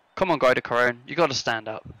 Come on, Guy de Crone. You got to stand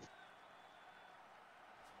up.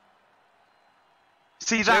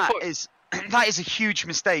 See, that is a huge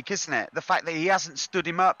mistake, isn't it? The fact that he hasn't stood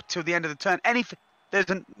him up till the end of the turn. That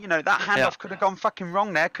handoff could have gone fucking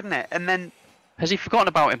wrong there, couldn't it? And then Has he forgotten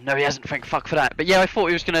about him? No, he hasn't. Thank fuck for that. But yeah, I thought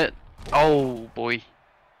he was gonna. Oh boy.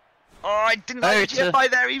 Oh, I didn't like the GFI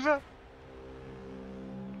there either.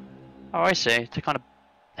 Oh, I see. To kind of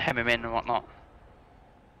hem him in and whatnot.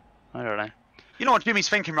 I don't know. You know what Jimmy's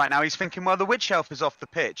thinking right now? He's thinking, well, the Witch Elf is off the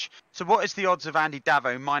pitch. So what is the odds of Andy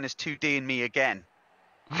Davo minus 2D and me again?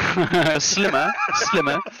 Slimmer.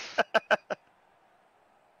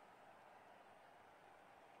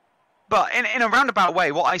 But in a roundabout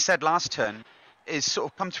way, what I said last turn is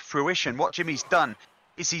sort of come to fruition. What Jimmy's done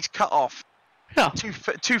is he's cut off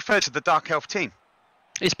two-thirds of the Dark Elf team.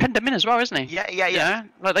 He's pinned him in as well, isn't he? Yeah.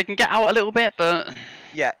 Like they can get out a little bit, but...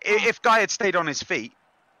 Yeah, if Guy had stayed on his feet,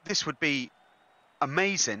 this would be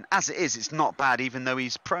amazing. As it is, it's not bad, even though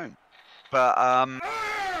he's prone. But,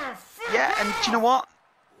 yeah, and do you know what?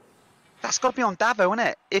 That's got to be on Davo, isn't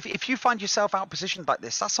it? If you find yourself out-positioned like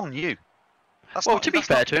this, that's on you. Well, to be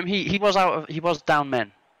fair to him, he was down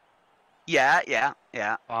men. Yeah.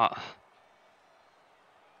 But...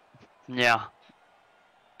 yeah.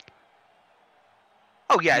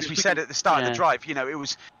 Oh yeah, as we said at the start of the drive, you know, it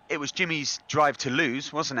was Jimmy's drive to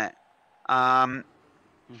lose, wasn't it? I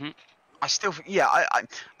still, I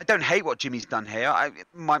don't hate what Jimmy's done here.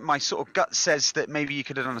 My sort of gut says that maybe you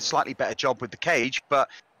could have done a slightly better job with the cage, but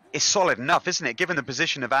it's solid enough, isn't it? Given the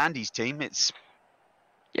position of Andy's team, it's...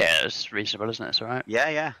 Yeah, it's reasonable, isn't it? It's alright.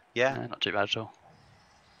 Yeah. Not too bad at all.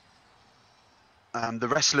 The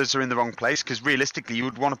wrestlers are in the wrong place, because realistically you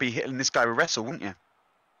would want to be hitting this guy with wrestle, wouldn't you?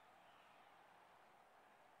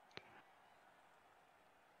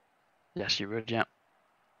 Yes, you would, yeah.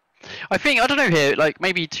 I think, I don't know here, like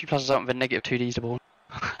maybe 2 pluses out with a negative 2D's the ball.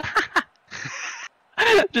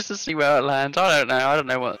 Just to see where it lands. I don't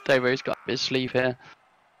know what Davo's got up his sleeve here.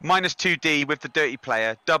 Minus 2D with the dirty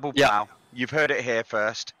player, double plow. You've heard it here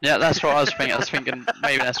first. Yeah, that's what I was thinking. I was thinking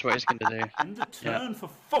maybe that's what he's going to do. End the turn, for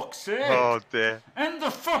fuck's sake! Oh dear. End the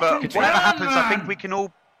fucking But turn, whatever happens, man. I think we can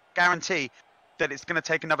all guarantee that it's going to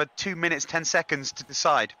take another 2 minutes, 10 seconds to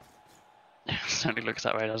decide. It certainly looks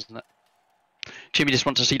that way, doesn't it? Jimmy just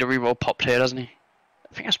wants to see the reroll popped here, doesn't he?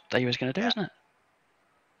 I think that's what Davo's going to do, isn't it?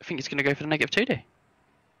 I think he's going to go for the negative 2D.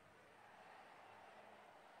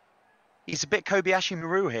 He's a bit Kobayashi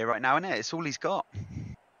Maru here right now, isn't it? It's all he's got.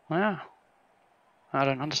 Wow. I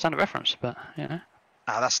don't understand the reference, but, you know.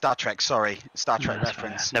 Ah, that's Star Trek, sorry. Star Trek No,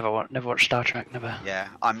 reference. Never watched Star Trek, never. Yeah,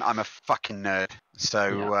 I'm a fucking nerd.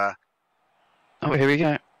 So, Oh, here we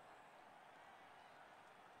go.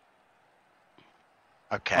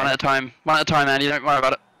 okay. One at a time, Andy, don't worry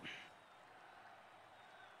about it.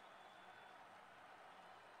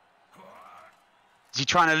 Is he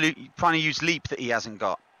trying to use leap that he hasn't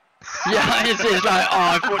got? Yeah, it's like, oh,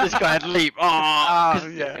 I thought this guy had leap. Oh,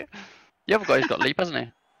 yeah. The other guy's got leap, hasn't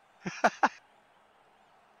he?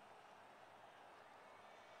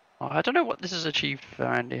 Oh, I don't know what this has achieved for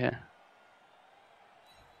Andy here.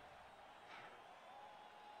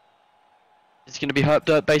 It's going to be herp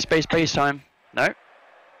dirt base time. No?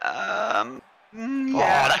 Yeah. Oh,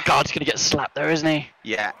 that guard's going to get slapped there, isn't he?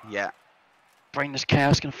 Yeah. Brainless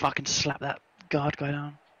Chaos going to fucking slap that guard guy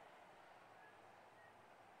down.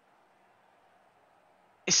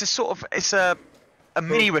 It's a sort of, a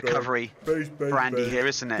mini recovery for Andy here,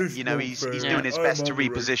 isn't it? You know, he's doing his best to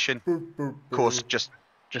reposition. Of course, just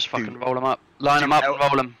fucking roll him up. Line him up and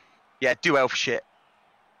roll him. Yeah, do elf shit.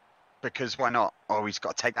 Because why not? Oh, he's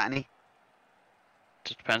got to take that, hasn't he?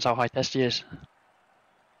 Just depends how high test he is.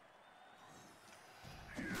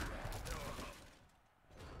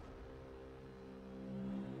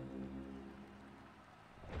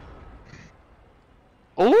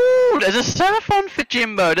 Oh, there's a surf on for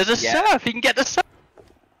Jimbo. There's a surf. He can get the surf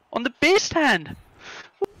on the beast hand.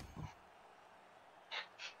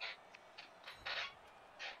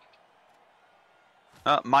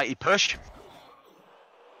 Mighty push.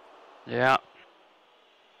 Yeah.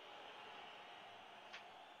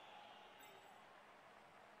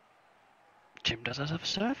 Jim does have a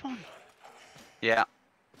surf on. Yeah.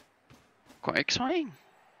 Quite exciting.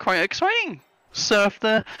 Quite exciting. Surf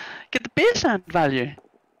get the beer stand value.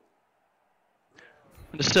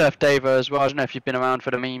 And the surf Davo as well. I don't know if you've been around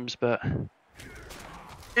for the memes, but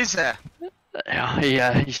Is there?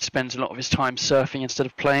 yeah, he spends a lot of his time surfing instead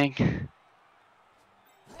of playing.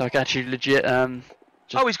 Like actually legit.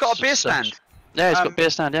 He's got a beer stand. Yeah, he's got a beer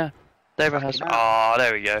stand. Yeah, Davo has. Oh,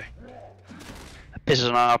 there we go. That pisses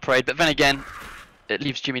on our parade, but then again, it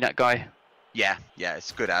leaves Jimmy that guy. Yeah,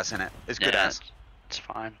 it's good as, isn't it? It's good as. It's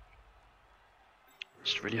fine.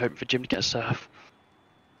 Just really hoping for Jim to get a surf.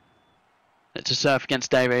 It's a surf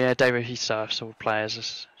against Davo. Yeah, Davo he surfs all players.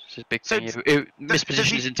 It's his big thing. He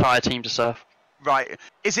mispositions his entire team to surf. Right.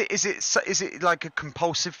 Is it like a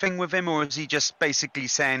compulsive thing with him, or is he just basically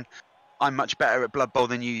saying, "I'm much better at Blood Bowl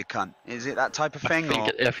than you cunt"? Is it that type of thing?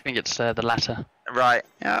 I think it's the latter. Right.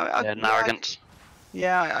 Yeah. Yeah, arrogance.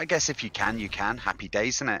 Yeah. I guess if you can, you can. Happy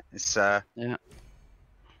days, isn't it? It's Yeah. There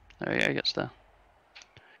we go. Gets there.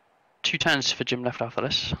 2 turns for Jim left after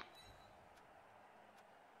this.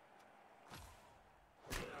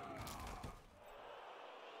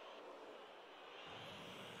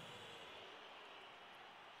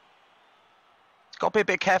 got to be a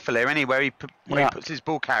bit careful here, anyway, where he puts his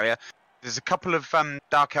ball carrier. There's a couple of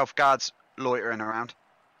Dark Elf guards loitering around.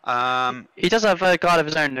 He does have a guard of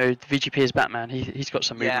his own, though. The VGP is Batman. He's got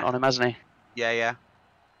some movement on him, hasn't he? Yeah.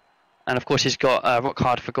 And of course, he's got Rock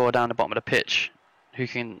Hard for Gore down the bottom of the pitch, who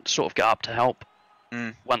can sort of get up to help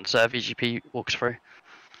once VGP walks through.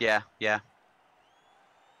 Yeah.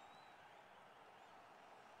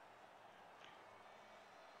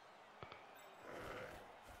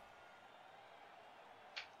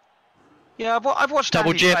 Yeah, I've watched double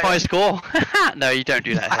Andy GFI play. Score. No, you don't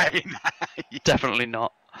do that here. Definitely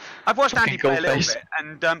not. I've watched Andy play a little face. bit,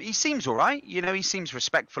 and he seems all right. You know, he seems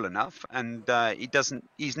respectful enough, and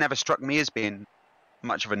he's never struck me as being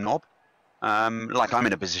much of a knob. Like I'm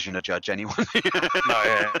in a position to judge anyone. No,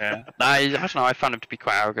 I don't know. I found him to be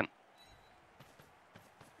quite arrogant.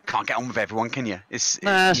 Can't get on with everyone, can you? That's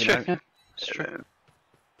true. Yeah. It's true.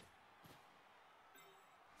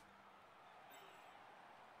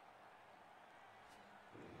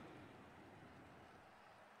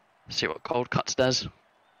 See what Cold Cuts does.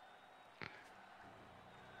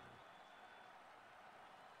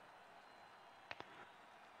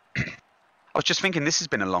 I was just thinking this has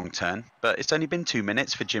been a long turn, but it's only been 2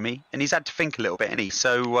 minutes for Jimmy, and he's had to think a little bit, hasn't he?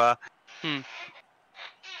 So,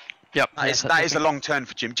 Yep. That is a long turn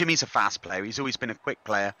for Jim. Jimmy's a fast player. He's always been a quick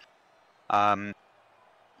player.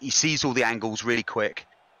 He sees all the angles really quick.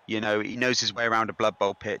 You know, he knows his way around a Blood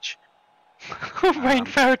Bowl pitch. Rain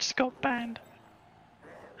Farrah just got banned.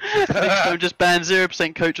 Next time, just ban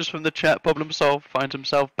 0% coaches from the chat. Problem solved. Finds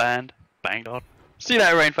himself banned. Banged on. See you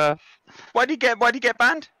later, Rain Farrah. Why'd he get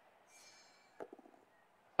banned?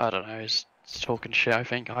 I don't know. He's talking shit. I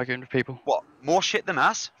think arguing with people. What? More shit than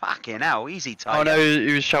us? Fucking hell, easy time. Oh no,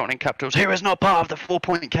 he was shouting in capitals. He was not part of the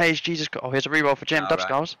 4-point cage. Jesus. Oh, here's a reroll for Jim. Dubs,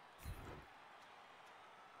 guys.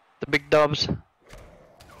 The big dubs.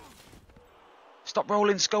 Stop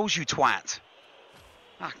rolling skulls, you twat.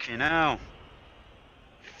 Fucking hell.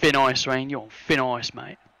 Thin ice, Rain. You're on thin ice,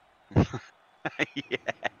 mate.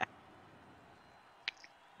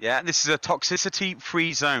 Yeah, this is a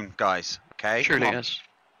toxicity-free zone, guys. Okay. Truly is.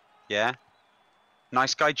 Yeah.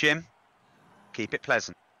 Nice guy, Jim. Keep it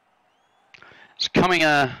pleasant. It's coming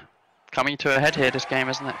to a head here, this game,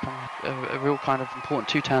 isn't it? A real kind of important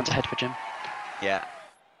 2 turns ahead for Jim. Yeah.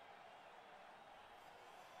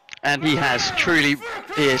 And he has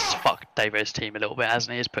fucked Davo's team a little bit,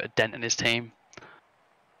 hasn't he? He's put a dent in his team.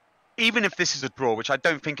 Even if this is a draw, which I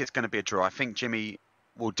don't think it's going to be a draw, I think Jimmy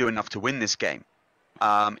will do enough to win this game.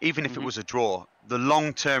 Even if it was a draw, the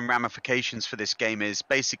long-term ramifications for this game is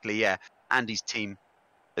basically, Andy's team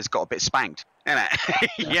has got a bit spanked, isn't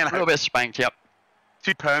it? A little bit spanked, yep.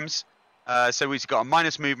 2 perms, so he's got a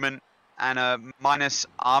minus movement and a minus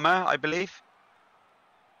armor, I believe.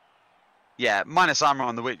 Yeah, minus armor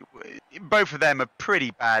on the both of them are pretty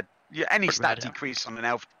bad. Yeah, any stat decrease on an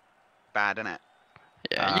elf, bad, isn't it?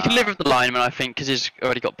 Yeah, you can live with the lineman, I think, because he's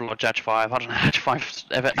already got Blodge Edge 5. I don't know, Edge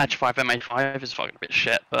 5 MA5 is fucking a bit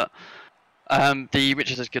shit, but the Witch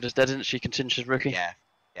is as good as dead, isn't she? Contentious rookie.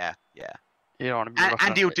 Yeah. You don't want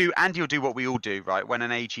to be Andy will do what we all do, right? When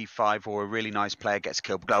an AG5 or a really nice player gets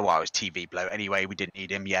killed, go, well, it was TV blow. Anyway, we didn't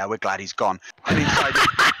need him. Yeah, we're glad he's gone. And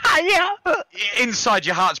inside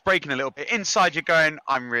your heart's breaking a little bit. Inside you're going,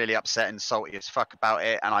 I'm really upset and salty as fuck about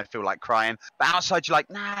it, and I feel like crying. But outside you're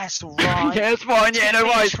like, nah, it's all right. Yeah, it's fine. Yeah, no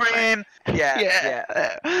worries for him. Yeah.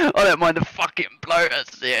 I don't mind the fucking bloaters.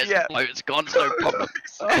 The bloater's gone. It's no problem.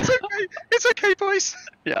 It's okay. It's okay, boys.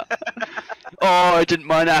 Yeah. Oh, I didn't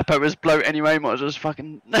mind Appo was bloat anyway. Might as well just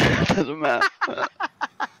fucking doesn't matter.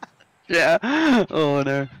 Yeah. Oh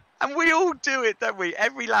no. And we all do it, don't we?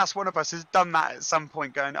 Every last one of us has done that at some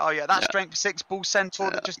point, going, oh yeah, that strength 6 bull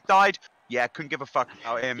centaur that just died. Yeah, couldn't give a fuck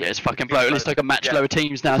about him. Yeah, it's fucking bloat. At least I can match lower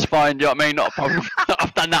teams now. It's fine. You know what I mean? Not a problem.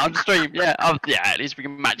 I've done that on stream. Yeah. At least we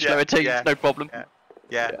can match lower teams. No problem.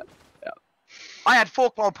 Yeah. I had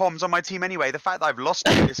 4 claw bombs on my team anyway. The fact that I've lost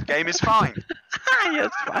this game is fine. Yeah,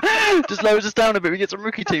 it's fine. Just lowers us down a bit. We get some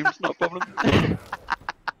rookie teams. Not a problem.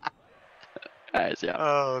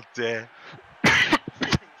 Oh dear.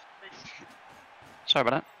 Sorry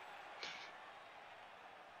about that.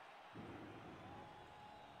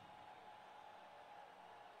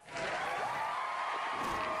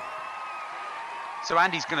 So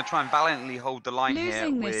Andy's going to try and valiantly hold the line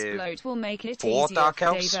Losing here this with bloat will make it 4 easier Dark for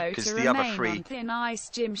Elves, Davo because to the other remain 3, on thin ice.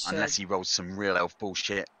 Jim should. unless he rolls some real elf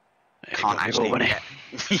bullshit, He can't probably actually will,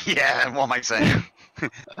 won't get... Yeah, what am I saying?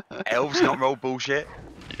 Elves not roll bullshit?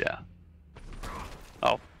 Yeah.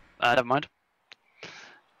 Oh, never mind.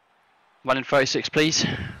 1 in 36, please.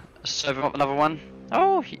 Serve him up another one.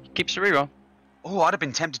 Oh, he keeps the reroll. Oh, I'd have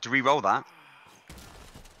been tempted to re-roll that.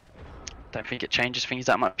 Don't think it changes things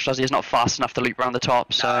that much, does he? He's not fast enough to loop around the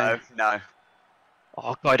top, so... No.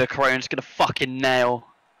 Oh, Guido Corone's gonna fucking nail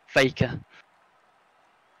Faker.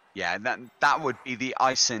 Yeah, that would be the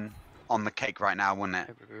icing on the cake right now, wouldn't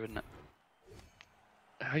it? Wouldn't it?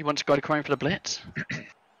 Oh, he wants Guido Corone for the blitz?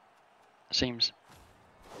 Seems.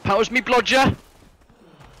 Powers me blodger!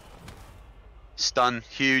 Stun,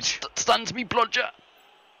 huge. Stuns me blodger!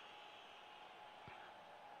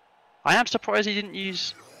 I am surprised he didn't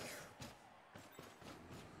use...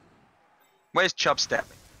 Where's Chubstep?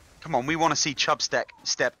 Come on, we want to see Chubstep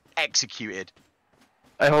executed.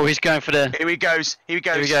 Oh, he's going for the... Here he goes. Here he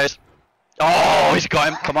goes. Oh, he's got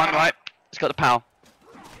him. Come on, right. He's got the power.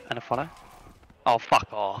 And a follow. Oh, fuck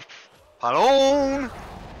off. Pylon!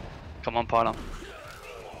 Come on, pylon.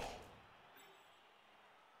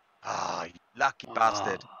 Ah, you lucky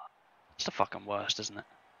bastard. It's the fucking worst, isn't it?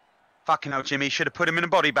 Fucking hell, Jimmy. Should have put him in a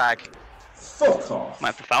body bag. Fuck off. Might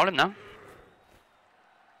have to foul him now.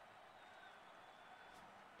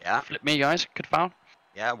 Yeah. Flip me, guys. Good foul.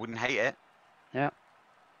 Yeah, wouldn't hate it. Yeah.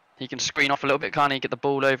 He can screen off a little bit, can't he? Get the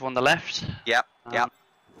ball over on the left. Yep, yep.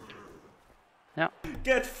 Yeah.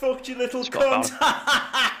 Get fucked, you little got cunt!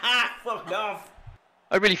 Fuck off!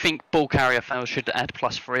 I really think ball carrier fails should add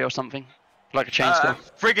 +3 or something. Like a chain skill.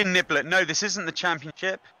 Friggin' Niblet. No, this isn't the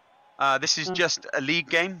championship. This is just a league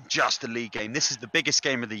game. Just a league game. This is the biggest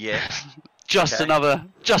game of the year. Just another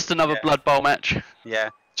Blood Bowl match. Yeah.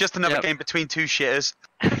 Just another game between 2 shitters.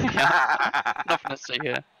 Nothing to see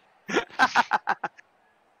here.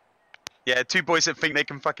 Yeah, 2 boys that think they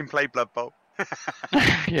can fucking play Blood Bowl.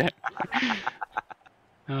 Yeah.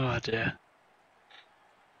 Oh dear.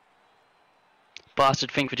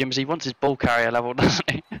 Bastard thing for Jim is he wants his ball carrier level, doesn't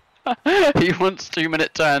he? He wants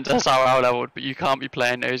 2-minute turns SRL leveled, but you can't be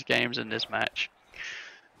playing those games in this match.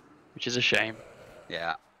 Which is a shame.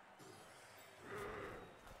 Yeah.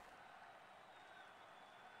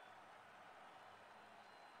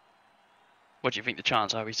 What do you think the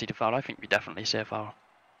chance are we see the foul? I think we definitely see a foul.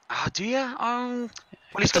 Ah, do you? Well,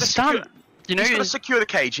 It's the stun. You know, he's got to secure the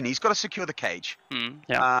cage, and he's got to secure the cage.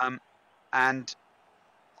 Yeah. And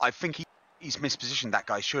I think he's mispositioned that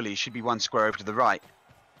guy. Surely he should be 1 square over to the right.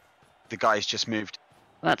 The guy's just moved.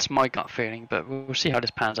 That's my gut feeling, but we'll see how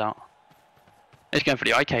this pans out. He's going for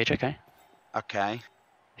the eye cage, okay. Okay.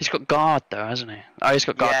 He's got guard though, hasn't he? Oh, he's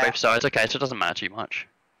got guard Yeah. both sides. Okay, so it doesn't matter too much.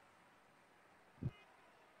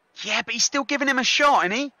 Yeah, but he's still giving him a shot,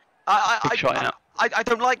 isn't he? I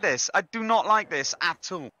don't like this. I do not like this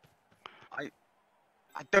at all.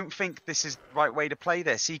 I don't think this is the right way to play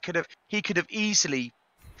this. He could have easily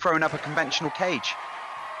thrown up a conventional cage.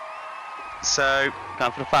 So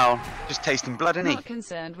Going for the foul. just tasting blood, isn't he? Not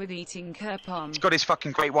concerned with eating Kerpon. He's got his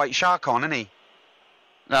fucking great white shark on, isn't he?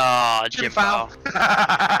 Ah, Jim Jim foul.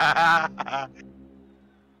 foul.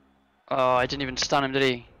 Oh, I didn't even stun him, did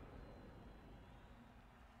he?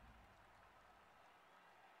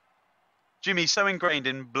 Jimmy's so ingrained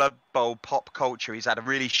in Blood Bowl pop culture, he's had a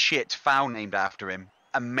really shit foul named after him.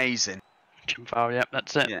 Amazing. Jim foul, yep,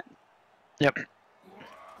 that's it. Yeah. Yep.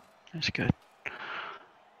 That's good.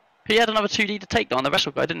 He had another 2D to take on the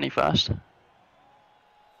wrestle guy, didn't he, first?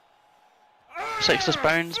 Sexless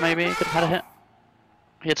Bones, maybe, could have had a hit.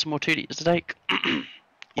 He had some more 2Ds to take. Or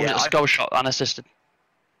was it a skull shot, unassisted?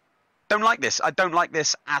 Don't like this. I don't like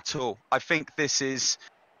this at all. I think this is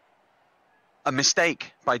a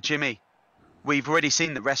mistake by Jimmy. We've already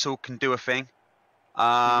seen that Wrestle can do a thing.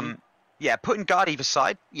 Yeah, putting guard either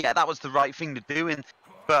side. Yeah, that was the right thing to do.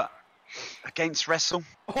 But against Wrestle,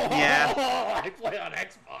 yeah. I play on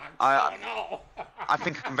Xbox. I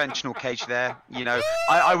think a conventional cage there. You know,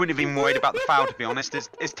 I wouldn't have been worried about the foul, to be honest.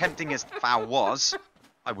 As tempting as the foul was,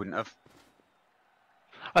 I wouldn't have.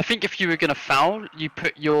 I think if you were going to foul, you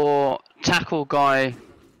put your tackle guy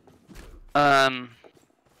run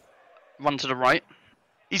to the right.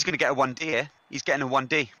 He's going to get a 1D here. He's getting a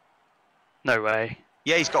 1D. No way.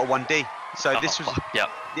 Yeah, he's got a 1D. So this was,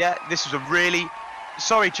 yeah, this was a really.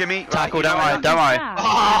 Sorry, Jimmy. Tackle, don't worry. You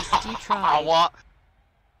tried. What?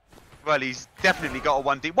 Well, he's definitely got a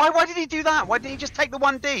 1D. Why did he do that? Why didn't he just take the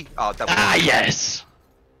 1D? Oh, double. Ah, yes.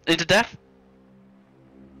 Into death?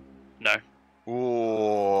 No.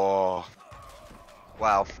 Oh.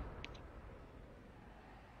 Wow.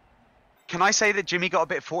 Can I say that Jimmy got a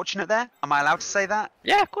bit fortunate there? Am I allowed to say that?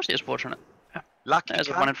 Yeah, of course he was fortunate. Yeah. Lucky. It was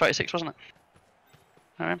a 1 in 36, wasn't it?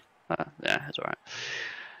 Alright. Yeah, it's alright.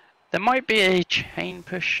 There might be a chain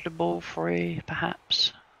push to ball 3,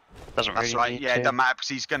 perhaps. Doesn't really That's right. need Yeah, to. it doesn't matter because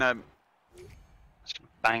he's gonna. Just gonna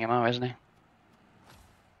bang him out, isn't he?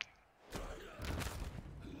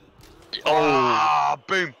 Oh,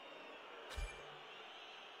 boom.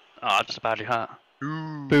 Oh, just badly hurt.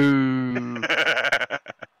 Ooh. Boom.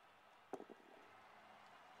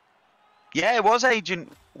 Yeah, it was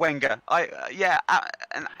Agent Wenger. He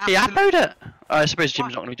uploaded it. I suppose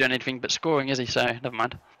Jim's not going to be doing anything but scoring, is he? So never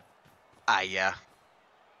mind. Yeah.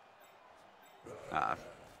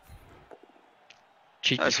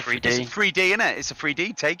 Cheeky It's 3D. a 3D, isn't it? It's a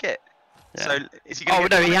 3D. Take it. Yeah. So is he gonna Oh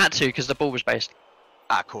get no, he the- had to because the ball was based.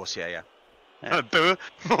 Of course, yeah. Yeah. Duh.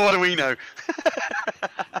 What do we know?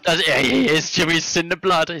 Yeah, he is. Jimmy's in the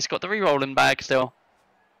blood. He's got the re-rolling bag still.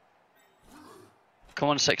 Come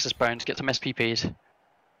on, Sexus Bones, get some SPPs.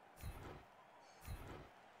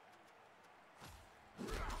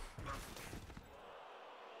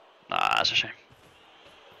 Ah, that's a shame.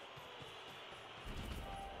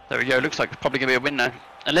 There we go. Looks like it's probably gonna be a win now,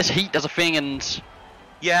 unless Heat does a thing and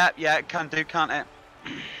Yeah, it can do, can't it?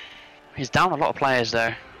 he's down a lot of players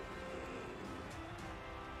though.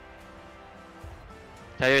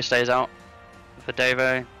 Teo stays out for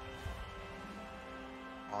Davo.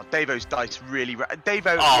 Oh, Davo's dice really.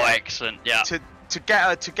 Davo. Oh, yeah, excellent! Yeah. To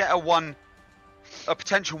get a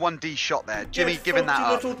potential 1D shot there. Jimmy Get giving that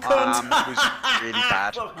fucked, up you little cunt. was really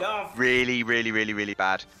bad. Fuck off. Really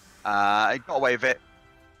bad. He got away with it.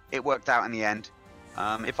 It worked out in the end.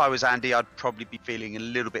 If I was Andy, I'd probably be feeling a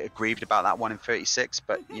little bit aggrieved about that 1 in 36,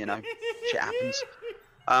 but you know, shit happens.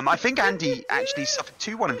 I think Andy actually suffered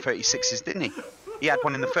 2 1 in 36s, didn't he? He had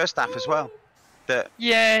one in the first half as well.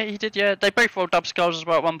 Yeah, he did. Yeah, they both rolled dub skulls as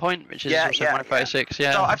well at one point, which is also 1 in 36.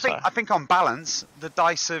 Yeah. So I think on balance, the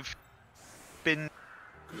dice have been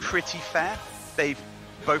pretty fair. They've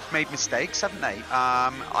both made mistakes, haven't they?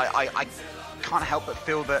 I can't help but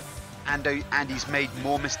feel that Andy's made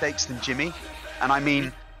more mistakes than Jimmy, and I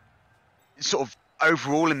mean, sort of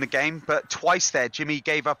overall in the game. But twice there, Jimmy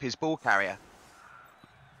gave up his ball carrier.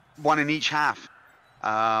 1 in each half.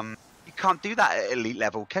 You can't do that at elite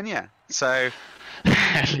level, can you? So.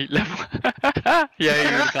 Elite level. Yeah, you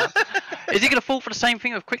really can't. Is he going to fall for the same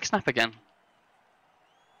thing with quick snap again?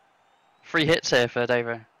 3 hits here for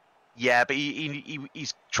Davo. Yeah, but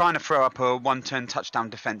he's trying to throw up a 1-turn touchdown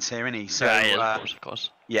defense here, isn't he? So yeah, of course.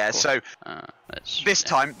 Yeah, Of so course. this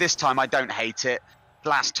time I don't hate it.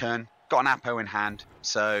 Last turn, got an Apo in hand.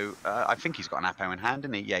 So I think he's got an Apo in hand,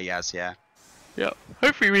 isn't he? Yeah, he has. Yeah. Yeah.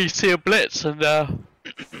 Hopefully we see a blitz and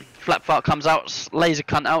Flat Fart comes out, laser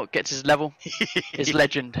cunt out, gets his level. His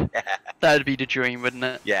legend. Yeah. That'd be the dream, wouldn't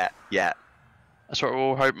it? Yeah. That's what we're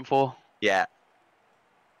all hoping for. Yeah.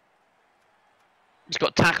 He's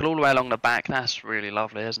got tackle all the way along the back. That's really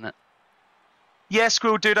lovely, isn't it? Yeah,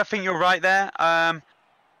 Squirrel Dude, I think you're right there. I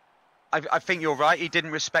think you're right. He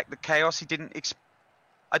didn't respect the chaos. He didn't.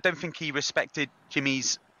 I don't think he respected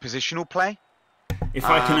Jimmy's positional play. If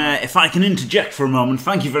I can interject for a moment,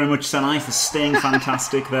 thank you very much, Senai, for staying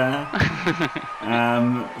fantastic there.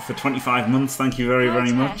 For 25 months, thank you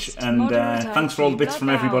very much, and thanks for all the bits from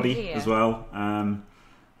everybody as well.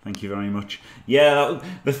 Thank you very much. Yeah,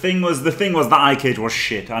 the thing was that iCage was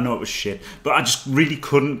shit. I know it was shit, but I just really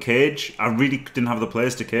couldn't cage. I really didn't have the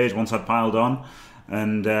players to cage once I'd piled on,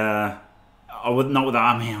 and I would not with that.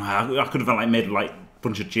 I mean, I could have made a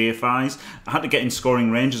bunch of GFIs. I had to get in scoring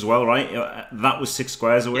range as well, right? That was 6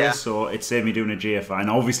 squares away, so it saved me doing a GFI. And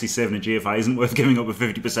obviously, saving a GFI isn't worth giving up a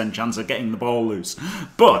 50% chance of getting the ball loose.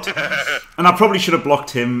 But, and I probably should have blocked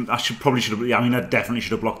him. I definitely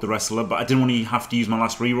should have blocked the wrestler, but I didn't want to have to use my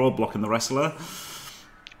last reroll blocking the wrestler.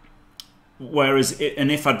 Whereas,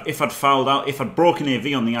 if I'd fouled out, if I'd broken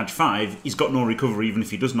AV on the edge 5, he's got no recovery even if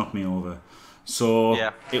he does knock me over. So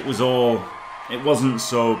it wasn't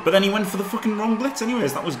so. But then he went for the fucking wrong blitz.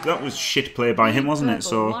 Anyways, that was shit play by him, wasn't it?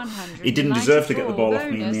 So he didn't deserve to get the ball off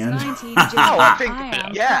me in the end. I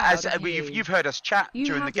think you've heard us chat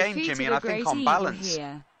during the game, Jimmy, and I think on balance,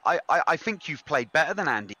 I think you've played better than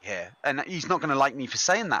Andy here, and he's not going to like me for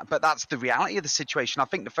saying that, but that's the reality of the situation. I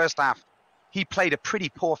think the first half, he played a pretty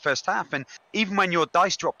poor first half, and even when your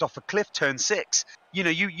dice dropped off a cliff turn 6, you know,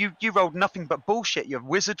 you rolled nothing but bullshit. Your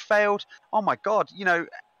wizard failed. Oh my god, you know.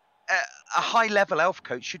 A high-level elf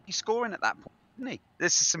coach should be scoring at that point, isn't he?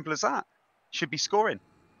 It's as simple as that. Should be scoring,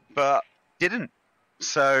 but didn't.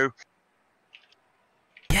 So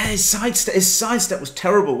yeah, his sidestep was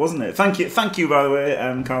terrible, wasn't it? Thank you, by the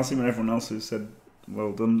way, Calcium and everyone else who said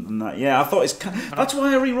Well done on that. Yeah, I thought that's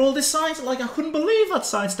why I re-rolled this side. Like, I couldn't believe that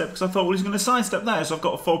sidestep because I thought, well, he's going to sidestep there, so I've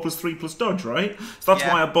got a 4+3+ dodge, right? So that's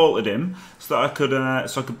why I bolted him, so that I could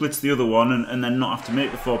blitz the other one and then not have to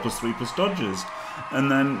make the 4+3+ dodges. And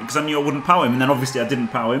then because I knew I wouldn't power him, and then obviously I didn't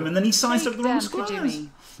power him, and then he sidestepped the wrong squares.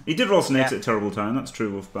 He did roll snakes at a terrible time. That's true,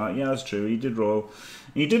 Wolfbat. Yeah, that's true. He did roll.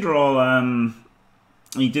 He did roll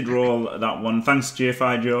that one. Thanks,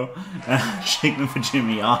 GFI Joe. Shake them for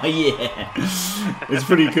Jimmy. Oh, yeah. It's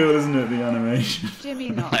pretty cool, isn't it, the animation? Jimmy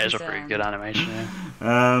not that is a pretty good animation, yeah.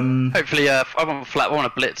 Hopefully, I want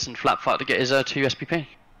to blitz and Flapfart to get his 2 SPP.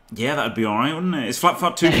 Yeah, that'd be alright, wouldn't it? Is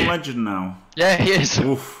Flapfart 2 for Legend now? Yeah, he is.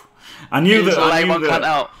 Oof. I knew that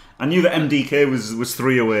MDK was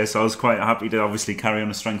 3 away, so I was quite happy to obviously carry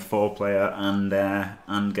on a strength 4 player and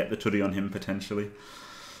get the tuddy on him potentially.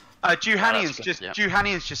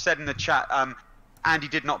 Juhanian's just said in the chat, Andy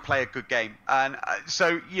did not play a good game, and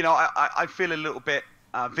so you know I feel a little bit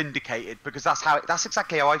vindicated because that's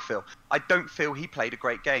exactly how I feel. I don't feel he played a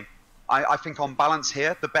great game. I think on balance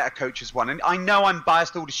here, the better coach has won, and I know I'm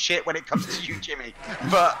biased all to shit when it comes to you, Jimmy,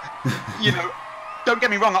 but you know. Don't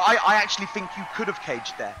get me wrong, I actually think you could have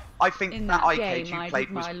caged there. I think that IK you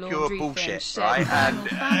played was pure bullshit, right? And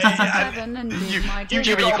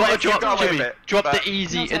Jimmy, you got to drop the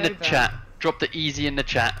easy in the chat. Drop the easy in the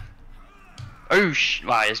chat. Oh,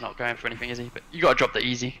 well, he's not going for anything, is he? But you got to drop the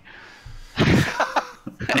easy.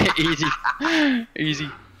 Easy.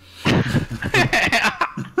 Easy.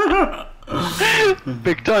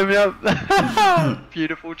 Big time, yeah.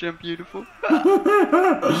 Beautiful, Jim, beautiful.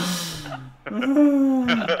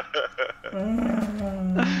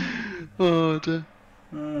 Oh dear.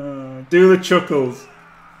 Do the chuckles.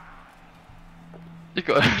 You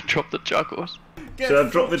gotta drop the chuckles. Should I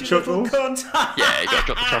drop the chuckles? Yeah, you gotta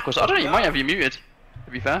drop the chuckles. I don't know, you might have you muted,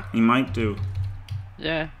 to be fair. He might do.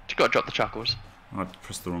 Yeah, you gotta drop the chuckles. I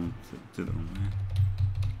pressed the wrong, did the wrong way.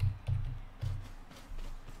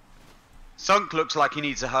 Sunk looks like he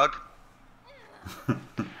needs a hug.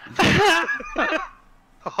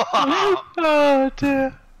 Oh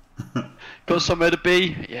dear. Got somewhere to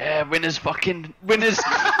be. Yeah, winners club.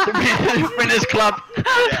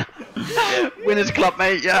 Yeah. Winners club,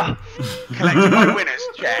 mate, yeah. Collected by winners,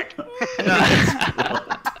 check.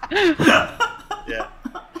 Yeah.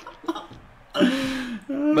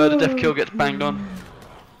 Murder, death, kill gets banged on.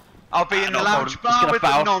 I'll be in the lounge bar with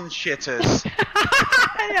the non-shitters.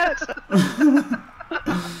 Yes.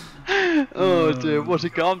 Oh dear, what a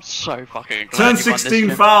go. I'm so fucking glad. Turn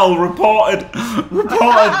 16 foul, reported.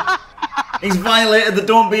 Reported. He's violated the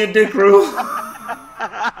don't be a dick rule.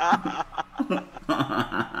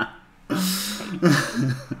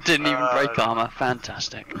 Didn't even break armor,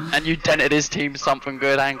 fantastic. And you dented his team something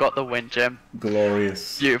good and got the win, Jim.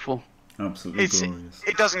 Glorious. Beautiful. Absolutely glorious.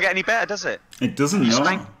 It doesn't get any better, does it? It doesn't,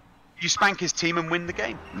 no. You spank his team and win the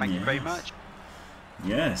game. Thank you very much.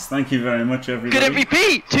 Yes, thank you very much, everybody. Good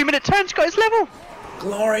MVP! 2-minute turns, got his level!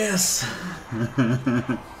 Glorious!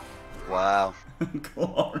 Wow.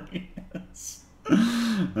 Glorious.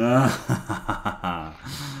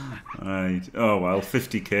 Right. Oh well,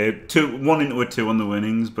 50k. 1 into a 2 on the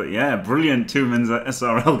winnings, but yeah, brilliant. 2 mins at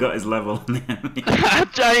SRL got his level.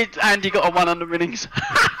 Andy got a 1 on the winnings.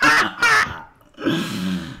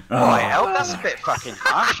 Elf, that's a bit fucking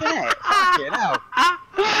harsh, isn't it? Fucking hell.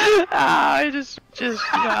 It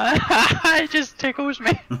just tickles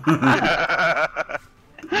me.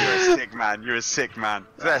 You're a sick man. You're a sick man.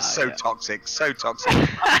 They're so toxic, so toxic.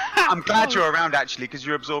 I'm glad you're around actually, because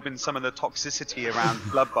you're absorbing some of the toxicity around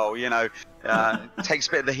Blood Bowl. You know, takes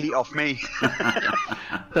a bit of the heat off me.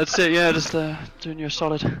 That's it. Yeah, just doing you a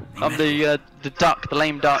solid. I'm the duck, the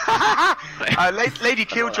lame duck. Lady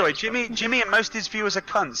Killjoy, Jimmy, and most of his viewers are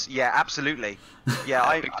cunts. Yeah, absolutely. Yeah,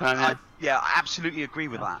 I absolutely agree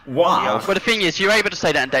with that. Wow. Yeah. But the thing is, you're able to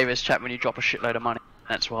say that in David's chat when you drop a shitload of money.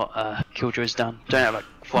 That's what Killjoy's done. Don't have like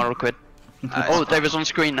 400 quid. Oh, David's on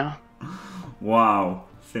screen now. Wow,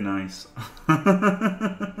 thin ice.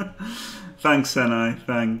 Thanks, Senai.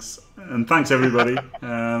 Thanks, and thanks everybody.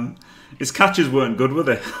 His catches weren't good, were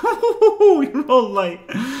they? He rolled like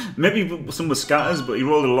maybe some were scatters, but he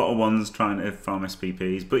rolled a lot of ones trying to farm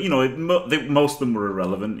SPPs. But you know, most of them were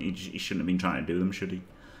irrelevant. He shouldn't have been trying to do them, should he?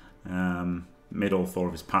 Made all 4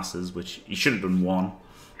 of his passes, which he should have done 1,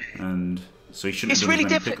 and. So he shouldn't. It's really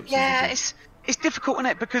difficult. Yeah, it's difficult, isn't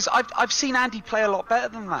it? Because I've seen Andy play a lot better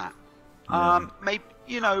than that. Yeah. Maybe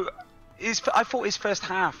I thought his first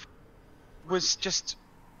half was just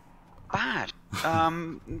bad.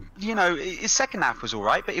 You know, his second half was all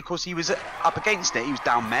right, but of course he was up against it. He was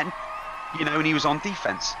down men, you know, and he was on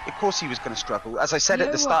defense. Of course he was going to struggle. As I said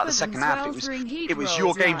at the start of the second half, it was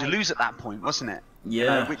your game to lose at that point, wasn't it?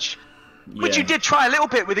 Yeah. Which you did try a little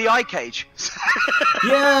bit with the eye cage.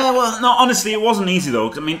 Yeah, well, no, honestly, it wasn't easy though.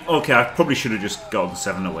 'Cause, I mean, okay, I probably should have just got the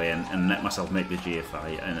 7 away and let myself make the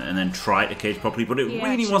GFI and then try to cage properly. But it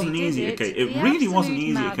really wasn't easy to cage. It really wasn't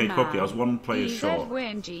easy to cage properly. I was one player short of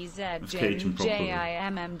caging properly.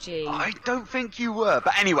 I don't think you were,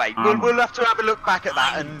 but anyway, we'll have to have a look back at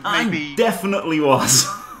that and maybe. I definitely was.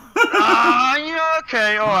 Yeah,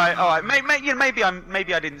 okay, all right.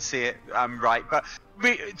 Maybe I didn't see it right, but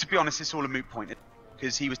to be honest, it's all a moot point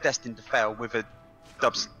because he was destined to fail with a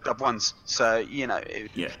dub ones. So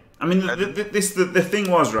Yeah. I mean, the thing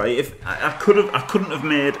was, right. If I couldn't have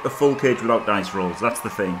made a full cage without dice rolls. That's the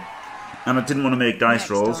thing. And I didn't want to make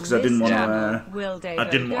dice rolls because I didn't want to.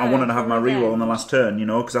 I wanted to have my reroll on the last turn,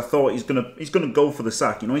 because I thought he's gonna go for the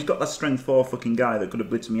sack. He's got that strength 4 fucking guy that could have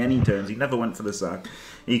blitzed me any turns. He never went for the sack.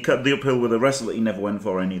 He cut the uphill with a wrestle that he never went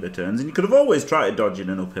for any of the turns. And he could have always tried to dodge in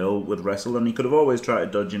an uphill with wrestle, and he could have always tried to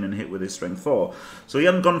dodge in and hit with his strength 4. So he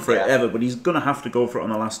hadn't gone for it ever, but he's gonna have to go for it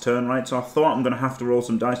on the last turn, right? So I thought I'm gonna have to roll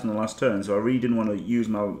some dice on the last turn. So I really didn't want to use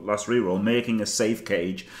my last reroll, making a safe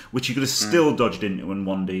cage, which he could have still dodged into in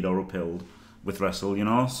 1-D'd or uphilled with wrestle,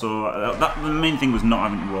 So the main thing was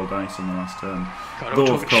not having to roll dice on the last turn.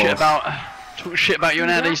 Talk shit about you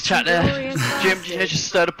and Andy's chat there. Jim just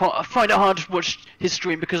stirred a pot. I find it hard to watch his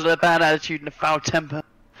stream because of their bad attitude and a foul temper.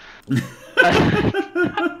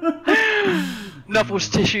 Knuckles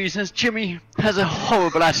tissues as Jimmy has a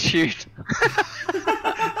horrible attitude.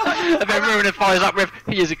 I've been ruining fires up with.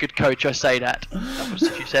 He is a good coach, I say that. Knuckles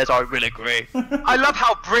tissues says I will agree. I love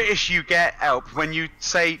how British you get, Elp, when you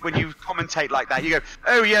commentate like that. You go,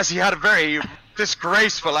 oh yes, he had a very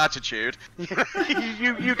disgraceful attitude.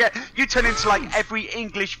 you turn into like every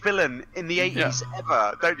English villain in the 80s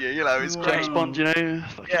ever, don't you? It's great. James Bond,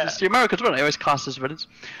 Just the Americans, weren't they? Always cast as villains.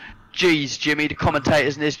 Jeez, Jimmy, the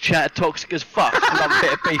commentators in this chat are toxic as fuck. Love a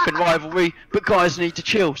bit of beef and rivalry, but guys need to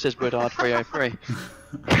chill, says Woodard 303.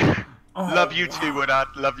 Love you too, Woodard.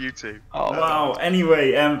 Love you too. Oh wow.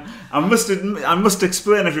 Anyway, I must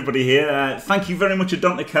explain everybody here. Thank you very much,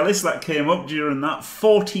 Adonta Kellis. That came up during that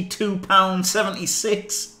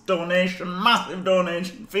 £42.76 donation, massive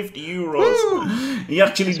donation, €50. Woo! He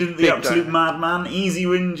actually did the absolute madman. Easy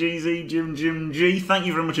win, GZ, Jim G. Thank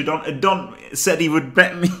you very much, Adon. Adon said he would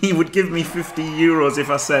bet me, he would give me €50 if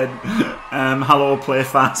I said, hello, play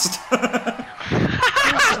fast.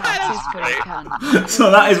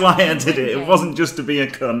 So that is why I did it. It wasn't just to be a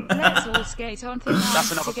cunt. Let's all skate on to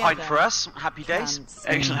That's another pint for us. Happy days.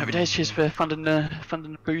 Excellent, happy days. Cheers for funding the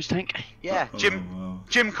booze tank. Yeah,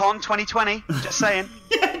 GymCon 2020. Just saying.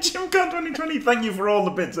 Yeah, GymCon 2020. Thank you for all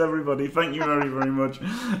the bits, everybody. Thank you very, very much.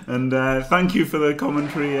 And thank you for the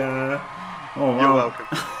commentary. You're welcome.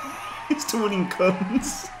 It's to winning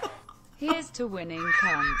cunts. Here's to winning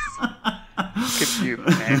cunts. Good you,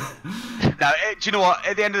 man. Now, do you know what?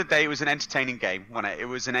 At the end of the day, it was an entertaining game, wasn't it? It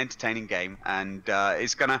was an entertaining game, and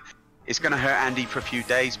it's gonna hurt Andy for a few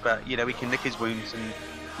days, but we can lick his wounds, and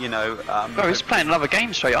Oh, he's playing another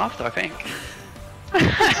game straight after, I think.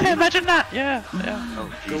 Imagine that. Yeah. Oh,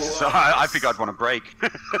 Jesus. I think I'd want a break.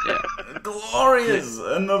 Yeah. Glorious.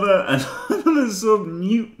 Another sub,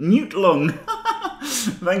 Newt Lung.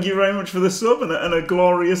 Thank you very much for the sub and a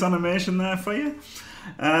glorious animation there for you.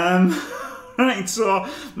 Right, so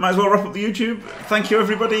might as well wrap up the YouTube. Thank you,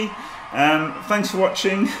 everybody. Thanks for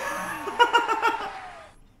watching.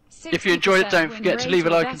 If you enjoyed it, don't forget to leave a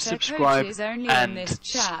like and subscribe. And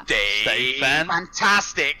stay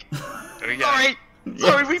fantastic.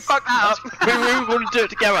 Sorry, we fucked that up. we want to do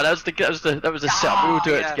it together. That was the setup. We will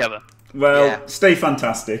do it together. Well, stay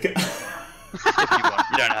fantastic. If you want,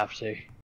 you don't have to.